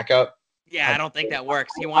as a backup. yeah, I don't think that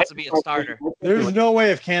works. He wants to be a starter. There's no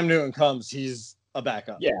way if Cam Newton comes, he's a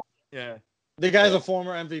backup. Yeah. Yeah. The guy's a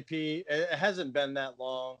former MVP. It hasn't been that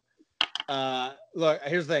long. Look,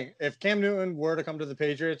 here's the thing. If Cam Newton were to come to the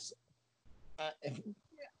Patriots,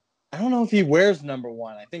 I don't know if he wears number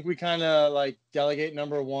 1. I think we kind of like delegate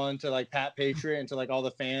number 1 to like Pat Patriot and to like all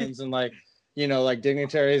the fans and like, like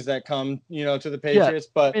dignitaries that come, to the Patriots.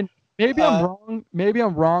 But I mean, maybe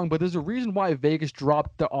I'm wrong, but there's a reason why Vegas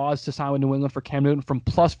dropped the odds to sign with New England for Cam Newton from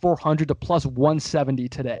plus 400 to plus 170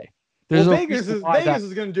 today. Vegas is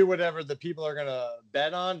going to do whatever the people are going to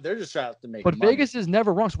bet on. They're just trying to make money. But Vegas is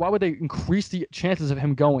never wrong, so why would they increase the chances of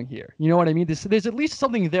him going here? You know what I mean? There's at least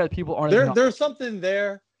something there that people aren't. There's something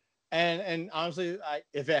there, and honestly,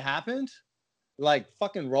 if it happened, like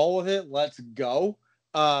fucking roll with it. Let's go.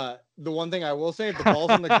 The one thing I will say, if the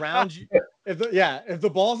ball's on the ground, if the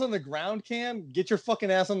ball's on the ground, Cam, get your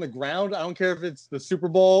fucking ass on the ground. I don't care if it's the Super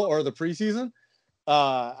Bowl or the preseason.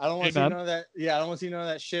 I don't want to see none of that. Yeah, I don't want to see none of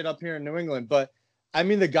that shit up here in New England. But I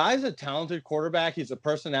mean, the guy's a talented quarterback. He's a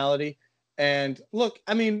personality. And look,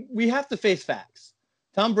 I mean, we have to face facts.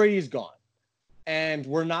 Tom Brady's gone. And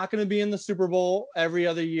we're not going to be in the Super Bowl every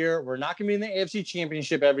other year. We're not going to be in the AFC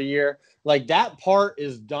Championship every year. Like, that part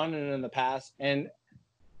is done and in the past. And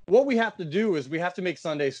what we have to do is we have to make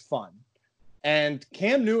Sundays fun. And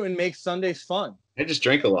Cam Newton makes Sundays fun. I just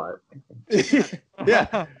drink a lot.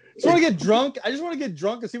 Yeah. I just want to get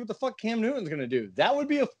drunk and see what the fuck Cam Newton's going to do. That would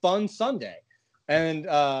be a fun Sunday. And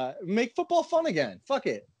make football fun again. Fuck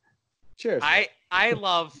it. Cheers. I would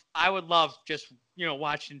love just,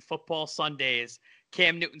 watching football Sundays.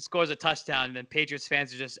 Cam Newton scores a touchdown and then Patriots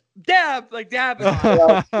fans are just dab. But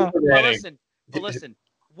listen,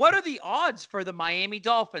 what are the odds for the Miami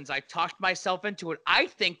Dolphins? I talked myself into it. I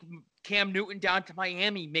think Cam Newton down to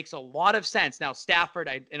Miami makes a lot of sense. Now, Stafford,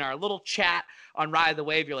 in our little chat on Ride the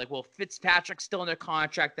Wave, you're like, well, Fitzpatrick's still under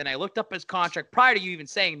contract. Then I looked up his contract prior to you even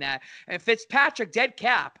saying that. And Fitzpatrick dead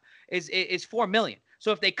cap is $4 million.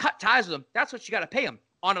 So if they cut ties with him, that's what you got to pay him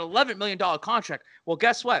on an $11 million contract. Well,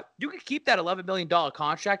 guess what? You can keep that $11 million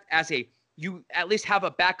contract as you at least have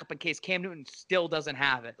a backup in case Cam Newton still doesn't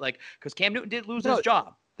have it. Like, because Cam Newton did lose his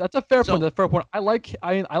job. That's a fair point. That's a fair point. I like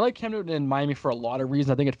Cam Newton in Miami for a lot of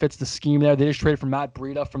reasons. I think it fits the scheme there. They just traded for Matt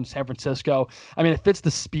Breida from San Francisco. I mean, it fits the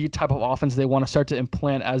speed type of offense they want to start to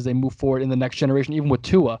implant as they move forward in the next generation, even with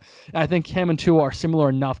Tua. And I think Cam and Tua are similar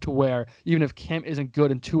enough to where even if Cam isn't good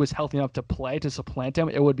and Tua is healthy enough to play to supplant him,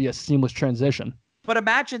 it would be a seamless transition. But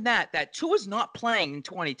imagine that Tua's not playing in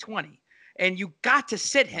 2020. And you got to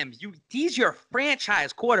sit him. He's your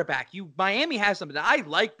franchise quarterback. Miami has something. I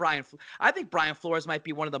like Brian. I think Brian Flores might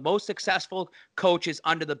be one of the most successful coaches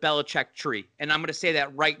under the Belichick tree. And I'm going to say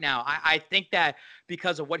that right now. I think that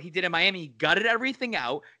because of what he did in Miami, he gutted everything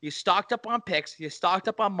out. You stocked up on picks. You stocked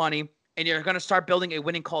up on money. And you're going to start building a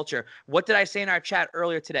winning culture. What did I say in our chat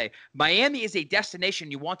earlier today? Miami is a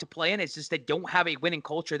destination you want to play in. It's just they don't have a winning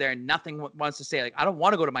culture there, and nothing wants to say, like, I don't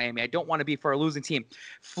want to go to Miami. I don't want to be for a losing team.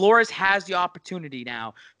 Flores has the opportunity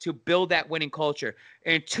now to build that winning culture.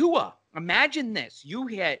 And Tua, imagine this.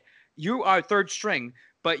 You are third string,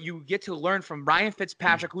 but you get to learn from Ryan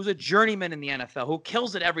Fitzpatrick, who's a journeyman in the NFL, who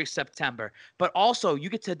kills it every September. But also, you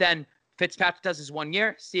get to then Fitzpatrick does his 1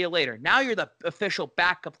 year. See you later. Now you're the official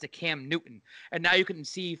backup to Cam Newton. And now you can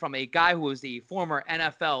see from a guy who was the former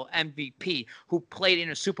NFL MVP who played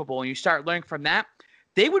in a Super Bowl, and you start learning from that.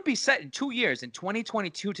 They would be set in 2 years in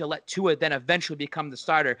 2022 to let Tua then eventually become the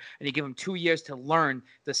starter. And you give him 2 years to learn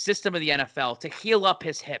the system of the NFL, to heal up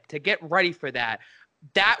his hip, to get ready for that.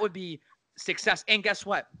 That would be success. And guess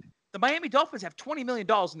what? The Miami Dolphins have $20 million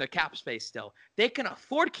in their cap space still. They can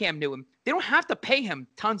afford Cam Newton. They don't have to pay him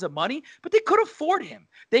tons of money, but they could afford him.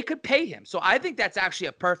 They could pay him. So I think that's actually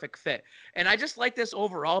a perfect fit. And I just like this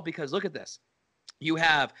overall because look at this. You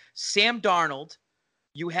have Sam Darnold.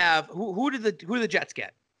 You have who did the Jets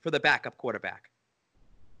get for the backup quarterback?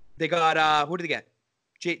 They got who did they get?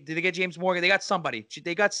 Did they get James Morgan? They got somebody.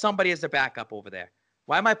 They got somebody as their backup over there.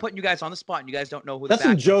 Why am I putting you guys on the spot and you guys don't know who? That's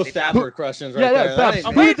some Joe Stafford questions right there. Babs,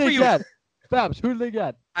 I'm waiting for you. Babs, who did they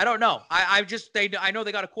get? I don't know. I know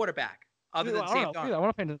they got a quarterback other than Sam Darnold. I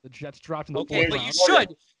want to find the Jets dropped in the Okay, but you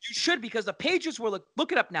should because the pages were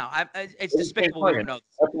look it up now. It's despicable. We don't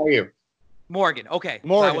know. Morgan. Okay.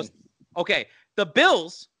 Morgan. Okay. The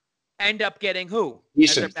Bills end up getting who?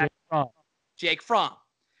 Jake Fromm.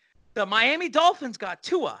 The Miami Dolphins got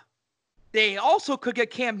Tua. They also could get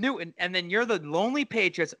Cam Newton, and then you're the lonely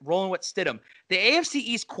Patriots rolling with Stidham. The AFC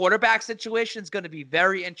East quarterback situation is going to be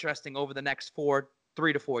very interesting over the next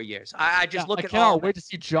 3 to 4 years. I cannot wait to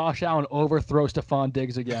see Josh Allen overthrow Stephon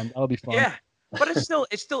Diggs again. That'll be fun. Yeah, but it's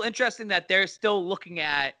still interesting that they're still looking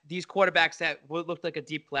at these quarterbacks that would look like a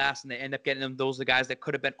deep class, and they end up getting them. Those are the guys that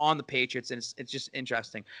could have been on the Patriots, and it's just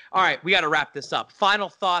interesting. All right, we got to wrap this up. Final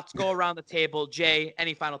thoughts. Go around the table. Jay,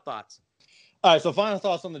 any final thoughts? All right, so final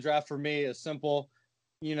thoughts on the draft for me is simple.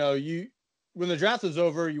 When the draft is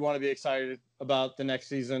over, you want to be excited about the next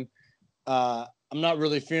season. I'm not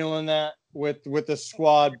really feeling that with the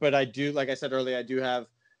squad, but I do, like I said earlier, I do have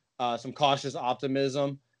some cautious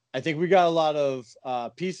optimism. I think we got a lot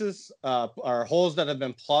of pieces or holes that have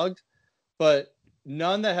been plugged, but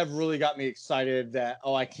none that have really got me excited that,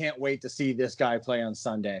 I can't wait to see this guy play on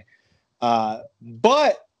Sunday.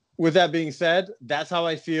 But with that being said, that's how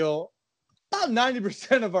I feel about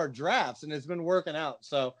 90% of our drafts, and it's been working out.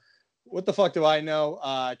 So what the fuck do I know?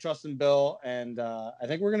 I trust in Bill, and I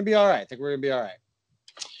think we're going to be all right.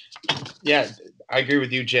 Yeah, I agree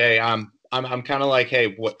with you, Jay. I'm kind of like,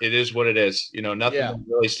 hey, it is what it is. Nothing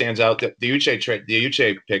really stands out. The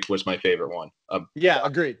Uche pick was my favorite one.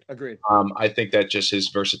 Agreed. I think that just his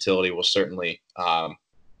versatility will certainly,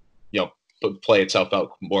 play itself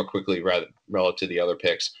out more quickly relative to the other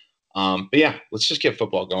picks. But yeah, let's just get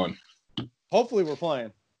football going. Hopefully we're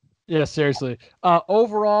playing. Yeah, seriously.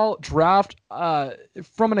 Overall, draft,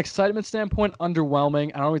 from an excitement standpoint,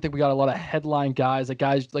 underwhelming. I don't really think we got a lot of headline guys,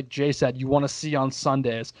 like Jay said, you want to see on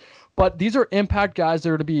Sundays. But these are impact guys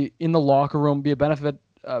that are to be in the locker room, be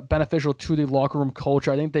beneficial to the locker room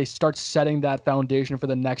culture. I think they start setting that foundation for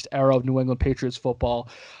the next era of New England Patriots football.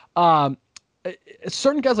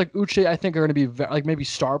 Certain guys like Uche, I think, are going to be maybe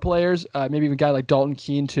star players, maybe even a guy like Dalton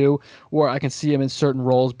Keene too, where I can see him in certain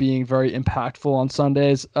roles being very impactful on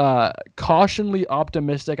Sundays. Cautionally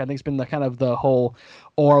optimistic, I think it's been the whole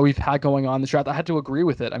aura we've had going on in this draft. I had to agree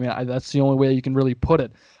with it. I mean, that's the only way you can really put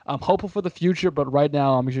it. I'm hopeful for the future, but right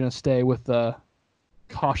now I'm going to stay with the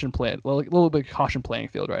caution play, a little bit caution playing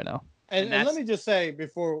field right now. And let me just say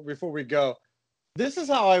before we go, this is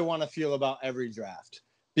how I want to feel about every draft.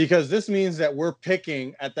 Because this means that we're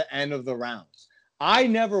picking at the end of the rounds. I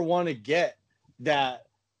never want to get that,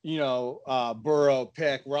 Burrow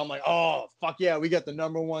pick where I'm like, oh, fuck yeah, we got the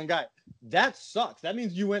number one guy. That sucks. That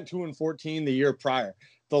means you went 2-14 the year prior.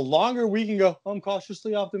 The longer we can go, I'm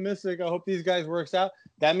cautiously optimistic. I hope these guys works out.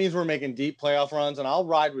 That means we're making deep playoff runs, and I'll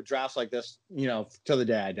ride with drafts like this, till the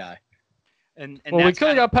day I die. And we could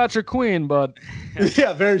have got Patrick Queen, but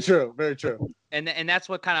yeah, very true. And that's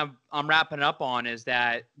what kind of I'm wrapping up on, is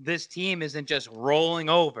that this team isn't just rolling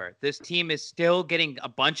over. This team is still getting a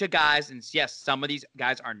bunch of guys, and yes, some of these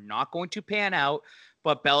guys are not going to pan out,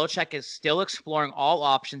 but Belichick is still exploring all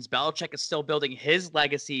options. Belichick is still building his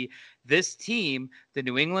legacy. This team, the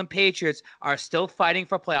New England Patriots, are still fighting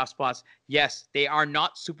for playoff spots. Yes, they are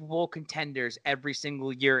not Super Bowl contenders every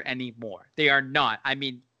single year anymore. They are not. I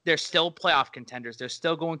mean, they're still playoff contenders. They're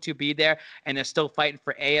still going to be there, and they're still fighting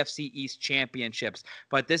for AFC East championships.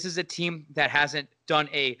 But this is a team that hasn't done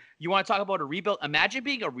you want to talk about a rebuild? Imagine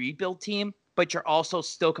being a rebuild team, but you're also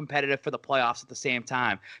still competitive for the playoffs at the same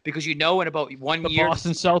time. Because in about 1 year.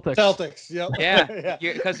 Boston Celtics. Yep. Yeah.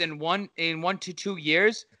 Because in 1 to 2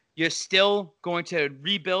 years, you're still going to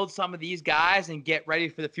rebuild some of these guys and get ready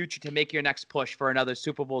for the future to make your next push for another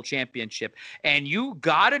Super Bowl championship. And you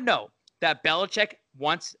got to know that Belichick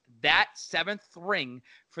wants that 7th ring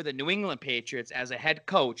for the New England Patriots as a head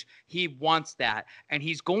coach. He wants that, and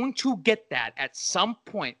he's going to get that at some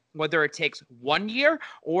point, whether it takes 1 year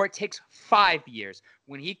or it takes 5 years.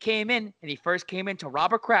 When he came in, and he first came into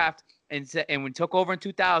Robert Kraft, and when he took over in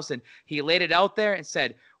 2000, he laid it out there and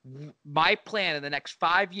said, my plan in the next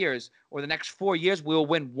 5 years or the next 4 years, we'll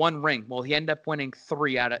win 1 ring. Well, he ended up winning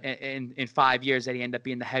 3 in 5 years that he ended up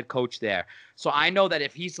being the head coach there. So I know that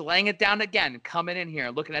if he's laying it down again, coming in here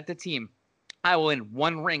and looking at the team, I will win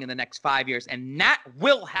 1 ring in the next 5 years, and that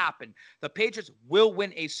will happen. The Patriots will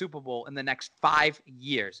win a Super Bowl in the next 5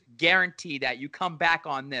 years. Guarantee that. You come back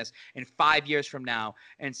on this in 5 years from now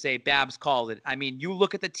and say, Babs called it. I mean, you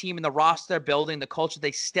look at the team and the roster building, the culture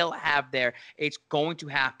they still have there. It's going to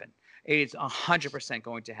happen. It is 100%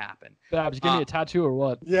 going to happen. Babs, give me a tattoo or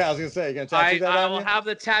what? Yeah, I was going to say, you going to tattoo that on you? I will have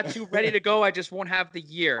the tattoo ready to go. I just won't have the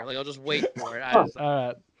year. I'll just wait for it. All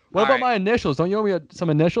right. What about my initials? Don't you owe me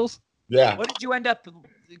some initials? Yeah. What did you end up?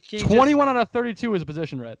 21 out of 32 is a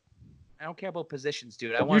position, right? I don't care about positions,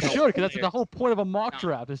 dude. You should, because that's the whole point of a mock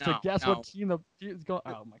draft is to guess what team the is going.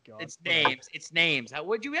 Oh my god. It's names.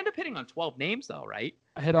 Would you end up hitting on 12 names though, right?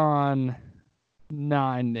 I hit on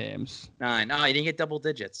 9 names. 9. Oh, you didn't get double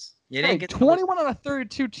digits. You didn't Hey, get 21 out of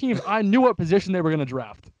 32 teams. I knew what position they were going to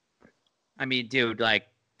draft. I mean, dude, like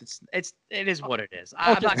it is what it is.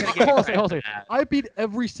 I'm Okay, not gonna give you hold on, credit hold for on. that. I beat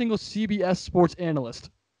every single CBS sports analyst.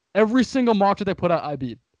 Every single mock that they put out, I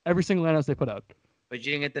beat. Every single analyst they put out. But you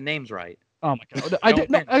didn't get the names right. Oh my god! I did.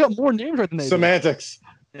 No, I got more names right than they did. Semantics.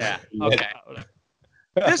 Yeah. Okay.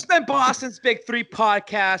 This has been Boston's Big Three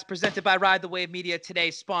podcast presented by Ride the Wave Media. Today,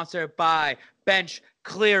 sponsored by Bench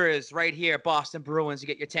Clearers right here, Boston Bruins. You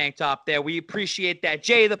get your tank top there. We appreciate that.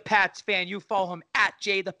 Jay the Pats fan. You follow him at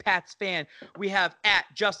Jay the Pats fan. We have at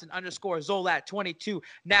Justin_Zolat22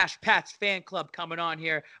 Nash Pats fan club coming on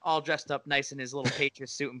here, all dressed up nice in his little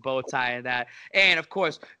Patriots suit and bow tie and that. And of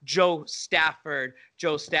course, Joe Stafford.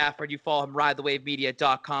 You follow him,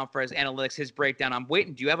 ridethewavemedia.com for his analytics, his breakdown. I'm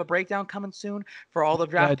waiting. Do you have a breakdown coming soon for all the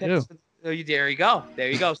draft picks? There you go. So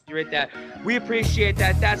you read that. We appreciate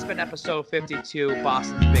that. That's been episode 52,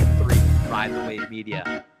 Boston's Big Three, Ride the Wave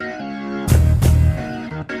Media.